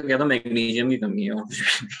 ये मैं तो कहता हूँ मैग्नीशियम की कमी है और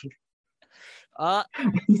कुछ आ,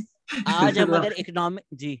 आज नहीं। हम अगर इकोनॉमिक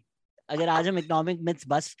जी, अगर आज हम इकोनॉमिक मिथ्स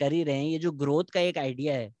बस्ट कर ही रहे हैं, ये जो ग्रोथ का एक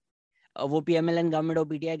आइडिया है, वो पीएमएलएन गवर्नमेंट हो,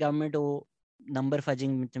 पीटीआई गवर्नमेंट हो, नंबर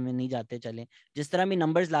फजिंग में नहीं जाते चले, जिस तरह भी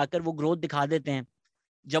नंबर्स लाकर वो ग्रोथ दिखा देते हैं।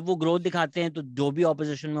 जब वो ग्रोथ दिखाते हैं तो जो भी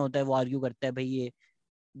ऑपोजिशन में होता है वो आर्ग्यू करता है भाई ये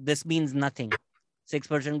this means nothing,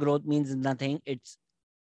 6% growth means nothing. It's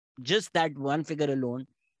just that one figure alone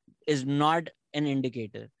is not an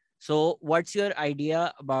indicator. So what's your idea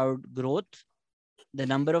about growth, the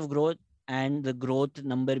number of growth, and the growth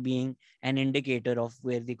number being an indicator of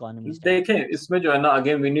where the economy stands? देखें, इसमें जो है ना,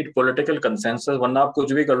 again we need political consensus, वरना आप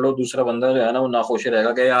कुछ भी कर लो दूसरा बंदा जो है ना वो नाखुश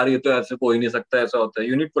रहेगा कि यार ये तो ऐसे कोई नहीं सकता, ऐसा होता है।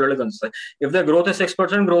 You need political consensus. If the growth is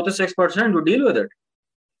 6%, growth is 6%, you deal with it.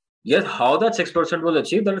 Yes, how that 6% was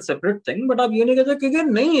achieve, that is separate thing, but आप ये नहीं कहते क्योंकि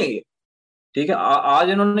नहीं है ये। ठीक है, आज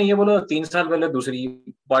इन्होंने ये बोला, 3 साल पहले दूसरी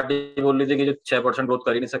पार्टी बोल रही थी कि जो 6% ग्रोथ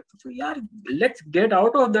कर ही नहीं सकती। तो यार let's get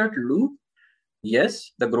out of that loop. Yes,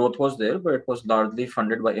 the growth was there, but it was largely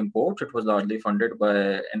funded by imports. It was largely funded by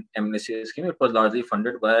an amnesty scheme. It was largely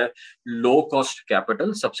funded by low-cost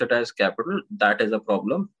capital, subsidized capital. That is a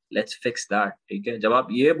problem. Let's fix that. ठीक है, जब आप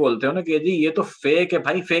ये बोलते हो ना कि जी ये तो फेक है,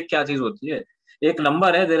 भाई फेक क्या चीज होती है? एक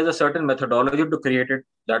नंबर है, there is a certain methodology to create it.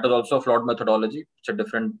 That is also a flawed methodology. It's a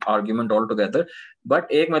different argument altogether.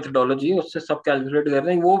 But एक methodology है, उससे सब calculate कर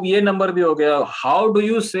रहे हैं, वो ये नंबर भी हो गया. How do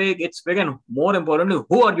you say it's fake? And more importantly,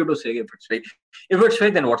 who are you to say if it's fake? If it's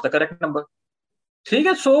fake, then what's the correct number? ठीक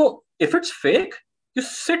है, so if it's fake, you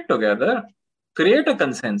sit together, create a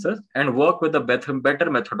consensus and work with a better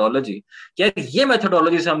methodology. क्या ये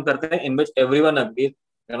methodology से हम करते हैं in which everyone agrees,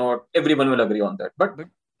 everyone will agree on that. But But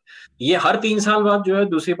ये हर 3 साल बाद जो है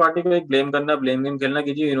दूसरी पार्टी को एक ब्लेम करना, ब्लेम गेम खेलना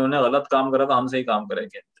कि जी इन्होंने गलत काम करा था, हम सही काम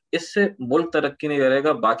करेंगे, इससे मुल्क तरक्की नहीं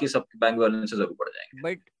करेगा, बाकी सब बैंक बैलेंस से जरूर बढ़ जाएंगे।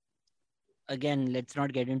 but again let's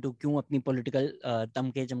not get into क्यों अपनी पॉलिटिकल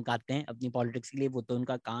तमके चमकाते हैं अपनी पॉलिटिक्स के लिए, वो तो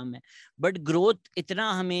उनका काम है। बट ग्रोथ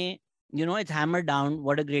इतना हमें it's hammer down,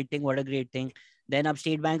 what a great thing, what a great thing. Then अब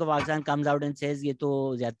State Bank of Pakistan comes out and says ये तो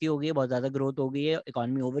ज्यादती हो गई है, बहुत ज्यादा ग्रोथ हो गई है,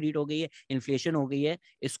 इकोनॉमी ओवरहीट हो गई है, इन्फ्लेशन हो गई है,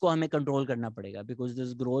 इसको हमें कंट्रोल करना पड़ेगा because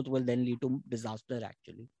this growth will then lead to disaster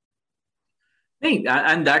actually. नहीं,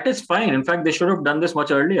 and that is fine, in fact they should have done this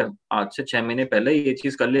much earlier. आज से 6 महीने पहले ये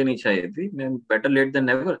चीज कर लेनी चाहिए थी। Better late than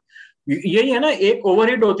never. यही है ना, एक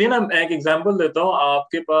ओवरहीट होती है ना। मैं एक एग्जांपल देता हूँ,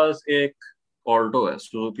 आपके पास एक ऑल्टो है,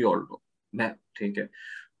 सुजुकी ऑल्टो। मैं ठीक है,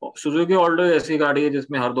 सुजुकी ऑल्टो ऐसी गाड़ी है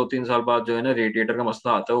जिसमें हर 2-3 साल बाद जो है ना रेडिएटर का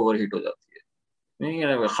मसला आता है, ओवरहीट हो जाती है। नहीं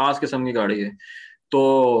है, खास किस्म की गाड़ी है।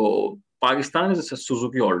 तो पाकिस्तान में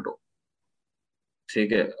सुजुकी ऑल्टो,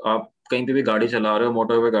 ठीक है, आप कहीं पे भी गाड़ी चला रहे हो,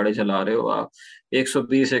 मोटरवे पे गाड़ी चला रहे हो, आप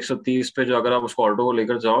 120 130 पे जो अगर आप उस ऑल्टो को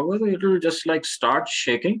लेकर जाओगे तो it will just like start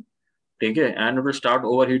shaking. ठीक है, and it will start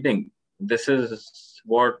overheating. This is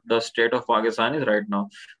what the state of Pakistan is right now.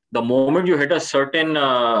 The moment you hit a certain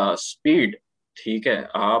speed, ठीक है,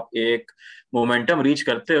 आप एक मोमेंटम रीच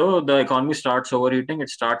करते हो, the economy starts overheating, it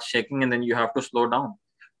starts shaking and then you have to slow down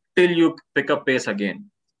till you pick up pace again.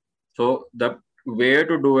 So the way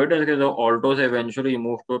to do it is कि जो Alto से eventually you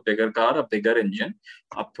move to a bigger car, a bigger engine.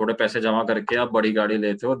 आप थोड़े पैसे जमा करके आप बड़ी गाड़ी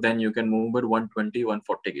लेते हो, then you can move with 120,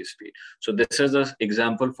 140 की speed. So this is the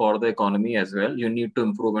example for the economy as well. You need to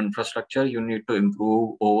improve infrastructure, you need to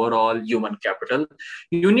improve overall human capital,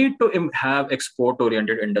 you need to have export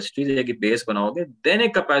oriented industries. एक base बनाओगे, then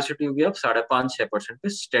एक capacity होगी आप 5.5-6%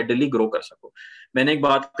 पे steadily grow कर सको. मैंने एक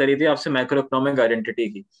बात करी थी आपसे मैक्रो इकोनॉमिक आइडेंटिटी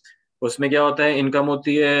की, उसमें क्या होता है, इनकम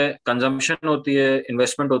होती है, कंजम्पशन होती है,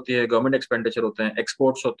 इन्वेस्टमेंट होती है, गवर्नमेंट एक्सपेंडिचर होते हैं,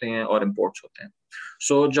 एक्सपोर्ट्स होते हैं और इम्पोर्ट्स होते हैं.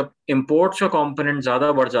 सो जब इम्पोर्ट्स का कंपोनेंट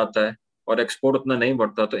ज्यादा बढ़ जाता है और एक्सपोर्ट उतना नहीं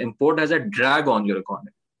बढ़ता, तो import has a drag on your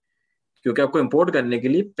economy, क्योंकि आपको इम्पोर्ट करने के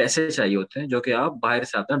लिए पैसे चाहिए होते हैं, जो कि आप बाहर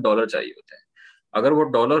से आते हैं, डॉलर चाहिए होते हैं. अगर वो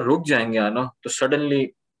डॉलर रुक जाएंगे आना, तो सडनली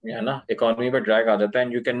है ना इकोनॉमी पे ड्रैग आ जाता है,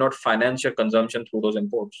 and you can not finance your consumption through those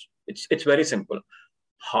imports. It's very simple.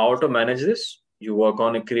 How to manage this? You work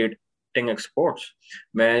on creating exports.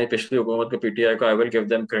 मैं पिछली हुकूमत को, पीटीआई को, I will give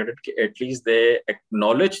them credit कि एटलीस्ट दे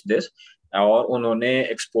एक्नॉलेज दिस, और उन्होंने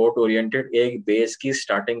export oriented एक base की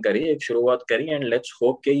स्टार्टिंग करी, एक शुरुआत करी, एंड लेट्स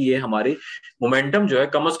होप कि ये हमारी मोमेंटम जो है,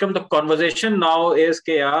 कम से कम द कन्वर्सेशन नाउ इज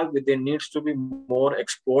के यार there needs to be more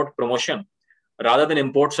export promotion rather than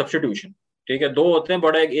import substitution. ठीक है, दो होते हैं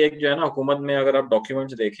बड़ा, एक जो है ना हुकूमत में, अगर आप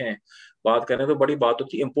डॉक्यूमेंट्स देखें, बात करें, तो बड़ी बात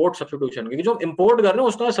होती है इम्पोर्ट सब्स्टिट्यूशन, क्योंकि जो इम्पोर्ट कर रहे हैं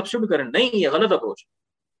उसका सब्स्टिट्यूट करें, नहीं, ये गलत अप्रोच.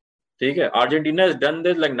 ठीक है, Argentina has done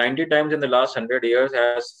this like 90 times in the last 100 years,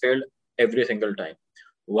 has failed every single time.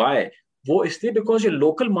 Why? वो इसलिए because your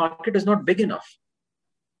local market is not big enough.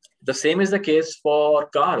 The same is the case for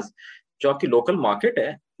cars. जो आपकी local market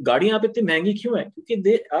है, गाड़ियां आप इतनी महंगी क्यों है? क्योंकि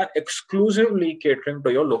they are exclusively catering to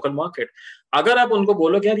your local market. अगर आप उनको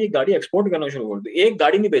बोलो कि यार ये गाड़ी एक्सपोर्ट करना शुरू कर दो, एक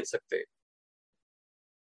गाड़ी नहीं बेच सकते.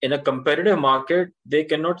 In a competitive market, they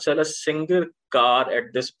cannot sell a single car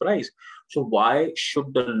at this price. So why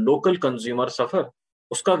should the local consumer suffer?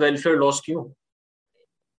 उसका welfare loss क्यों?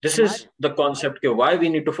 This Amar, is the concept के why we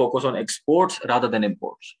need to focus on exports rather than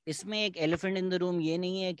imports. इसमें एक elephant in the room ये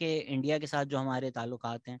नहीं है कि India के साथ जो हमारे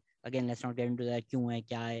ताल्लुकात हैं, again let's not get into that, क्यों है,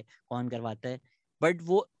 क्या है, कौन करवाता है, बट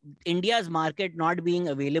वो India's market not being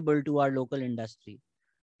available to our local industry,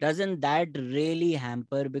 doesn't that really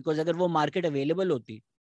hamper? Because अगर वो मार्केट अवेलेबल होती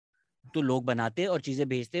तो लोग बनाते और चीजें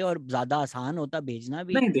भेजते और ज्यादा आसान होता भेजना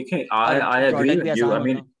भी, नहीं, देखें, और I agree प्रोडक्ट भी with you. आसान I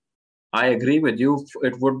mean, होता. I agree with you.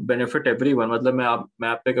 It would benefit everyone. मतलब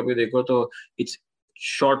मैप पे कभी देखो तो it's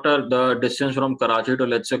shorter, the distance from Karachi to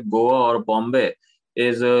let's say Goa or Bombay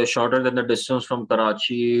is shorter than the distance from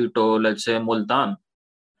Karachi to let's say Multan.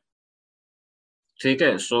 ठीक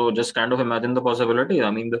है, so just kind of imagine the possibility. I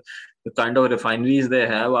mean the kind of refineries they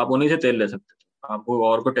have, आप उन्हीं से तेल ले सकते थे, आपको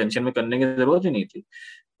और कोई टेंशन में करने की जरूरत ही नहीं थी.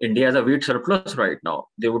 India has a wheat surplus right now.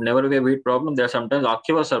 There would never be a wheat problem. There are sometimes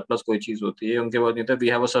आपके पास surplus कोई चीज होती है, उनके पास नहीं होता. We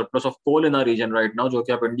have a surplus of coal in our region right now, जो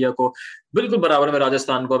कि आप इंडिया को बिल्कुल बराबर में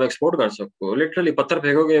राजस्थान को आप एक्सपोर्ट कर सकते हो. लिटरली पत्थर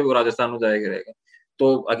फेंकोगे वो राजस्थान में जाएगा रहेगा.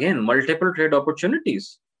 तो again multiple trade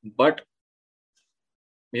opportunities, but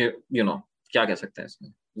you know क्या कह सकते हैं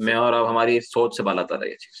इसमें, मैं और अब हमारी सोच से बालातर है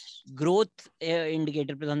ये चीज. ग्रोथ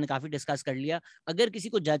इंडिकेटर पे तो हमने काफी डिस्कस कर लिया. अगर किसी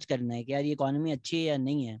को जज करना है कि यार ये इकोनॉमी अच्छी है या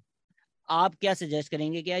नहीं है, आप क्या सजेस्ट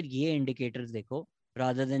करेंगे कि यार ये इंडिकेटर्स देखो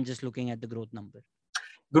rather than just looking at the growth number?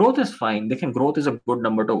 Growth is fine. देखें, growth is a good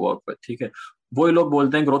number to work with. ठीक है, वो लोग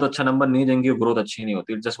बोलते हैं ग्रोथ अच्छा नंबर नहीं देंगे, ग्रोथ अच्छी नहीं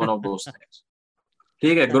होती. It's just one of those things.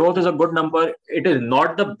 ठीक है, growth is a good number. It is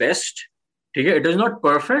not the best. ठीक है, it is not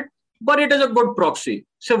perfect, but it is a good proxy.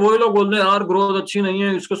 से वही लोग बोलते हैं यार ग्रोथ अच्छी नहीं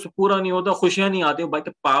है, इसको पूरा नहीं होता, खुशियां नहीं आती. भाई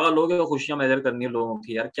तो पागल हो गए, खुशियां मेजर करनी है लोगों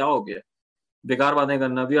की, यार क्या हो गया, बेकार बातें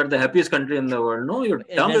करना. We are the happiest country in the world. No, you're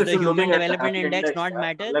dumb Does if the you're human looking at the development happy index index. not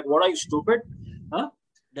matter? Like what, are you stupid? Huh?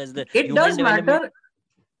 Does the It human does matter. development?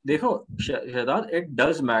 देखो Shahzad, it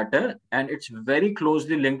does matter and it's very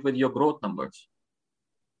closely linked with your growth numbers.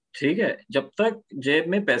 ठीक है, जब तक जेब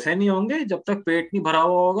में पैसे नहीं होंगे, जब तक पेट नहीं भरा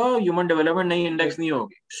हुआ होगा, ह्यूमन डेवलपमेंट नहीं इंडेक्स नहीं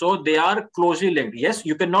होगी. So they are closely linked. Yes,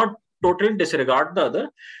 you can नॉट totally disregard the other,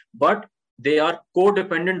 but they are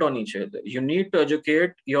co-dependent on each other. You need to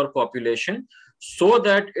educate your population so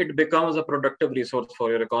that it becomes a productive resource for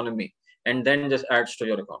your economy, and then just adds to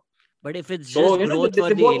your economy. But if it's So just you know growth for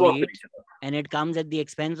they the both work with elite each other. and it comes at the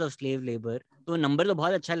expense of slave labor, तो number तो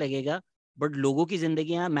बहुत अच्छा लगेगा, but लोगों की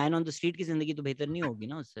जिंदगी, man on the street की जिंदगी तो बेहतर नहीं होगी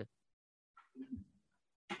ना उससे.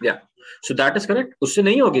 Yeah, so that is correct. उससे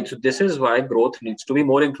नहीं होगी. So this is why growth needs to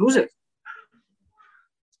be more inclusive.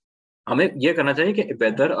 हमें ये करना चाहिए कि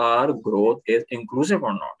whether our growth is inclusive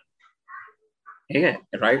or not. ठीक है,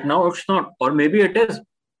 right now it's not, or maybe it is.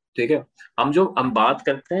 ठीक है, हम बात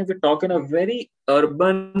करते हैं, we talk in a very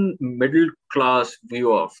urban middle class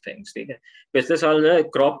view of things, ठीक है। पिछले साल जो है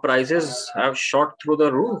crop prices have shot through the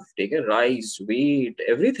roof, ठीक है, rice, wheat,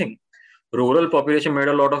 everything. Rural population made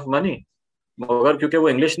a lot of money, मगर क्योंकि वो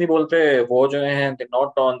इंग्लिश नहीं बोलते, वो जो है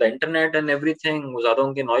not on the internet and everything, ज्यादा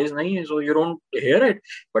उनकी नॉइज नहीं है, so you don't hear it,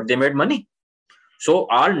 but they made money. So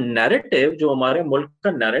our narrative, जो हमारे मुल्क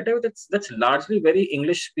का narrative, that's largely very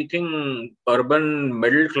English speaking, urban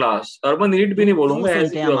middle class, urban NEET भी क्यों नहीं क्यों बोलूंगा, सुनते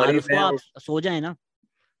ऐसे हैं जो अमार गरीब उसको? हैं आप सो जाए ना।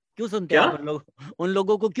 क्यों सुनते हैं क्या? आप उन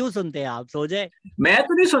लोगों को क्यों सुनते हैं आप? सो जाए। मैं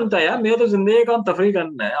तो नहीं सुनता यार, मेरा तो जिंदगी का काम तफरी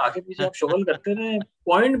करना है, आगे पीछे आप शुगल करते रहे।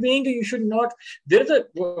 Point being you should not, there is अ,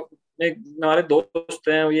 हमारे दोस्त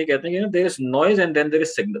हैं वो ये कहते हैं कि there is noise and then there is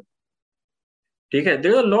signal, ठीक है,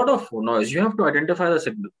 there is a lot of noise, you have to identify the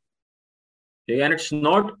signal, and it's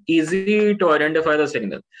not easy to identify the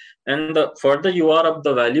signal. And the further you are up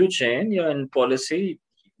the value chain, yeah, in policy,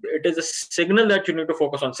 it is a signal that you need to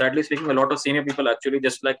focus on. Sadly speaking, a lot of senior people actually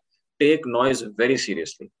just like take noise very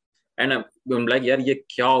seriously. And I'm like, यार ये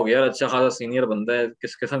क्या हो गया यार, अच्छा खासा senior बंदा है,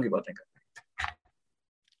 किस किस्म की बातें कर।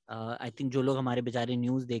 आई थिंक जो लोग हमारे बेचारे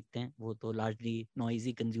न्यूज़ देखते हैं वो तो लार्जली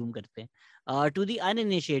नॉइजी कंज्यूम करते हैं। टू द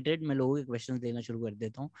अनइनिशिएटेड मैं लोगों के क्वेश्चंस देना शुरू कर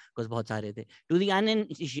देता हूँ बिकॉज बहुत सारे थे। To the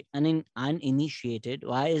uninitiated,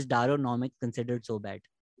 why is डारोनॉमिक्स considered so bad?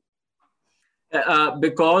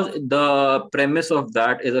 Because the premise of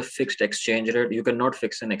that is a fixed exchange rate. You cannot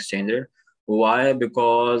fix an exchange rate. Why?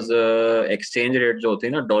 Because exchange rate जो होती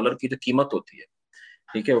है ना, डॉलर की जो कीमत होती है,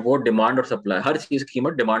 ठीक है, वो डिमांड और सप्लाई, हर चीज की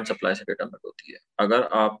कीमत डिमांड सप्लाई से डिटरमिन होती है। अगर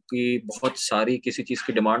आपकी बहुत सारी किसी चीज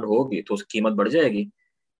की डिमांड होगी तो उसकी कीमत बढ़ जाएगी,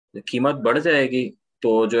 जब कीमत बढ़ जाएगी तो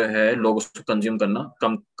जो है लोग उसको कंज्यूम करना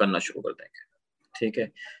कम करना शुरू कर देंगे, ठीक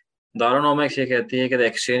है। दारोनॉमिक्स ये कहती है कि the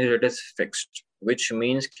exchange rate is fixed, which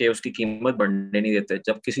means कि उसकी कीमत बढ़ने नहीं देते।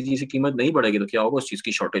 जब किसी चीज की कीमत नहीं बढ़ेगी तो क्या होगा, उस चीज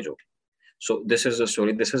की शॉर्टेज होगी। सो this is the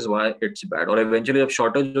story, this is why it's bad, और इवेंचुअली जब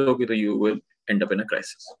शॉर्टेज होगी तो you will and up in a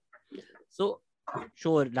crisis. So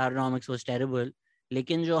sure डारोनॉमिक्स was terrible,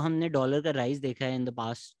 लेकिन जो हमने डॉलर का राइज देखा है in the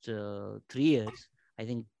past 3 years, I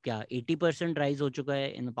think क्या 80% राइज हो चुका है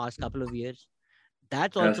in the past couple of years.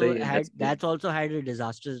 ऐसा ही है, ऐसा ही है। That's also had a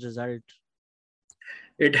disastrous result.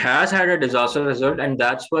 It has had a disaster result and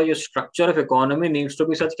that's why your structure of economy needs to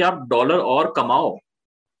be such कि आप डॉलर और कमाओ।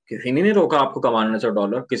 किसी ने नहीं रोका आपको कमाने से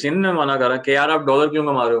डॉलर, किसी ने मना करा कि यार आप डॉलर क्यों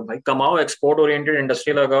कमा रहे हो, भाई कमाओ, एक्सपोर्ट ओरिएंटेड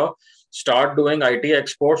इंडस्ट्री लगाओ, start doing IT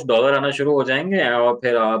exports, dollar आना शुरू हो जाएंगे और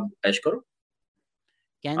फिर आप ऐश करो।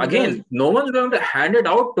 Can the Again, no one's going to hand it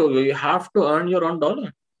out to you, you have to earn your own dollar,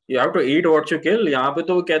 you have to eat what you kill। यहाँ पे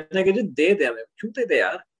तो वो कहते हैं कि जी दे दे हमें, क्यों दे दे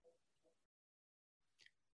यार।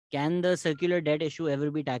 can the circular debt issue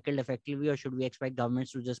ever be tackled effectively, or should we expect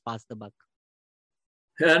governments to just pass the buck?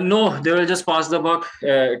 No, they will just pass the buck.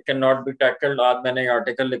 It cannot be tackled। आज मैंने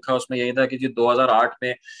आर्टिकल लिखा, उसमें यही था कि जी 2008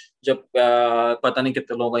 में जब पता नहीं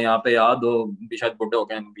कितने लोगों को यहाँ पे याद हो, शायद बुढ़े हो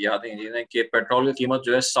गए, याद है जिन्हें, कि पेट्रोल की कीमत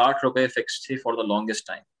जो है 60 रुपए फिक्स थी फॉर द लॉन्गेस्ट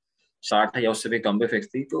टाइम। 60 या उससे भी कम पे फिक्स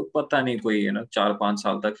थी, तो पता नहीं कोई 4-5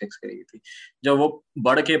 साल तक फिक्स करी थी। जब वो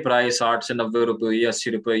बढ़ के प्राइस 60 से 90 रुपए हुई,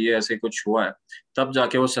 80 रुपए, ये ऐसे कुछ हुआ है, तब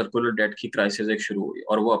जाके वो सर्कुलर डेट की क्राइसिस एक शुरू हुई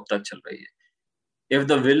और वो अब तक चल रही है। If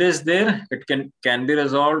the will is there, it can be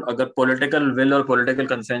resolved। अगर political will और political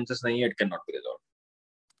consensus नहीं है, it cannot be resolved।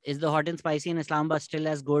 Is the hot and spicy in Islamabad still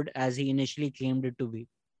as good as he initially claimed it to be?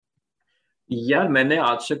 यार मैंने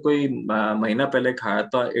आज से कोई महीना पहले खाया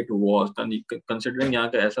था, इट वॉज, कंसिडरिंग यहाँ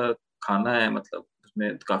का ऐसा खाना है, मतलब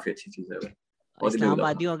उसमें काफी अच्छी चीज है वो, बहुत ही बेवला था।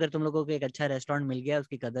 इस्लामाबादियों, अगर तुम लोगों को एक अच्छा रेस्टोरेंट मिल गया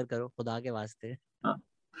उसकी कदर करो खुदा के वास्ते। हाँ।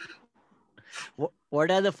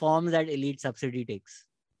 What are the forms that elite subsidy takes?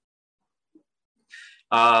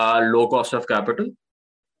 Low cost of capital,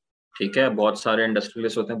 ठीक है, बहुत सारे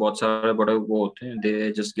इंडस्ट्रियलिस्ट होते हैं, बहुत सारे बड़े वो होते हैं,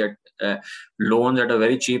 they just get loan at a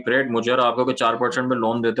very cheap rate. मुझे और आपको कोई 4% पे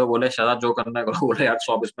लोन देते हो, बोले शायद जो करना है करो, बोले यार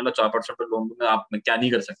 100 बिस्मिल्लाह, 4% पे लोन दूंगा, आप, मैं क्या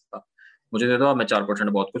नहीं कर सकता, मुझे दे दो, मैं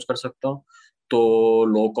 4% बहुत कुछ कर सकता हूँ। तो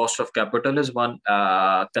low cost of capital is one,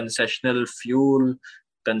 concessional fuel,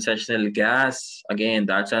 concessional gas, again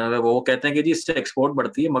that's another. वो कहते हैं कि जी इससे एक्सपोर्ट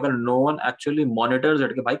बढ़ती है, मगर no one actually monitors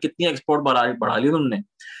it कि भाई कितनी एक्सपोर्ट बढ़ा ली तुमने।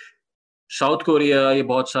 साउथ कोरिया, ये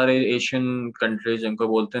बहुत सारे एशियन कंट्रीज जिनको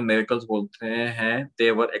बोलते हैं मिरेकल्स बोलते हैं,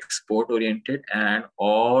 they were export oriented and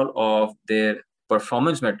all of their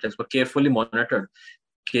performance metrics were carefully monitored,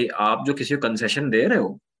 कि आप जो किसी को कंसेशन दे रहे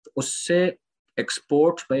हो तो उससे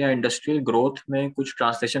एक्सपोर्ट्स में या इंडस्ट्रियल ग्रोथ में कुछ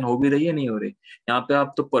ट्रांसलेशन हो भी रही है, नहीं हो रही। यहाँ पे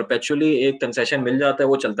आप तो परपेचुअली एक कंसेशन मिल जाता है,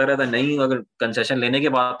 वो चलता रहता है, नहीं अगर कंसेशन लेने की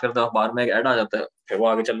बात करते हो बाहर में एक ऐड आ जाता है, फिर वो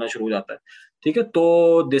आगे चलना शुरू हो जाता है, ठीक है।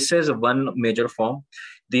 तो this is one major form.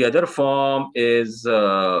 The other form is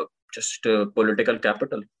just political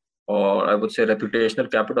capital। or I would say reputational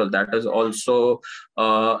capital, that is also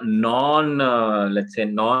let's say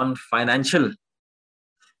non-financial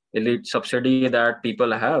elite subsidy that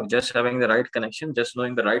people have. Just having the right connection, just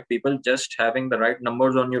knowing the right people, just having the right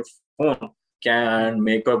numbers on your phone can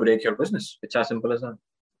make or break your business. It's as simple as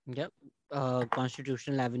that.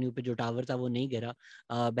 Constitutional avenue पे जो tower था वो नहीं गिरा.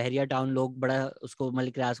 बहरिया town लोग बड़ा उसको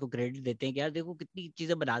मलिक रियाज को क्रेडिट देते हैं कि यार देखो कितनी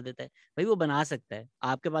चीजें बना देता है. भाई वो बना सकता है,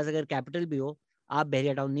 आपके पास अगर कैपिटल भी हो आप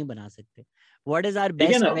बहरिया टाउन नहीं बना सकते. व्हाट इज आवर ठीक है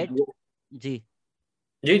बेस्ट ना. बेट? जी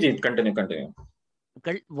जी जी, continue continue.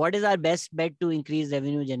 what is our best bet to increase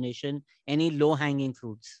revenue generation? Any low hanging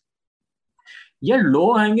fruits? Yeah,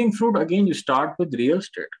 low hanging fruit, again you start with real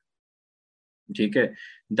estate. ठीक है,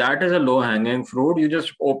 that is a low hanging fruit. You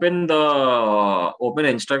just open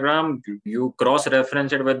Instagram, you cross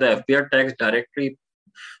reference it with the FBR tax directory.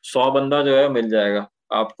 100 बंदा जो है मिल जाएगा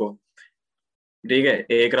आपको. ठीक है,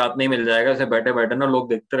 एक रात नहीं मिल जाएगा. ऐसे बैठे बैठे ना लोग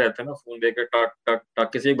देखते रहते हैं ना, फोन देके टक टक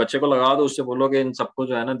टक. किसी एक बच्चे को लगा दो, उससे बोलो कि इन सबको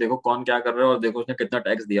जो है ना देखो कौन क्या कर रहा है और देखो उसने कितना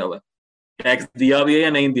टैक्स दिया हुआ है. टैक्स दिया भी है या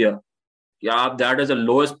नहीं दिया. या आप, that is the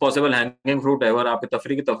lowest possible hanging fruit ever. आपकी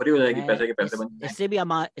तफरी की तफरी हो जाएगी, पैसे के पैसे बन जाएंगे.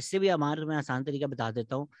 इससे भी अमार मैं आसान तरीका बता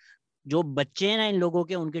देता हूँ. जो बच्चे हैं ना इन लोगों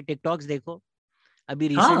के, उनके टिकटॉक्स देखो. अभी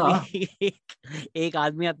रिसेंटली हाँ एक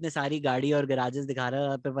आदमी अपने सारी गाड़ी और गैराजेस दिखा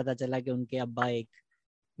रहा है, पता चला कि उनके अब्बा एक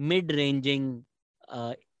मिड रेंजिंग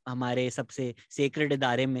हमारे सबसे सेक्रेट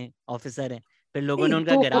इदारे में ऑफिसर है. फिर लोगों ने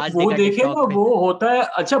उनका तो गैराज वो देखा देखिए टिकटॉक ना, पे. वो होता है.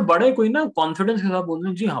 अच्छा, बड़े कोई ना कॉन्फिडेंस के साथ बोल रहे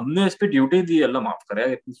हैं जी हमने इस पे ड्यूटी दी, अल्लाह माफ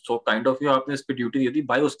करे, सो काइंड ऑफ यू, आपने इस पे ड्यूटी दी थी.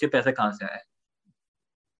 भाई उसके पैसे कहाँ से आए?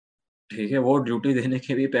 ठीक है, वो ड्यूटी देने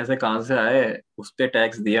के भी पैसे कहाँ से आए? उस पे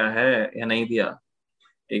टैक्स दिया है या नहीं दिया?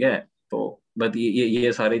 ठीक है. तो बट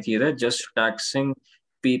ये सारी चीज है. Just taxing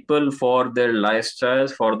people for their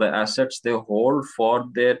lifestyles, for the assets they hold, for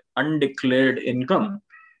their undeclared income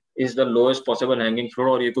is the lowest possible hanging fruit.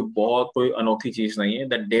 और ये कोई बहुत कोई अनोखी चीज नहीं है.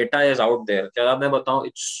 The data is out there. क्या मैं बताऊं,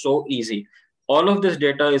 it's so easy. All of this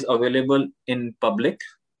data is available in public,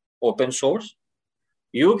 open source.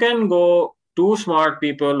 You can go to smart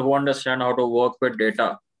people who understand how to work with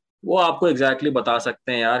data. वो आपको exactly बता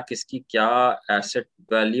सकते हैं यार किसकी क्या एसेट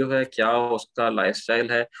वैल्यू है, क्या उसका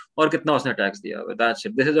लाइफस्टाइल है और कितना उसने टैक्स दिया हुआ है. That's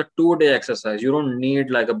it. This is a 2 day exercise. You don't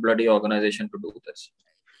need like a bloody organization to do this.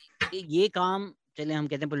 ये काम चले हम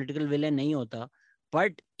कहते हैं पॉलिटिकल विल नहीं होता,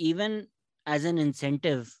 but even as an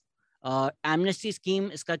incentive amnesty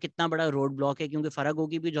scheme इसका कितना बड़ा रोड ब्लॉक है. क्योंकि फराग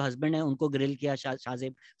होगी भी जो हस्बैंड है उनको ग्रिल किया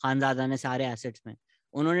शाहजेब खानजादा ने सारे एसेट्स में.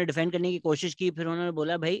 उन्होंने डिफेंड करने की कोशिश की, फिर उन्होंने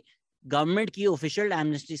बोला भाई गवर्नमेंट की ऑफिशियल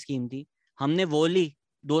एमनेस्टी स्कीम थी, हमने वो ली,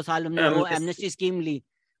 2 साल हमने वो एमनेस्टी स्कीम ली,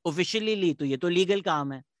 ऑफिशियली ली, तो ये तो लीगल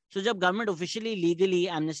काम है. सो जब government officially legally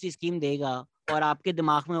amnesty scheme देगा और आपके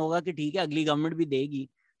दिमाग में होगा कि ठीक है अगली गवर्नमेंट भी देगी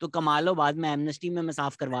तो कमा लो, बाद में एमनेस्टी में मैं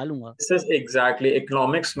साफ करवा लूंगा. दिस इज एग्जैक्टली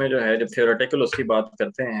इकोनॉमिक्स में जो है, जब थियोरेटिकल उसकी बात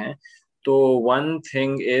करते हैं तो वन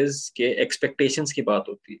थिंग इज के एक्सपेक्टेशंस की बात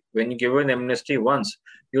होती है. When you give an amnesty once,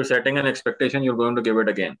 you are setting an expectation, you are going to give it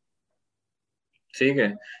again. ठीक है.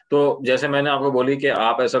 तो जैसे मैंने आपको बोली कि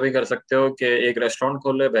आप ऐसा भी कर सकते हो कि एक रेस्टोरेंट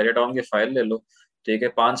खोल ले, बहरे टाउन की फाइल ले लो. ठीक है,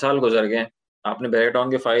 5 साल गुजर गए, आपने बहरे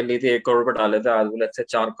टाउन की फाइल ली थी, 1 करोड़ रुपए डाले थे, आज बोले अच्छे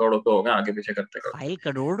 4 करोड़ रुपए हो गए आगे पीछे करते करते. फाइल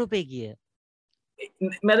करोड़ रुपए की है?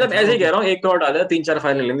 मतलब अच्छा ऐसे ही कह ओके. रहा हूँ, 1 करोड़ डाले, 3 4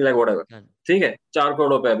 फाइल लेंगे लाइक व्हाटएवर. ठीक है, 4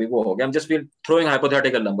 करोड़ रुपए अभी वो हो गया. I'm just feel throwing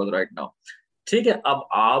hypothetical numbers right now. ठीक है, अब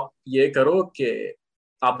आप ये करो कि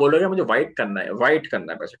आप बोलोगे मुझे वाइट करना है, वाइट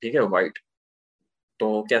करना है पैसे. ठीक है, वाइट. तो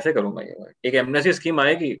कैसे करूंगा ये वाइट? एक एमनेस्टी स्कीम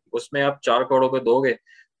आएगी, उसमें आप 4 करोड़ रुपए दोगे,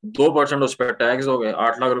 2% उस पर टैक्स दोगे,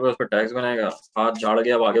 8 लाख रुपए उस पर टैक्स बनेगा, हाथ झाड़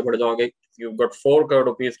गया, अब आगे बढ़ जाओगे. You got 4 crore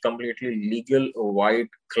rupees completely legal,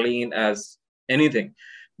 white, clean as anything.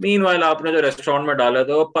 Meanwhile आपने जो रेस्टोरेंट में डाला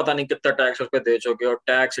था वो पता नहीं कितना टैक्स उस पर दे चुके हो,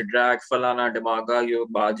 टैक्स ड्रैग फलाना दिमागा, ये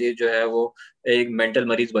बाजी जो है वो एक मेंटल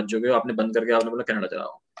मरीज बन चुके हो. आपने बंद करके आपने बोला कनाडा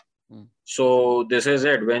चलाओ. So this is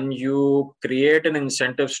it. When you create an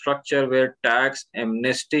incentive structure where tax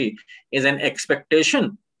amnesty is an expectation,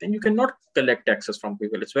 then you cannot collect taxes from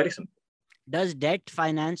people. It's very simple. Does debt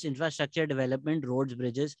finance infrastructure development, roads,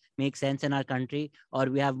 bridges make sense in our country, or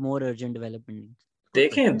we have more urgent development needs?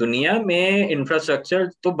 देखें, दुनिया में infrastructure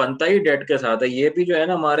तो बनता ही date के साथ है. ये भी जो है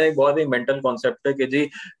ना हमारे एक बहुत ही मेंटल कॉन्सेप्ट है कि जी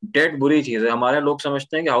डेट बुरी चीज है. हमारे लोग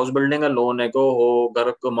समझते हैं कि हाउस बिल्डिंग का लोन है को हो,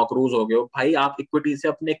 घर को मकरूज हो गए हो. भाई आप इक्विटी से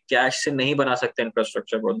अपने कैश से नहीं बना सकते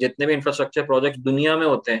इंफ्रास्ट्रक्चर प्रोजेक्ट. जितने भी इंफ्रास्ट्रक्चर प्रोजेक्ट दुनिया में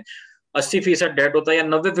होते हैं, 80% डेट होता है या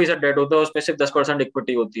 90% डेट होता है, उसमें सिर्फ 10%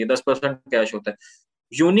 इक्विटी होती है, 10% कैश होता है.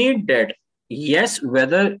 You need debt. Yes,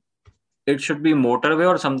 whether it should be motorway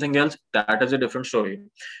or something else, that is a different story.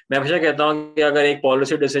 मैं हमेशा कहता हूँ कि अगर एक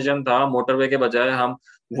पॉलिसी डिसीजन था मोटरवे के बजाय हम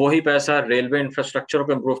वही पैसा रेलवे इंफ्रास्ट्रक्चर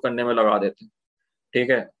को इम्प्रूव करने में लगा देते. ठीक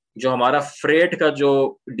है, जो हमारा फ्रेट का जो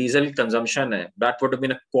डीजल कंजम्पशन है, that would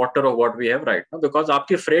been a quarter of what we have right now, because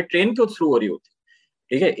आपकी फ्रेट ट्रेन के थ्रू हो रही होती है।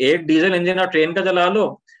 ठीक है, एक डीजल इंजन आप ट्रेन का चला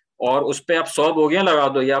लो और उस पर आप 100 बोगियां लगा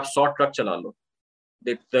दो या आप 100 ट्रक चला लो,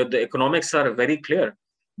 the economics are very clear,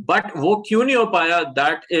 but वो क्यों नहीं हो पाया,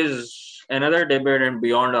 that is another debate and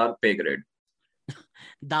beyond our pay grade.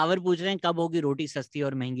 The power पूछ रहे हैं कब होगी रोटी सस्ती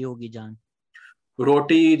और महंगी होगी जान?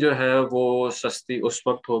 रोटी जो है वो सस्ती उस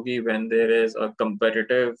वक्त होगी when there is a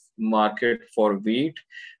competitive market for wheat,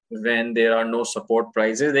 when there are no support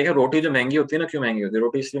prices. देखिए रोटी जो महंगी होती है ना, क्यों महंगी होती है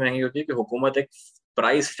रोटी? इसलिए महंगी होती है कि हुकूमत एक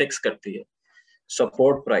प्राइस फिक्स करती है,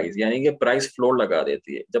 सपोर्ट प्राइस, यानी कि प्राइस फ्लोर लगा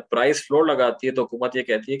देती है। जब प्राइस फ्लोर लगाती है तो हुकूमत ये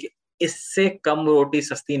कहती है कि इससे कम रोटी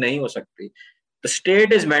सस्ती नहीं हो सकती। तो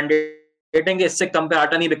स्टेट इज मैंडेटिंग इससे कम पे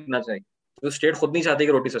आटा नहीं बिकना चाहिए, तो स्टेट खुद नहीं चाहती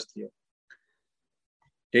कि रोटी सस्ती हो।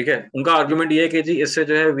 ठीक है, उनका आर्गुमेंट ये है कि जी इससे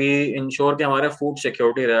जो है वी इंश्योर कि हमारे फूड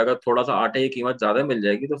सिक्योरिटी रहेगा, थोड़ा सा आटे की कीमत ज्यादा मिल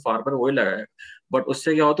जाएगी तो फार्मर वही लगाएगा, बट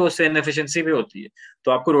उससे क्या होता है, उससे इनएफिशिएंसी भी होती है।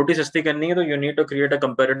 तो आपको रोटी सस्ती करनी है तो you need to create a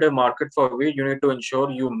competitive market for wheat, you need to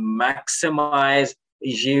ensure you maximise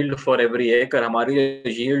yield for every acre। हमारी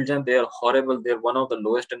जो yields हैं they are horrible, they are one of the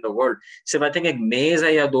lowest in the world। सिर्फ I think एक मेज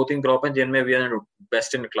है या 2-3 crop है जिनमें we are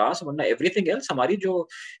best in class, वरना everything else हमारी जो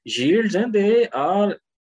yields हैं they are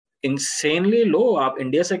insanely low। आप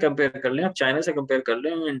इंडिया से कंपेयर कर लें, आप चाइना से कंपेयर कर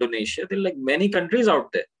लें, Indonesia, there are like many countries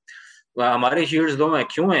out there, हमारे yields लो हैं,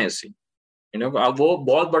 क्यों है ऐसी? अब वो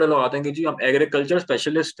बहुत बड़े लोग आते हैं कि जी हम एग्रीकल्चर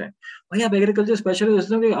स्पेशलिस्ट हैं। भाई आप एग्रीकल्चर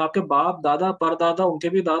स्पेशलिस्ट हैं कि आपके बाप दादा परदादा उनके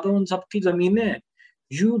भी दादा उन सबकी जमीनें हैं।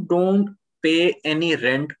 You don't pay any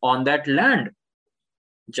rent on that land.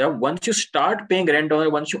 जब once you start paying rent on,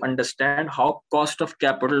 once you understand how cost of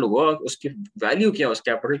capital work, उसकी वैल्यू क्या है उस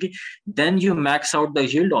कैपिटल की, then you max out the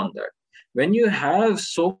yield on that. When you have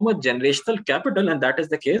so much generational capital, and that is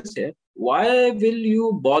the case here, why will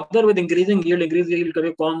you bother with increasing yield? Increase yield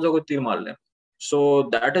करके कौन सा कोई तीर मार ले? So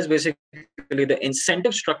that is basically the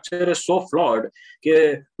incentive structure is so flawed कि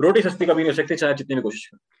रोटी सस्ती कभी नहीं हो सकती चाहे जितनी भी कोशिश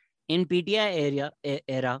करें। In PTI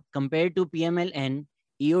era compared to PMLN,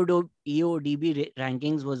 EODB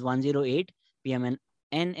rankings was 108,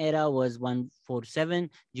 PMLN era was 147,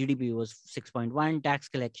 GDP was 6.1, tax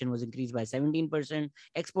collection was increased by 17%,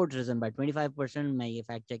 exports risen by 25%. मैं ये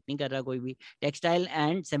fact check नहीं कर रहा कोई भी. Textile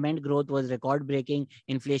and cement growth was record breaking.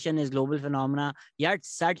 Inflation is global phenomena. Yet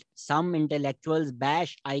such some intellectuals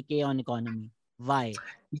bash IK on economy. Why?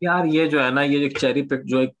 यार ये जो है ना, ये एक चेरी पिक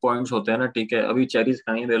जो एक पॉइंट्स होते हैं ना, ठीक है, अभी चेरीज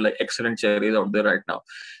खाई, there like excellent cherries out there right now,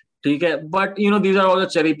 ठीक है, but you know these are all the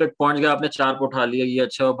cherry pick points. आपने 4 को उठा लिया, ये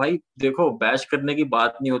अच्छा हो भाई। देखो बैश करने की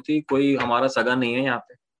बात नहीं होती, कोई हमारा सगा नहीं है यहाँ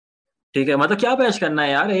पे, ठीक है, मतलब क्या बैश करना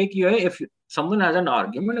है यार? एक ये है, if someone has an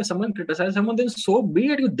argument, if someone criticise someone, then so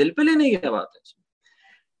be it. दिल पे लेने की बात है।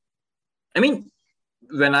 I mean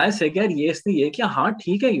when I say यार ये इसलिए कि हाँ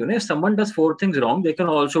ठीक है, you know, if someone does 4 things wrong, they can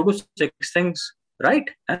also do 6 things right,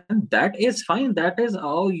 and that is fine, that is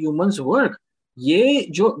how humans work। ये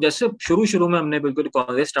जो जैसे शुरू में हमने बिल्कुल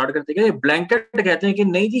कॉन्वर्सेशन स्टार्ट करते हैं, ब्लैंकेट कहते हैं कि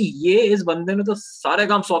नहीं जी ये इस बंदे ने तो सारे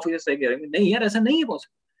काम 100% सही करेंगे, नहीं यार ऐसा नहीं है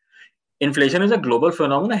possible. Inflation is a global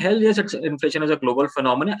phenomena, hell yes inflation is a global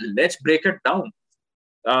phenomena, let's break it down.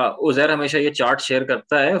 Uzair हमेशा ये चार्ट शेयर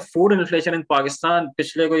करता है, फूड इन्फ्लेशन इन पाकिस्तान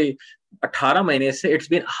पिछले कोई 18 महीने से it's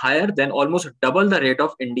been higher than almost double the rate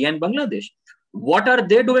of India and Bangladesh. What are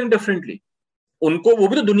they doing differently? उनको, वो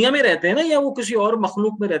भी तो दुनिया में रहते हैं ना, या वो किसी और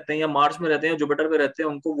मखलूक में रहते हैं, या मार्स में रहते हैं, जुपिटर में रहते हैं,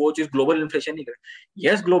 उनको वो चीज ग्लोबल इन्फ्लेशन नहीं करे।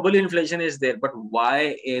 Yes global inflation is there, but why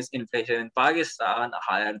is inflation in Pakistan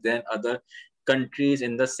higher than other countries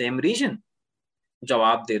in the same region?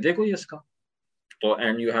 जवाब दे दे कोई इसका। So,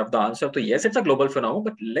 and you have the answer. So yes, it's a global phenomenon,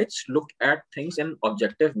 but let's look at things in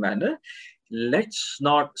objective manner. Let's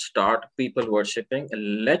not start people worshipping.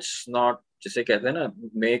 Let's not, जैसे कहते हैं ना,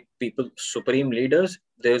 make people supreme leaders.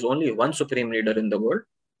 There is only one supreme leader in the world.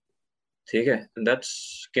 ठीक है, and that's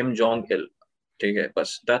Kim Jong Il। ठीक है,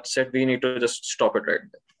 बस that's it. We need to just stop it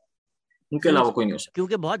right there। उनके अलावा कोई नहीं हो सकता।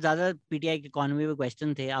 क्योंकि बहुत ज्यादा पीटीआई की इकोनॉमी पे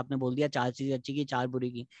क्वेश्चन थे, आपने बोल दिया 4 चीजें अच्छी की, 4 बुरी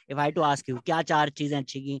की। If I to ask you, क्या 4 चीजें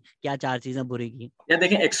अच्छी की, क्या 4 चीजें बुरी की? या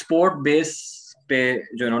देखें, एक्सपोर्ट बेस पे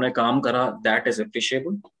जो इन्होंने काम करा दैट इज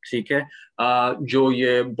अप्रिशिएबल। ठीक है, जो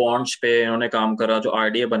ये बॉन्ड्स पे इन्होंने काम करा, जो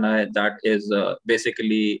आरडीए बना है, that is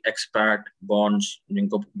basically expat bonds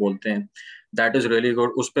जिनको बोलते हैं, दैट इज रियली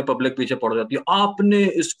गुड। उस पे पब्लिक पीछे पड़ जाती है, आपने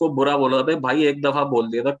इसको बुरा बोला था भाई, एक दफा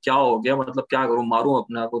बोल दिया था, क्या हो गया, मतलब क्या करूं, मारूं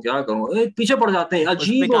अपने आप को, क्या करूं, पीछे पड़ जाते हैं।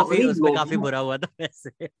 अजीब हो गई लोग, काफी बुरा हुआ था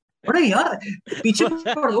वैसे। अरे यार पीछे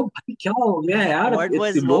पड़ो भाई, क्या हो गया यार,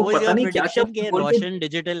 लोग पता नहीं क्या क्या बोल के। रोशन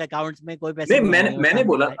डिजिटल अकाउंट्स में कोई पैसे नहीं, मैंने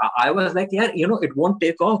बोला, आई वाज लाइक यार you know it won't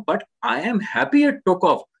take off, but I am happy it took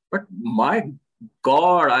off, but my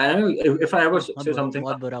god I if I ever बहुत से समथिंग,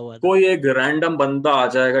 बहुत बुरा हुआ था। कोई एक रैंडम बंदा आ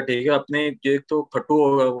जाएगा, ठीक है, अपने एक तो फटू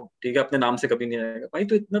होगा वो, ठीक है, अपने नाम से कभी नहीं आएगा भाई,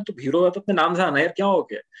 तो इतना तो हीरो है तो अपने नाम से आना यार, क्या हो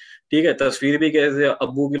गया? ठीक है, तस्वीर भी कैसे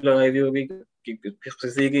अब्बू की लगाई हुई होगी,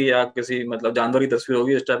 किसी की, या किसी मतलब जानवर की तस्वीर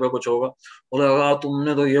होगी, इस टाइप का कुछ होगा, बोलेगा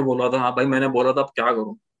तुमने तो ये बोला था, हाँ भाई मैंने बोला था, अब क्या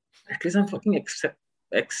करूं? At least I am fucking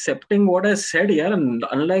accepting what I said यार,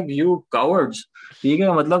 अनलाइक यू कावर्ड्स। ठीक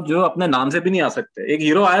है, मतलब जो अपने नाम से भी नहीं आ सकते, एक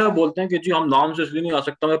हीरो आया बोलते हैं कि जी हम नाम से इसलिए नहीं आ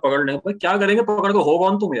सकता, मैं पकड़ लेंगे, भाई क्या करेंगे पकड़ के, हो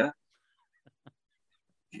कौन तुम यार?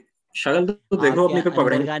 शक्ल तो देखो आपके अपनी, फिर अंदर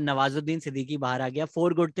पकड़ेंगे। का नवाजुद्दीन सिद्दीकी बाहर आ गया।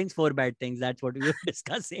 4 good things 4 bad things, that's what we were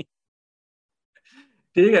discussing.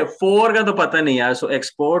 ठीक है, फोर का तो पता नहीं यार। So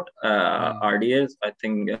export, RDS, I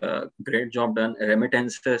think great job done.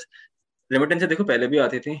 Remittances, remittances देखो पहले भी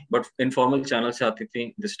आती थी, बट इनफॉर्मल चैनल से आती थी,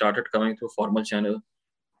 they started coming through formal channel,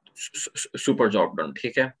 super job done.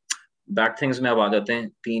 ठीक है, बैड थिंग्स में अब आ जाते हैं,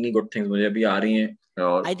 तीन ही गुड थिंग्स मुझे अभी आ रही हैं,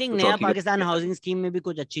 और आई थिंक नया चौथी पाकिस्तान का हाउसिंग स्कीम में भी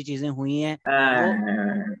कुछ अच्छी चीजें हुई हैं।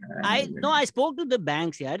 वो I spoke to the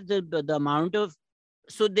banks यार, the amount of,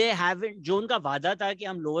 so they haven't, जो उनका वादा था कि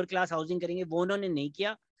हम लोअर क्लास हाउसिंग करेंगे वो उन्होंने नहीं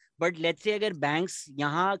किया। बट लेट्स से अगर बैंक्स,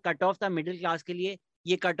 यहाँ कट ऑफ था मिडिल क्लास के लिए,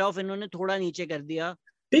 ये कट ऑफ इन्होंने थोड़ा नीचे कर दिया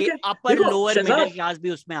कि ठीक है। अपर देखो लोअर मिडिल शहजाद, क्लास भी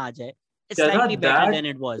उसमें आ जाए, Shahzad slightly better than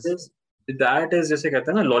it was. That is जैसे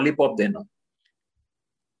कहते हैं ना लॉलीपॉप देना,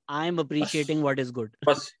 आई एम बस अप्रिशिएटिंग व्हाट इज गुड।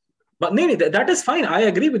 बस। नहीं नहीं, that is fine, I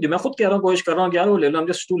agree with you, मैं खुद कह रहा हूँ, कोशिश कर रहा हूँ कि यार वो ले लो, I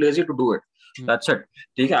am just too lazy to do it, that's it.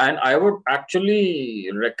 ठीक है, and I would actually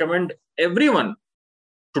recommend everyone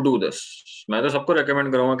to do this. मैं तो सबको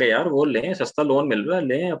रेकमेंड करूंगा कि यार वो लें, सस्ता लोन मिल रहा है,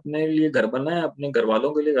 लें, अपने लिए घर बनाए, अपने घर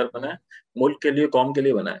वालों के लिए घर बनाए, मुल्क के लिए, कौम के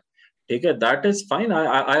लिए बनाए। ठीक है, that is fine, I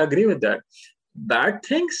I agree with that. Bad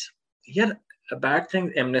things, यार बैड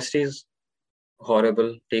थिंग्स, एमनेस्टीज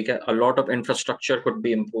हॉरिबल। ठीक है, a lot of infrastructure could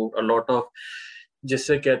be improve, a lot of,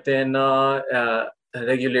 जिससे कहते हैं ना,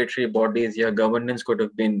 रेगुलेटरी बॉडीज या governance could have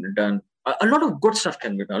been done, a lot of good stuff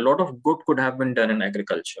can be done, a lot of good could have been done in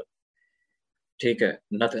agriculture। ठीक है,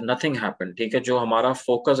 nothing happen. ठीक है, जो हमारा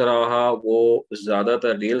फोकस रहा वो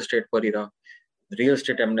ज्यादातर रियल स्टेट पर ही रहा, रियल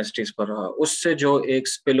स्टेट एमनेस्टीज पर रहा, उससे जो एक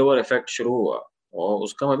स्पिल ओवर इफेक्ट शुरू हुआ, और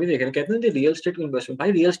उसका हम अभी देख रहे हैं, कहते हैं रियल स्टेट इन्वेस्टमेंट,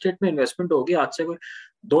 भाई रियल स्टेट में इन्वेस्टमेंट होगी आज से कोई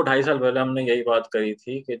 2-2.5 साल पहले हमने यही बात करी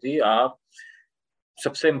थी कि जी आप,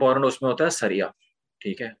 सबसे इंपॉर्टेंट उसमें होता है सरिया।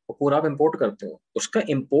 ठीक है, वो पूरा आप इम्पोर्ट करते हो, उसका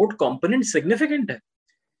इम्पोर्ट कंपोनेंट सिग्निफिकेंट है।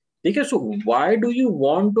 ठीक है, so why do you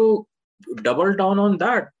want to double down on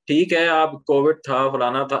that? ठीक है, आप कोविड था,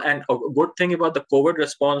 फलाना था, and good thing about the COVID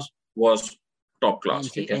response was top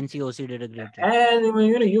class. ठीक है, NCOC did a great job.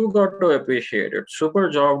 and you got to appreciate it, super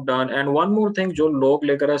job done। and one more thing, जो लोग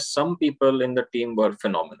लेकर आए, some people in the team were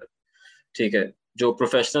phenomenal। ठीक है, जो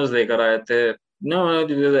professionals लेकर आए थे, no,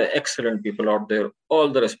 excellent people out there,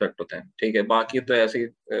 all the respect होते हैं। ठीक है, बाकी तो ऐसे ही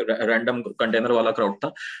रैंडम कंटेनर वाला क्राउड था।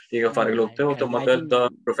 ठीक है, फारिग लोग थे वो तो, आई मगर think the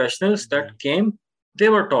professionals that came, they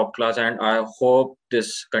were top class, and I hope this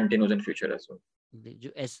continues in future as well।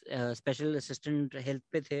 जो स्पेशल असिस्टेंट हेल्थ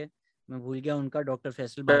पे थे, मैं भूल गया उनका, डॉक्टर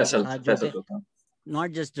फैसल बारी के फैसल, साथ जो फैसल थे, जो था।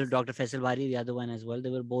 not just Dr. Faisal Bari, the other one as well.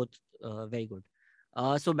 They were both very good.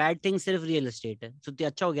 So bad thing सिर्फ रियल एस्टेट है। So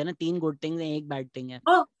अच्छा हो गया ना, 3 गुड थिंग्स हैं, एक बैड थिंग है।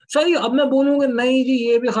 हाँ सही। अब मैं बोलूंगा नहीं जी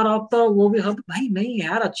ये भी खराब था, वो भी खराब, भाई नहीं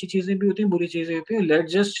यार, अच्छी चीजें भी होती हैं, बुरी चीजें होती हैं, लेट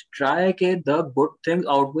जस्ट ट्राई के the good things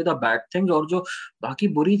out with the bad things, और जो बाकी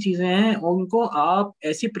बुरी चीजें हैं उनको आप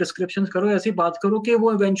ऐसी प्रिस्क्रिप्शन करो, ऐसी बात करो कि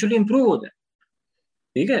वो इवेंचुअली इंप्रूव हो जाए।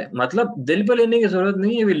 ठीक है, मतलब दिल पे लेने की जरूरत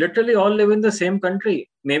नहीं है, we literally all live in the same country,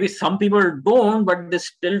 maybe some people don't but they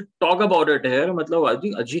still talk about it here. मतलब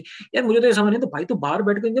अजी अजी, यार मुझे तो ये समझ नहीं, तो भाई तो बाहर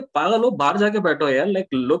बैठ के पागल हो, बाहर जाके बैठो यार, like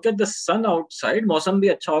look at the sun outside, मौसम भी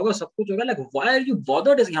अच्छा होगा, सब कुछ होगा, like why are you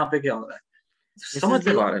bothered, इस यहाँ पे क्या हो रहा है? This समझ is से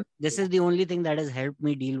the बाहर है। this is the only thing that has helped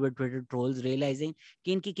me deal with Twitter trolls, realizing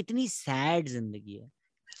कि इनकी कितनी सैड जिंदगी है,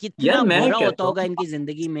 यार कितना मैं बुरा होता कहता होगा हूँ इनकी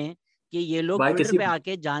जिंदगी में कि ये लोग भाई ट्विटर किसी, पे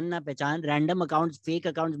आके जान ना पहचान रैंडम अकाउंट्स, फेक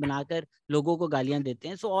अकाउंट्स बनाकर लोगों को गालियां देते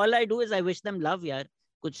हैं। So all I do is I wish them love यार,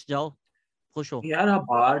 कुछ जाओ खुश हो। यार आप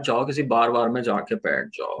बाहर जाओ, किसी बार बार में जाके बैठ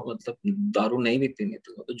जाओ, मतलब दारू नहीं भी पीनी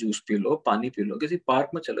तो जूस पी लो, पानी पी लो, किसी पार्क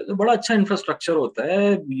में चले जाओ, बड़ा अच्छा इंफ्रास्ट्रक्चर होता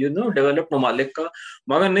है, डेवलप्ड ममालिक का।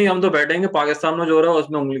 मगर नहीं, हम तो बैठेंगे पाकिस्तान में जो हो रहा है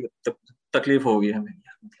उसमें उंगली तकलीफ होगी हमें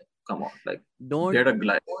यार, मतलब come on, like don't, get a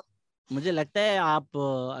glass. मुझे लगता है आप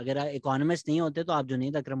अगर इकोनॉमिस्ट नहीं होते तो आप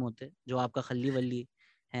जुनैद अकरम होते, जो आपका खल्ली वल्ली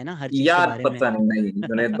है ना हर चीज के यार बारे में। पता नहीं, नहीं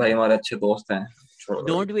जुनैद भाई हमारे अच्छे दोस्त हैं, छोड़ दो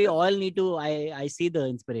Don't we यार। all need to, I see the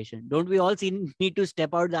inspiration, don't we all need to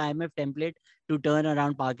step out the IMF template to turn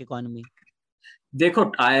around park economy?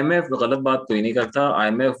 देखो आईएमएफ गलत बात कोई नहीं करता,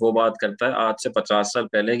 आईएमएफ वो बात करता है आज से 50 साल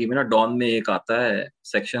पहले की भी ना, डॉन में एक आता है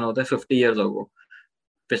सेक्शन होता है 50 years ago,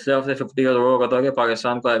 पिछले हफ्ते 50 करोड़ का था कि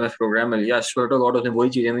पाकिस्तान को IMF प्रोग्राम मिल गया। स्वेयर टू गॉड उसमें वही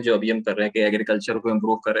चीजें थी जो अभी हम कर रहे हैं कि एग्रीकल्चर को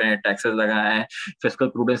इम्प्रूव कर रहे हैं, टैक्सेस लगाए हैं, फिस्कल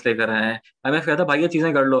प्रूडेंस लेकर आए हैं। IMF कहता है भाई ये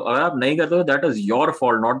चीजें कर लो, अगर आप नहीं करते हो that is your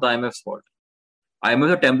fault, not the IMF fault. IMF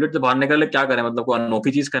से टेम्पलेट से बाहर निकल क्या करें, मतलब कोई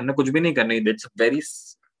अनोखी चीज करने, कुछ भी नहीं करनी। It's very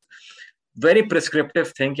very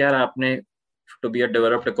prescriptive thing यार। आपने to be a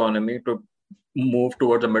developed economy, to move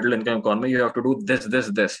towards a middle income economy, you have to do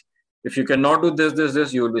this. If you cannot do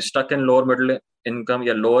this, you will be stuck in lower middle income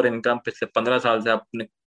या lower income। पिछले 15 साल से आपने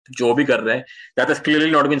जो भी कर रहे हैं, that has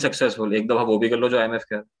clearly not been successful। एक दफा वो भी कर लो जो IMF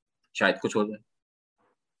कह, शायद कुछ हो जाए।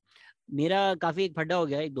 मेरा काफी एक फड्डा हो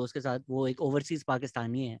गया एक दोस्त के साथ, वो एक ओवरसीज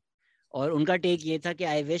पाकिस्तानी है, और उनका टेक ये था कि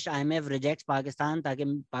I wish IMF rejects Pakistan ताकि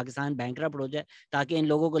पाकिस्तान बैंकरप्ट हो जाए, ताकि इन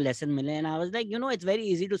लोगों को लेसन मिले। And I was like, it's very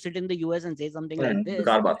easy to sit in the US and say something like this,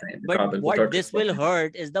 बेकार बात है, बट बेकार, बिल्कुल what hurt this will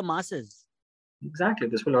hurt is the masses. Exactly,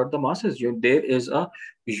 this will hurt the masses. There is a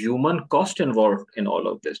human cost involved in all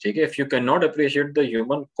of this. ठीक है, if you cannot appreciate the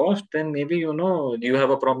human cost, then maybe you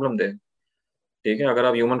have a problem there। ठीक है, अगर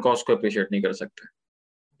आप human cost को appreciate नहीं कर सकते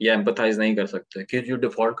या एम्पथाइज नहीं कर सकते कि जो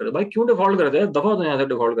डिफॉल्ट कर दे, भाई क्यों डिफॉल्ट कर दे, दफा तो यहाँ से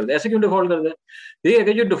डिफॉल्ट कर दे, ऐसे क्यों डिफॉल्ट कर दे। ठीक है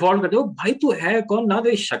कि जो डिफॉल्ट कर दे, भाई तू है कौन, ना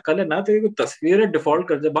तेरी शक्ल है ना तेरी कोई तस्वीर है, डिफॉल्ट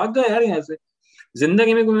कर दे, भाग जा यार यहाँ से।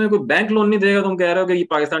 जिंदगी में कोई बैंक लोन नहीं देगा, तुम कह रहे हो कि ये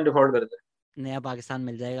पाकिस्तान डिफॉल्ट कर दे। नया पाकिस्तान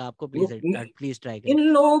मिल जाएगा आपको, प्लीज वो- प्लीज ट्राई इन करें।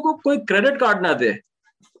 लोगों को कोई क्रेडिट कार्ड ना दे,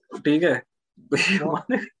 ठीक है।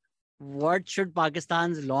 What should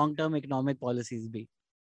Pakistan's long-term economic policies be?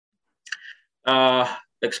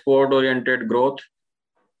 Export oriented growth,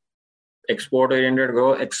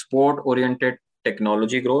 export oriented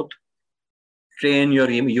technology growth, train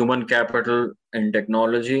your human capital in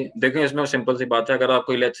technology. देखें इसमें सिंपल सी बात है, अगर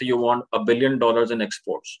आपको let's say you want $1 billion in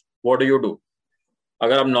exports, what do.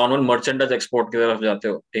 अगर आप नॉर्मल मर्चेंडाइज एक्सपोर्ट की तरफ जाते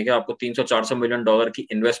हो, ठीक है, आपको 300-400 मिलियन डॉलर की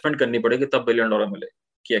इन्वेस्टमेंट करनी पड़ेगी, तब $1 billion मिले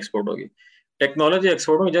की एक्सपोर्ट होगी। टेक्नोलॉजी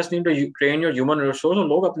एक्सपोर्ट में just need to train your human resource, और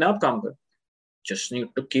लोग अपने आप काम करें। Just need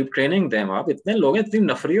to keep training them. आप इतने लोग हैं, इतनी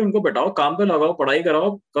नफरी है, उनको बैठाओ, काम पे लगाओ, पढ़ाई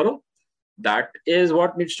कराओ, करो। That is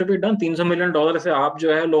what needs to be done. $300 million से आप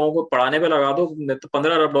जो है लोगों को पढ़ाने पे लगा दो, तो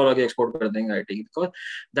 $15 अरब की एक्सपोर्ट कर देंगे IT, because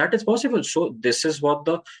that is possible. So this is what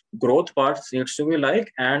the growth part needs to be like,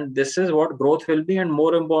 and this is what growth will be. And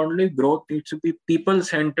more importantly, growth needs to be people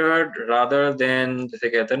centred rather than, जैसे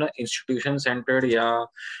कहते हैं ना, institution centred या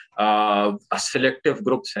selective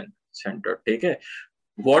group centred. ठीक है,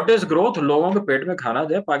 what is growth? लोगों के पेट में खाना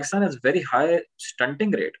दे। Pakistan is very high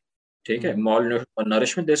stunting rate. ठीक है, mall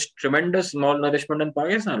nourishment, this tremendous malnourishment in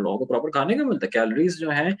Pakistan. लोगों को प्रॉपर खाने को मिलता है, कैलोरीज जो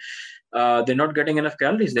है they not getting enough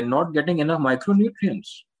calories, they not getting enough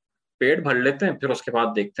micronutrients. पेट भर लेते हैं, फिर उसके बाद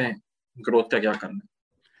देखते हैं ग्रोथ का क्या करना है।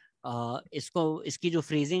 इसकी जो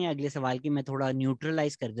फ्रेजिंग है अगले सवाल की, मैं थोड़ा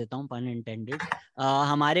न्यूट्रलाइज कर देता हूँ, पन इंटेंडेड।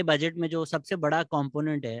 हमारे बजट में जो सबसे बड़ा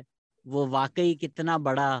कंपोनेंट है, वो वाकई कितना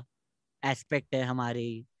बड़ा एस्पेक्ट है हमारी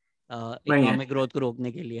नहीं है, इकोनॉमिक ग्रोथ को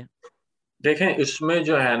रोकने के लिए? देखें इसमें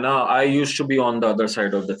जो है ना, I use to be on the other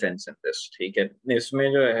side of the fence in this. ठीक है,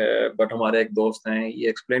 इसमें जो है, बट हमारे एक दोस्त हैं, ये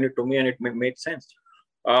explain it to me and it made sense.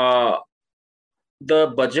 The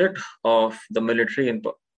budget of the military in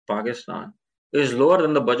Pakistan is lower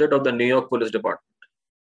than the budget of the New York Police Department.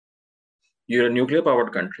 You're a nuclear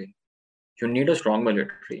powered country. You need a strong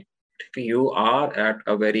military. You are at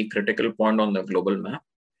a very critical point on the global map.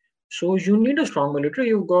 So you need a strong military.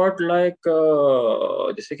 You've got like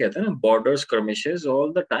जैसे कहते हैं ना, border skirmishes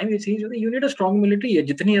all the time. It's easy. You need a strong military. ये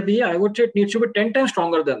जितनी अभी है, I would say it needs to be 10 times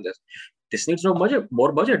stronger than this. This needs no budget,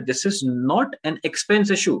 more budget. This is not an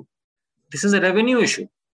expense issue. This is a revenue issue.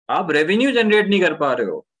 आप revenue generate नहीं कर पा रहे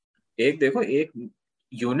हो। एक देखो, एक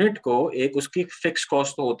यूनिट को एक उसकी फिक्स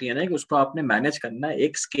कॉस्ट तो होती है ना, कि उसको आपने मैनेज करना है,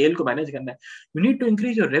 एक स्केल को मैनेज करना है। You need to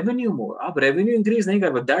increase your revenue मोर। आप रेवेन्यू इंक्रीज नहीं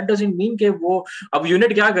कर पाए, दैट डजंट मीन कि वो अब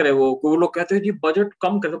यूनिट क्या करे। वो लोग कहते हैं जी बजट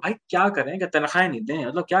कम कर दो। भाई क्या करें, क्या तनख्वाहें नहीं दें?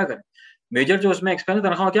 मतलब क्या करें? मेजर जो उसमें एक्सपेंस,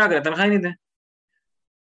 तनख्वाह क्या करें? तनख्वाहें नहीं दें,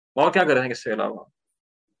 और क्या करें इसके अलावा?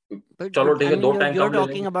 चलो But ठीक I है, mean, 2 टाइम you're कम ले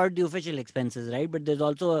talking लेंगे। about the official expenses, right? But there's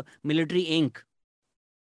also a military ink.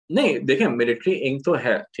 नहीं देखें, मिलिट्री इंक तो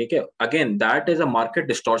है, ठीक है, again that is a market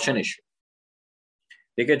distortion issue.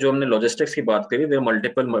 ठीक है, जो हमने लॉजिस्टिक्स की बात करी, देयर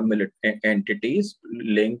मल्टीपल एंटिटीज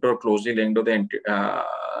लिंक्ड और closely linked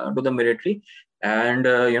to the military, and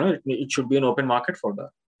it should be an open market for that.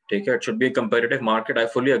 ठीक है, it should be a comparative market. I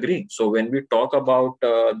fully agree. So when we talk about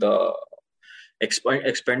the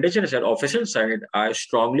expenditure at official side, I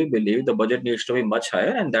strongly believe the budget needs to be much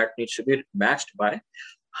higher, and that needs to be matched by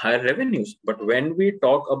higher revenues. But when we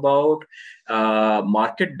talk about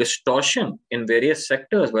market distortion in various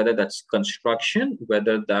sectors, whether that's construction,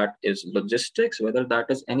 whether that is logistics, whether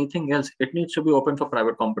that is anything else, it needs to be open for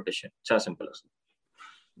private competition. It's as simple as that.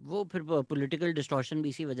 वो फिर political distortion भी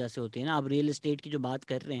इसी वजह से होती है ना। आप रियल एस्टेट की जो बात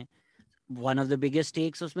कर रहे हैं, one of the biggest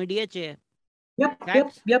stakes उसमें डीएचए है।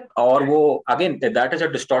 फैक्ट्स। Yep. और वो again that is a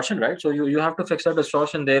distortion, right? So you have to fix that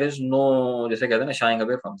distortion. There is no, जैसे कहते हैं ना, shying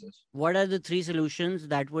away from this. What are the three solutions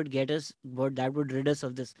that would get us, what that would rid us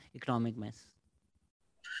of this economic mess?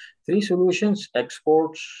 Three solutions: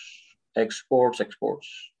 exports, exports,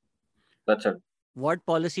 exports. That's it. What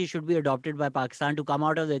policy should be adopted by Pakistan to come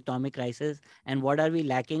out of the economic crisis, and what are we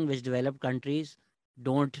lacking which developed countries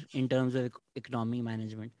don't in terms of economy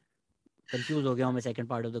management? Confused हो गया हूँ मैं second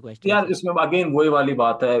part of the question यार से। इसमें again वही वाली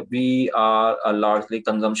बात है, we are a largely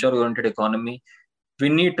consumption oriented economy. We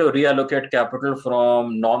need to reallocate capital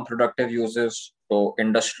from non-productive uses to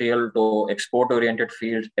industrial to export oriented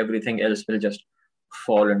fields. Everything else will just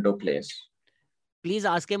fall into place. Please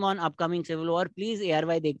ask him on upcoming civil war. Please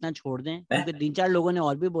ARY देखना छोड़ दें, क्योंकि 3-4 लोगों ने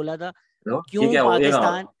और भी बोला था ये क्या हो ये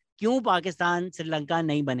क्यों पाकिस्तान श्रीलंका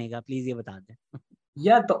नहीं बनेगा, प्लीज ये बता दें।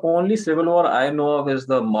 Yeah, the only civil war I know of is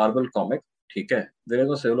the Marvel comic. ठीक है, there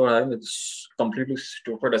is no civil war. It's completely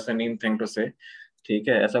stupid as a mean thing to say. ठीक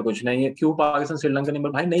है, ऐसा कुछ नहीं है। क्यों पाकिस्तान श्रीलंका नहीं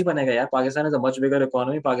बन, भाई नहीं बनेगा यार। Pakistan is a much bigger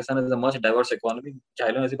economy, Pakistan is a much diverse economy.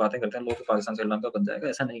 चाहे लोग ऐसी बातें करते हैं लोग, पाकिस्तान श्रीलंका बन जाएगा,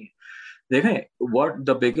 ऐसा नहीं है। देखें, what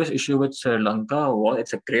the biggest issue with Sri Lanka was,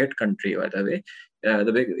 it's a great country bye the way,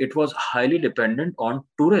 it was highly dependent on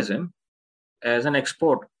tourism as an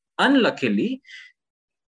export. Unluckily,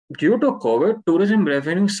 due to COVID, tourism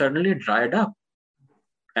revenue suddenly dried up,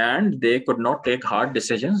 and they could not take hard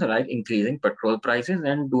decisions like increasing petrol prices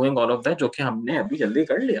and doing all of that, जो कि हमने अभी जल्दी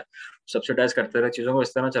कर लिया। Subsidise करते रहे, चीजों को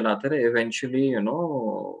इस तरह चलाते रहे, इवेंचुअली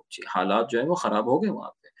हालात जो है वो खराब हो गए वहां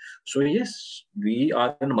पे। So yes, we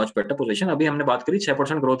are in much better position. अभी हमने बात करी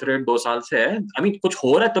 6% ग्रोथ रेट 2 साल से है। आई मीन कुछ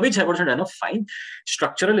हो रहा है तभी 6% है ना, फाइन।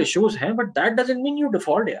 स्ट्रक्चरल इश्यूज हैं, but that doesn't mean you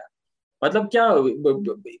default यार। मतलब क्या,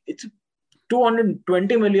 it's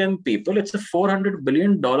 220 million people. It's a $400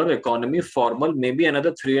 billion economy, formal, maybe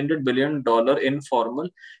another $300 billion informal.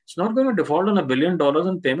 It's not going to default on $1 billion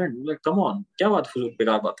in payment. Like, come on, क्या बात,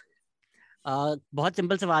 बेकार बात है। बहुत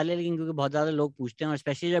सिंपल सवाल है, लेकिन क्योंकि बहुत ज्यादा लोग पूछते हैं और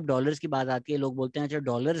स्पेशली जब डॉलर्स की बात आती है, लोग बोलते हैं अच्छा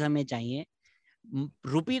डॉलर्स हमें चाहिए,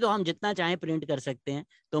 रुपी तो हम जितना चाहें प्रिंट कर सकते हैं।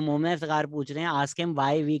 तो मोमिन सरकार पूछ रहे हैं, ask him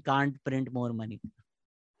why we can't print more money.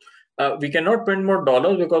 We cannot print more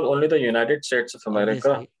dollars because only the United States of America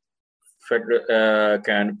obviously.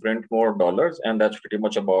 can print more dollars, and that's pretty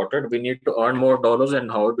much about it. We need to earn more dollars,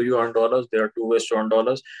 and how do you earn dollars? There are two ways to earn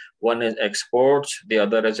dollars. One is exports, the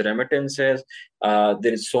other is remittances.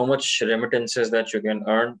 There is so much remittances that you can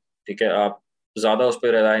earn. ठीक है, आप ज़्यादा उस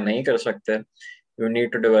पर rely नहीं कर सकते। You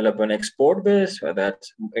need to develop an export base, whether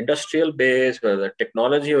that's industrial base, whether that's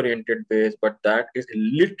technology oriented base, but that is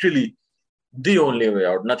literally the only way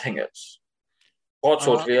out, nothing else. बहुत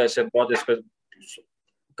सोच लिया ऐसे, बहुत इस पे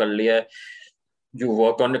कर लिया है। You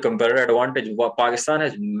work on the comparative advantage. Pakistan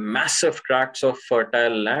has massive tracts of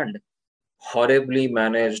fertile land, horribly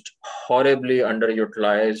managed, horribly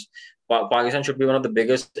underutilized. Pakistan should be one of the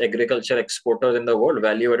biggest agriculture exporters in the world,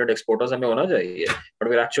 value-added exporters हमें होना चाहिए. But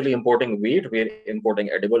we're actually importing wheat, we're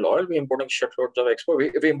importing edible oil, we're importing shitloads of export.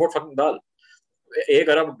 We import fucking दाल। $1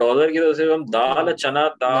 अरब की तरह से हम दाल, चना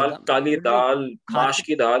दाल, काली दाल, माश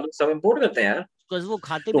की दाल सब इंपोर्ट करते हैं यार। बिकॉज वो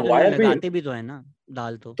खाते भी तो तो why नहीं, are we, लगाते भी तो है ना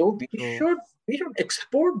दाल तो we should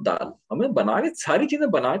export दाल। हमें बना के सारी चीजें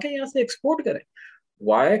बना के यहाँ से एक्सपोर्ट करें।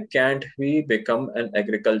 Why can't we become an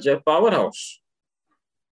agriculture powerhouse?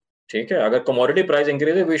 ठीक है, अगर कमोडिटी प्राइस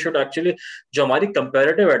इंक्रीज है, वी शुड एक्चुअली, जो हमारी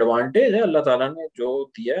कंपैरेटिव एडवांटेज है अल्लाह ताला ने जो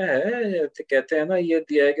दिया है, कहते हैं ना, ये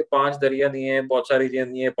दिया है कि 5 दरिया दिए हैं, बहुत सारी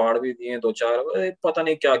चीजें दी हैं, पहाड़ भी दिए हैं 2-4, पता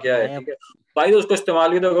नहीं क्या क्या है। ठीक है भाई, तो उसको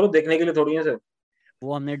इस्तेमाल भी तो करो, देखने के लिए थोड़ी है सिर्फ।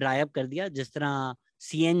 वो हमने ड्राई अप कर दिया। जिस तरह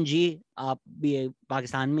सीएनजी, आप भी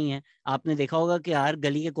पाकिस्तान में ही हैं, आपने देखा होगा कि हर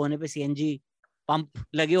गली के कोने पे सीएनजी पंप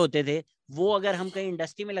लगे होते थे। वो अगर हम कहीं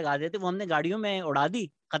इंडस्ट्री में लगा देते, वो हमने गाड़ियों में उड़ा दी,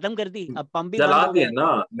 खत्म कर दी, अब पंप भी बंद जला हो दिए गए।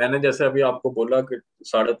 ना, मैंने जैसे अभी आपको बोला कि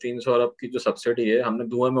 350 अरब की जो सब्सिडी है हमने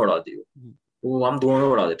धुएं में उड़ा दी, वो हम धुएं में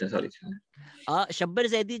उड़ा देते हैं सारी चीजें। शब्बर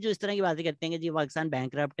जैदी जो इस तरह की बातें करते हैं कि जी पाकिस्तान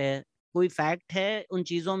बैंकरप्ट है, कोई फैक्ट है उन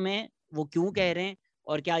चीजों में? वो क्यों कह रहे हैं,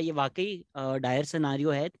 और क्या ये वाकई डायर सिनारियो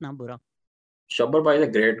है इतना बुरा? Shabbar Bhai is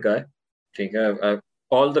a great guy. ठीक है,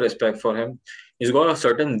 all the respect for him. He's got a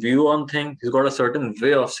certain view on things. He's got a certain way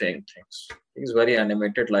of saying things. He's very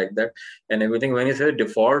animated like that and everything. When he says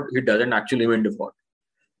default, he doesn't actually mean default.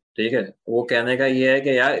 ठीक है, वो कहने का ये है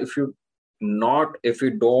कि यार if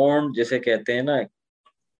you don't, जैसे कहते हैं ना,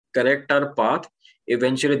 correct our path,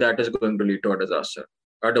 eventually that is going to lead to a disaster.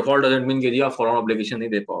 A default doesn't mean कि आप foreign obligation नहीं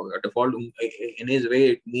दे पाओगे. A default in his way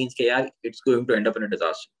it means कि यार it's going to end up in a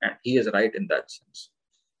disaster, and he is right in that sense.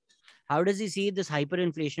 How does he see this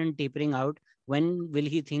hyperinflation tapering out? When will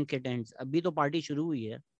he think it ends? अभी तो party शुरू हुई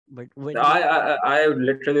है, but when will? I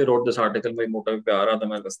literally wrote this article, मेरी motor पे आ रहा था,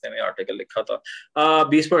 मैं रास्ते में आर्टिकल लिखा था.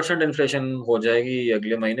 20% इन्फ्लेशन हो जाएगी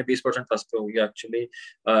अगले महीने, 20% प्लस पे होगी actually.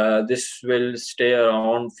 This will stay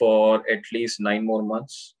around for at least 9 more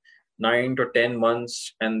months, 9 to 10 months,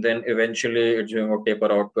 and then eventually it's going to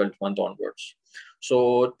taper out 12th month onwards. So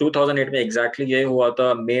 2008 में exactly ये हुआ था.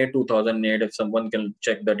 May 2008, if someone can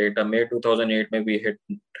check the data, May 2008 में we hit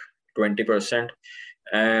 20%,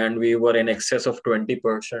 and we were in excess of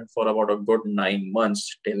 20% for about a good 9 months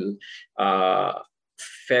till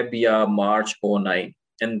February, March 09.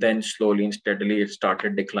 And then slowly and steadily it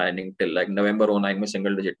started declining till like November 09 में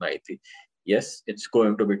single digit में आई थी. Yes, it's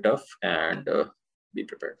going to be tough, and be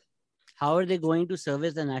prepared. How are they going to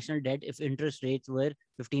service the national debt if interest rates were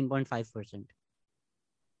 15.5%?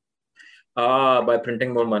 By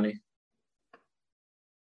printing more money.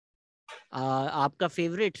 आपका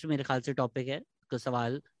favourite मेरे ख्याल से topic है, तो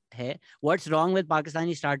सवाल है, what's wrong with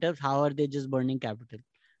Pakistani startups, how are they just burning capital?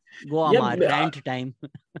 Go Ammar, rant time.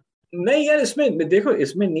 नहीं यार, इसमें देखो,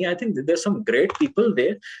 इसमें नहीं, I think there some great people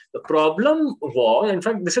there. The problem was,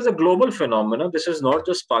 in fact this is a global phenomena, this is not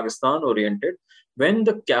just Pakistan oriented. When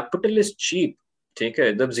the capital is cheap, ठीक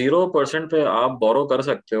है, जब 0% पे आप बोरो कर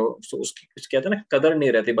सकते हो, तो उसकी कुछ कहते हैं ना, कदर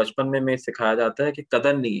नहीं रहती. बचपन में सिखाया जाता है कि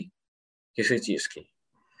कदर नहीं है किसी चीज की.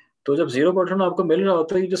 तो जब 0% आपको मिल रहा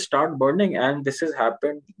होता है, you just start burning, and this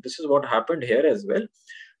is what happened here as well.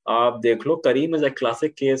 आप देख लो, करीम इज अ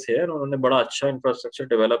क्लासिक केस है, उन्होंने बड़ा अच्छा इंफ्रास्ट्रक्चर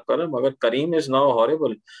डेवलप करा, मगर करीम इज नाउ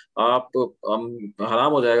हॉरिबल. आप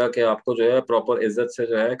हराम हो जाएगा कि आपको जो है प्रॉपर इज्जत से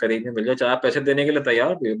जो है करीम में मिल जाए, चाहे आप पैसे देने के लिए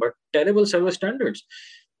तैयार भी हो, but terrible service standards.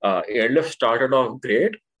 Airlift started off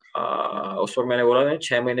great. उस वक्त मैंने बोला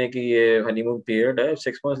 6 महीने की ये हनीमून पीरियड है.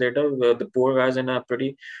 6 months later the poor guys in a pretty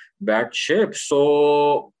bad shape. So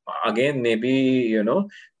again, maybe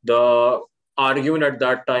the argument at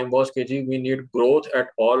that time was कि जी we need growth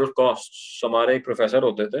at all costs. हमारे एक प्रोफेसर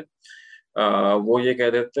होते थे, वो ये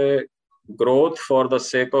कहते थे, growth for the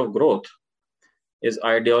sake of growth is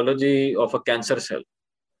ideology of a cancer cell.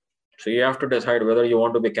 So you have to decide whether you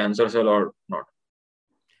want to be cancer cell or not.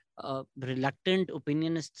 Reluctant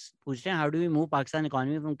ओपिनियनिस्ट्स पूछ रहे हैं, how do we move Pakistan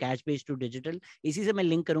economy from cash based to digital? इसी से मैं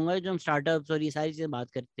link करूंगा, जो हम startups और ये सारी चीजें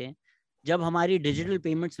बात करते हैं, जब हमारी डिजिटल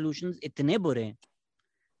पेमेंट सॉल्यूशंस इतने बुरे हैं,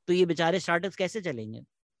 तो ये बेचारे स्टार्टअप्स कैसे चलेंगे?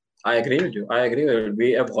 I agree with you. I agree with you. We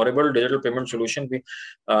have horrible digital payment solution.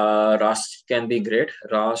 Rust can be great.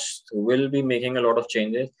 Rust will be making a lot of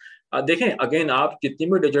changes. देखें, अगेन आप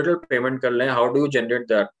कितनी भी डिजिटल पेमेंट कर लें, how do you generate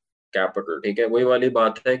that capital? ठीक है, वही वाली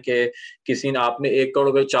बात है कि किसी ने, आपने 1 करोड़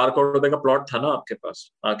रुपए, 4 करोड़ रुपए का प्लॉट था ना आपके पास,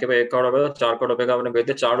 1 करोड़ रुपए, 4 करोड़ रुपए का आपने बेच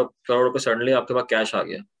दिया, 4 करोड़ रुपए सडनली आपके पास कैश आ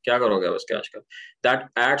गया, क्या करोगे उस कैश का? That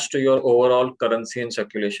adds to your overall currency in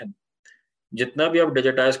circulation. जितना भी आप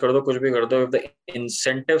डिजिटाइज कर दो, कुछ भी कर दो, the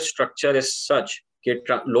incentive structure is such कि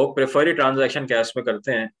लोग प्रेफर ही ट्रांजैक्शन कैश में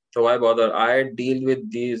करते हैं. तो why bother? I deal with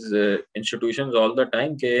these institutions all the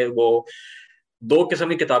time के वो 2 किस्म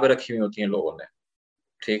की किताबें रखी हुई होती हैं लोगों ने.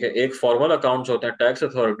 ठीक है, एक फॉर्मल अकाउंट्स होते हैं टैक्स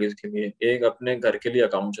अथॉरिटीज के लिए, एक अपने घर के लिए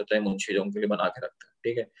अकाउंट्स होते हैं, मुंशी जो उनके लिए बना के रखते हैं.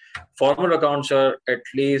 ठीक है, formal accounts are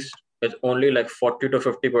at least it's only like 40 to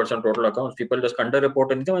 50% total accounts. People just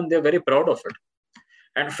underreport income and they're very proud of it.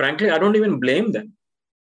 And frankly, I don't even blame them.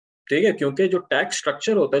 ठीक है, क्योंकि जो टैक्स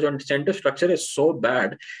स्ट्रक्चर होता है, जो incentive structure is so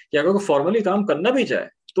bad कि अगर वो फॉर्मली काम करना भी चाहे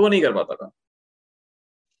तो वो नहीं कर पाता काम.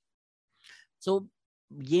 सो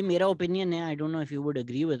ये मेरा ओपिनियन है, I don't know if you would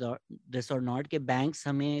agree with this और नॉट, कि बैंक्स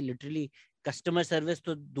हमें लिटरली, कस्टमर सर्विस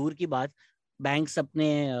तो दूर की बात, बैंक्स अपने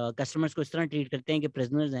कस्टमर्स को इस तरह ट्रीट करते हैं कि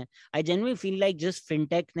प्रिजनर्स हैं. I genuinely feel like just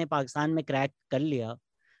fintech ने पाकिस्तान में क्रैक कर लिया,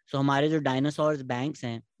 सो हमारे जो डायनासोर्स बैंक्स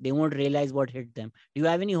हैं, they won't realise what hit them. Do you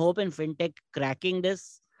have any hope in fintech cracking this,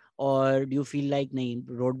 और डू यू फील लाइक नहीं,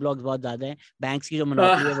 रोड ब्लॉक्स बहुत ज्यादा हैं, बैंक्स की जो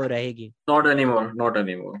मोनोपोली है वो रहेगी? Not anymore, not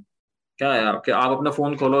anymore. क्या है कि आप अपना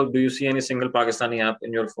फोन खोलो, do you see any single Pakistani app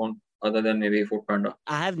in your phone other than maybe Foodpanda?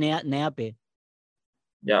 I have NayaPay.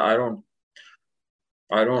 या आई डोंट.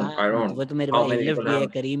 वो तो मेरे हाउ पास मेनी एयरलिफ्ट पीपल भी है, हैव?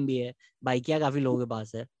 करीम भी है, बाइकिया काफी लोगों के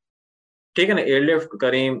पास है. ठीक है ना, एयरलिफ्ट,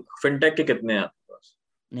 करीम, फिनटेक के कितने हैं आपके पास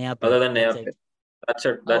NayaPay, other than Naya that's pay?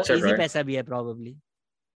 It. That's it easy right. पैसा भी है probably.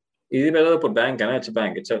 Easy Pay तो बैंक है ना, it's a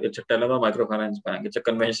bank, it's a telecom microfinance bank, it's a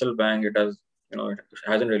conventional bank. It has, it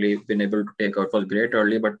hasn't really been able to take out. It was great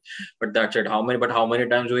early, but that's it. How many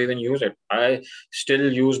times do we even use it? I still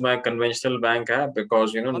use my conventional bank app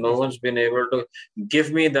because no Obviously. one's been able to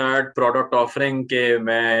give me that product offering के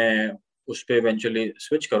मैं उस पे eventually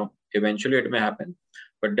switch करूँ. Eventually it may happen,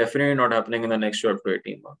 but definitely not happening in the next 12 to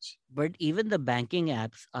 18 months. But even the banking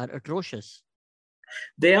apps are atrocious.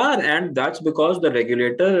 They are, and that's because the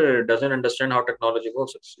regulator doesn't understand how technology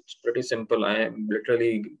works. It's pretty simple. I am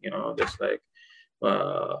literally, just like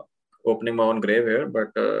uh, opening my own grave here,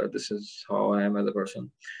 but this is how I am as a person.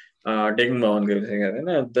 Digging my own grave.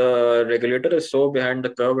 The regulator is so behind the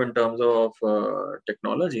curve in terms of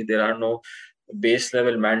technology. There are no base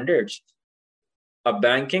level mandates. A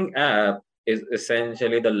banking app is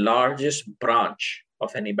essentially the largest branch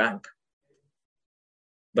of any bank.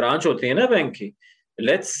 Branch होती है ना bank की.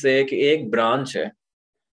 Let's say कि एक branch है,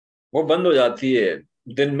 वो बंद हो जाती है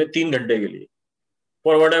दिन में 3 घंटे के लिए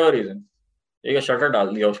फॉर वट एवर रीजन. एक शटर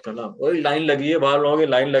डाल दिया उसका ना, वही लाइन लगी है बाहर, लोगों की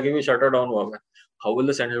लाइन लगी हुई, शटर डाउन हुआ है. How will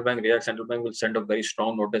the central bank react? Central bank will send a very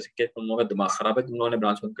strong notice कि तुम लोगों का दिमाग खराब है, तुम लोगों ने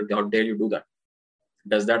ब्रांच बंद कर दिया. How dare you do that?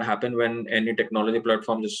 Does that happen when any technology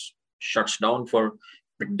platform just shuts down for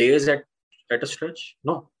days at a stretch?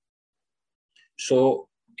 No. So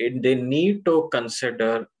they need to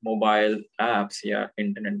consider mobile apps,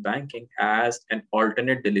 internet banking as an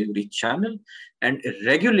alternate delivery channel and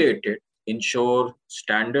regulate it, ensure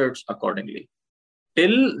standards accordingly.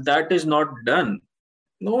 Till that is not done,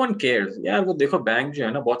 no one cares. यार वो देखो bank जो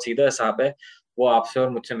है ना बहुत सीधा हिसाब है. वो आपसे और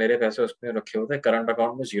मुझसे मेरे पैसे उसमें रखे होते हैं करंट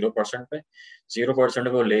अकाउंट में 0% पे.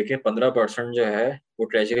 0% को लेके 15% जो है वो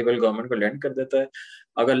ट्रेजरी बिल गवर्नमेंट को लेंड कर देता है.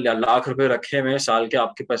 अगर लाख रुपए रखे हुए साल के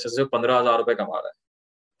आपके पैसे से 15,000 रुपए कमा रहा है,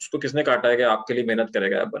 उसको किसने काटा है कि आपके लिए मेहनत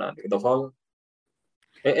करेगा ऐप बनाने की? दफा.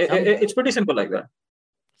 It's pretty simple like that.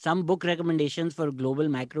 Some book recommendations for global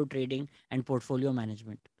macro trading and portfolio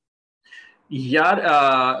management. यार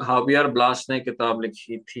हावियर ब्लास्ट ने किताब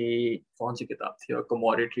लिखी थी, कौन सी किताब थी? और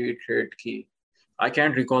कमोडिटी ट्रेड की. I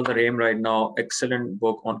can't recall the name right now. Excellent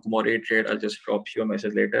book on commodity trade. I'll just drop you a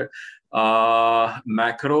message later.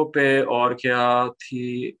 Macro पे और क्या थी?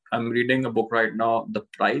 I'm reading a book right now, The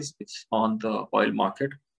Price. It's on the oil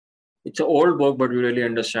market. It's an old book, but we really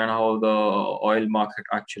understand how the oil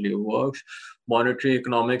market actually works. Monetary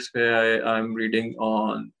economics पे I'm reading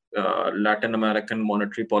on Latin American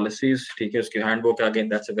monetary policies. ठीक है, उसकी handbook again.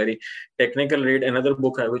 That's a very technical read. Another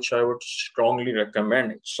book which I would strongly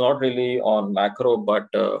recommend. It's not really on macro, but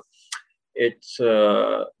it's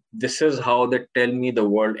this is how they tell me the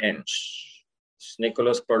world ends.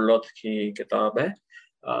 Nicholas Perloth की किताब है.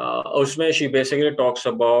 उसमें she basically talks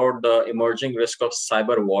about the emerging risk of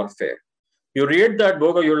cyber warfare. You read that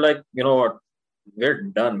book, or you're like, you know what? We're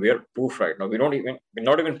done. We're poof right now. We're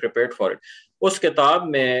not even prepared for it. उस किताब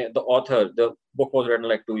में the book was written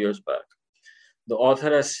like 2 years back. The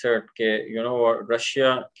author has said that, you know what,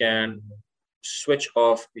 Russia can switch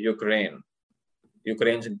off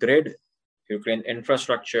Ukraine's grid, Ukraine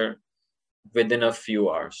infrastructure within a few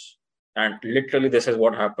hours. And literally this is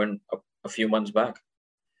what happened a few months back.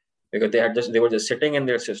 Because they were just sitting in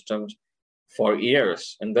their systems for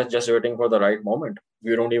years and that's just waiting for the right moment.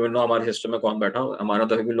 We don't even know हमारे system में कौन बैठा हो. हमारा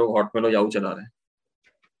तो भी लोग Hotmail और याहू चला रहे हैं.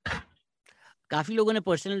 काफी लोगों ने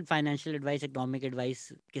personal financial advice, economic advice,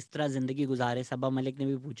 किस तरह जिंदगी गुजारे. सबा मलिक ने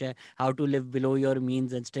भी पूछा है how to live below your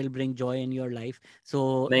means and still bring joy in your life.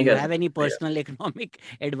 So you have any personal economic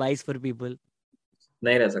advice for people?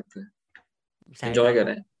 नहीं रह सकते. एंजॉय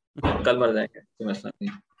करें, कल मर जाएंगे, कोई मसला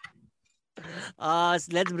नहीं.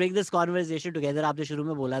 Let's bring this conversation together. आपने शुरू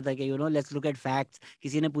में बोला था कि let's look at facts.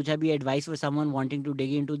 किसी ने पूछा भी advice for someone wanting to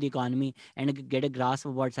dig into the economy and get a grasp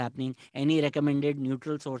of what's happening. Any recommended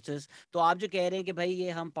neutral sources? तो आप जो कह रहे हैं कि भाई ये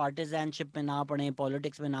हम partisanship में ना पढ़ें,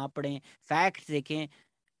 politics में ना पढ़ें, facts देखें.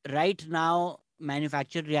 Right now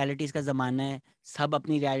मैन्युफैक्चर रियलिटीज़ का ज़माना है. सब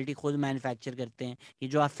अपनी रियलिटी खुद मैन्युफैक्चर करते हैं. ये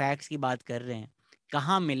जो आप फैक्ट्स की बात कर रहे हैं,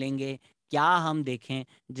 कहाँ मिलेंगे, क्या हम देखें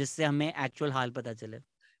जिससे हमें एक्चुअल हाल पता चले?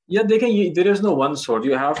 Yeah, there is no one source.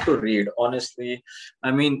 You have to read. Honestly,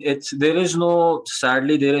 I mean,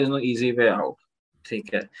 sadly, there is no easy way out.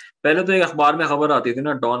 ठीक है. पहले तो एक अखबार में खबर आती थी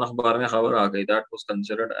ना, डॉन अखबार में खबर आ गई. That was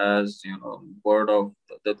considered as word of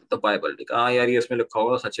the Bible. हाँ यार, ये इसमें लिखा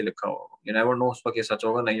होगा, सच ही लिखा होगा. You never know उस वक्त ये सच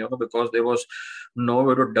होगा नहीं होगा because there was no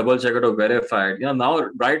way to double check it or verify it.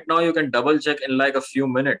 Right now you can double check in like a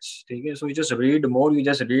few minutes. ठीक है. So you just read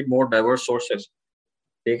more diverse sources.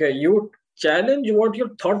 ठीक है. You challenge what your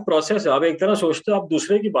thought process है. आप एक तरह सोचते हो, आप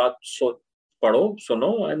दूसरे की बात पढ़ो, सुनो,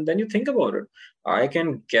 and then you think about it. I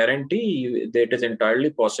can guarantee that it is entirely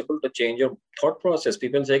possible to change your thought process.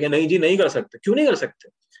 People say कि नहीं जी, नहीं कर सकते. क्यों नहीं कर सकते?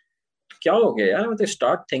 क्या हो गया यार? मतलब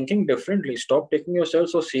start thinking differently. Stop taking yourself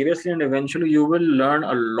so seriously, and eventually you will learn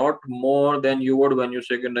a lot more than you would when you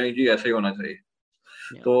say कि नहीं जी ऐसे ही होना चाहिए.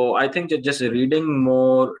 So I think that just reading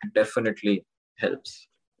more definitely helps.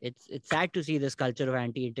 It's sad to see this culture of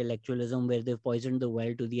anti-intellectualism where they've poisoned the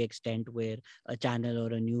well to the extent where a channel or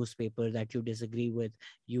a newspaper that you disagree with,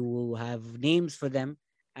 you have names for them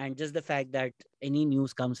and just the fact that any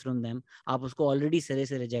news comes from them, आप उसको already सिरे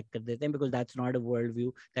से reject कर देते हैं, because that's not a world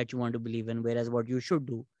view that you want to believe in. Whereas what you should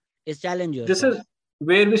do is challenge This yourself. is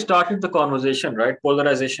where we started the conversation, right?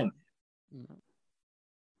 Polarization.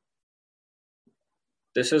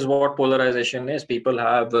 This is what polarization is. People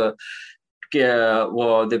have the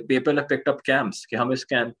people have picked up camps कि हम इस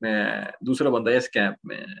camp में हैं, दूसरा बंदा इस camp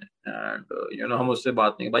में है, and हम उससे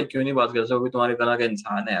बात नहीं, भाई क्यों नहीं बात कर सकते, तुम्हारी तरह का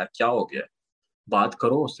इंसान है यार, क्या हो गया, बात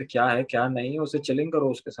करो उससे, क्या है क्या नहीं है, उससे चिलिंग करो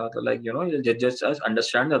उसके साथ, like just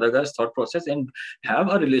understand the other guy's thought process and have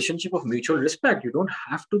a relationship of mutual respect. You don't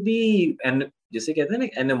have to be and जिसे कहते हैं ना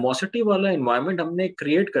animosity वाला environment हमने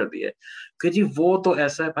create कर दिया है कि जी वो तो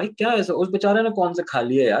ऐसा है, भाई क्या ऐसा, उस बेचारे ने कौन से खा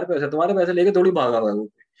लिया यार पैसे, तुम्हारे पैसे लेके थोड़ी भागा हुआ है वो,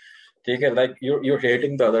 ठीक है, like you're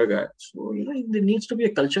hating the other guy. So there needs to be a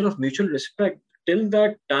culture of mutual respect. Till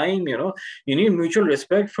that time, you need mutual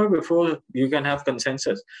respect for before you can have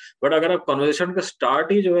consensus. But अगर आप conversation का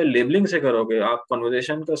start ही जो है labeling से करोगे, आप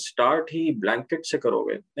conversation का start ही blanket से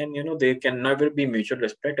करोगे, then there can never be mutual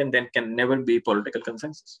respect and then can never be political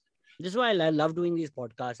consensus. This is why I love doing these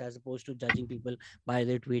podcasts as opposed to judging people by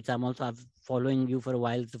their tweets. I'm also following you for a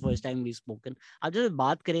while. It's the first time we've spoken. आप जब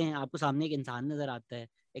बात करें, आपको सामने एक इंसान नजर आता है,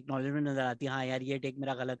 acknowledgement नजर आती है, हाँ यार ये टेक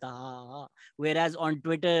मेरा गलत था, हाँ हाँ. Whereas on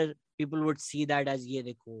Twitter, people would see that as ये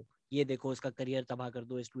देखो इसका करियर तबाह कर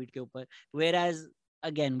दो इस ट्वीट के ऊपर. Whereas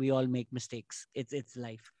again, we all make mistakes. It's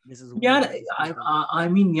life. This is who we यार are. I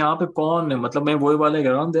mean यहाँ पे कौन है, मतलब मैं वही वाले कह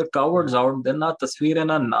रहा हूँ, they're cowards out there, ना तस्वीर है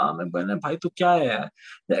ना नाम है, बने भाई तो क्या है यार,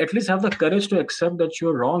 at least have the courage to accept that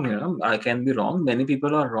you're wrong. I can be wrong, many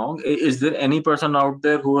people are wrong. Is there any person out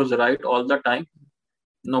there who is right all the time?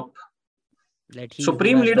 Nope. Let he who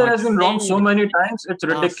Supreme has leader not has been wrong so sinned many times, it's cast the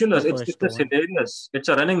ridiculous, it's first just stone. hilarious, it's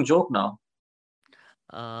a running joke now.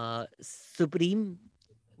 Supreme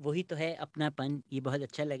वही तो है अपनापन. ये बहुत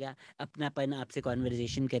अच्छा लगा अपनापन आपसे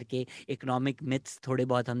कॉन्वर्जेशन करके. इकोनॉमिक मिथ्स थोड़े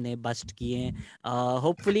बहुत हमने बस्ट किए हैं.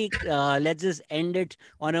 Hopefully let's just end it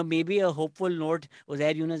on a maybe a hopeful note.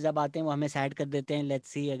 Uzair Younus जब आते हैं वो हमें सैड कर देते हैं. लेट्स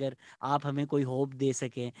सी अगर आप हमें कोई होप दे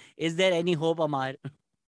सकें. Is there any hope Amar?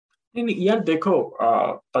 नहीं यार देखो,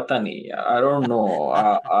 पता नहीं, I don't know,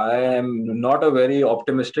 I am not a very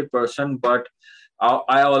optimistic person, but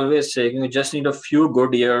I always say you just need a few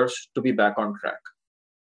good years to be back on track.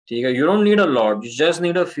 ठीक है, you don't need a lot, you just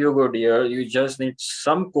need a few good years, you just need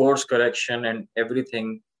some course correction and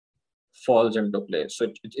everything falls into place. So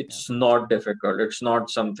it's not difficult, it's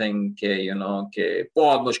not something के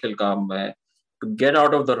बहुत मुश्किल काम है. To get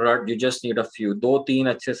out of the rut, you just need a few, 2-3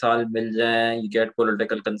 अच्छे साल मिल जाएं, you get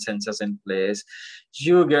political consensus in place,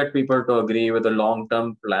 you get people to agree with a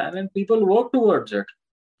long-term plan, and people work towards it.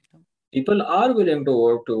 People are willing to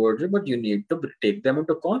work towards it, but you need to take them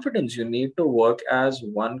into confidence. You need to work as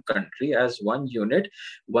one country, as one unit.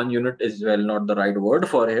 One unit is, well, not the right word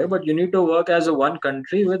for here, but you need to work as a one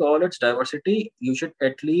country with all its diversity. You should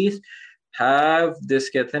at least have this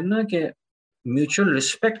कहते हैं ना कि mutual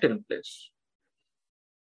respect in place.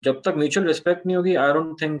 जब तक mutual respect नहीं होगी, I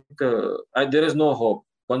don't think there is no hope.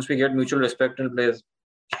 Once we get mutual respect in place,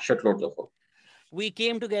 shitloads of hope. We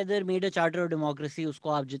came together, made a charter of democracy. उसको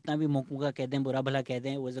आप जितना भी मौका कह दें, बुरा भला कह दें,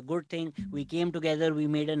 it was a good thing. We came together, we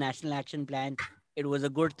made a national action plan. It was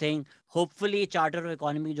a good thing. Hopefully charter of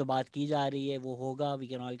economy जो बात की जा रही है वो होगा.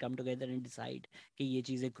 We can all come together and decide कि ये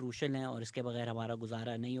चीज़ें crucial हैं और इसके बगैर हमारा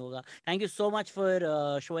गुजारा नहीं होगा. Thank you so much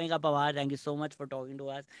for showing up, Ammar. Thank you so much for talking to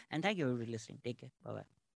us, and thank you for listening. Take care. Bye bye.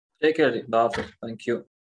 Take care. Thank you.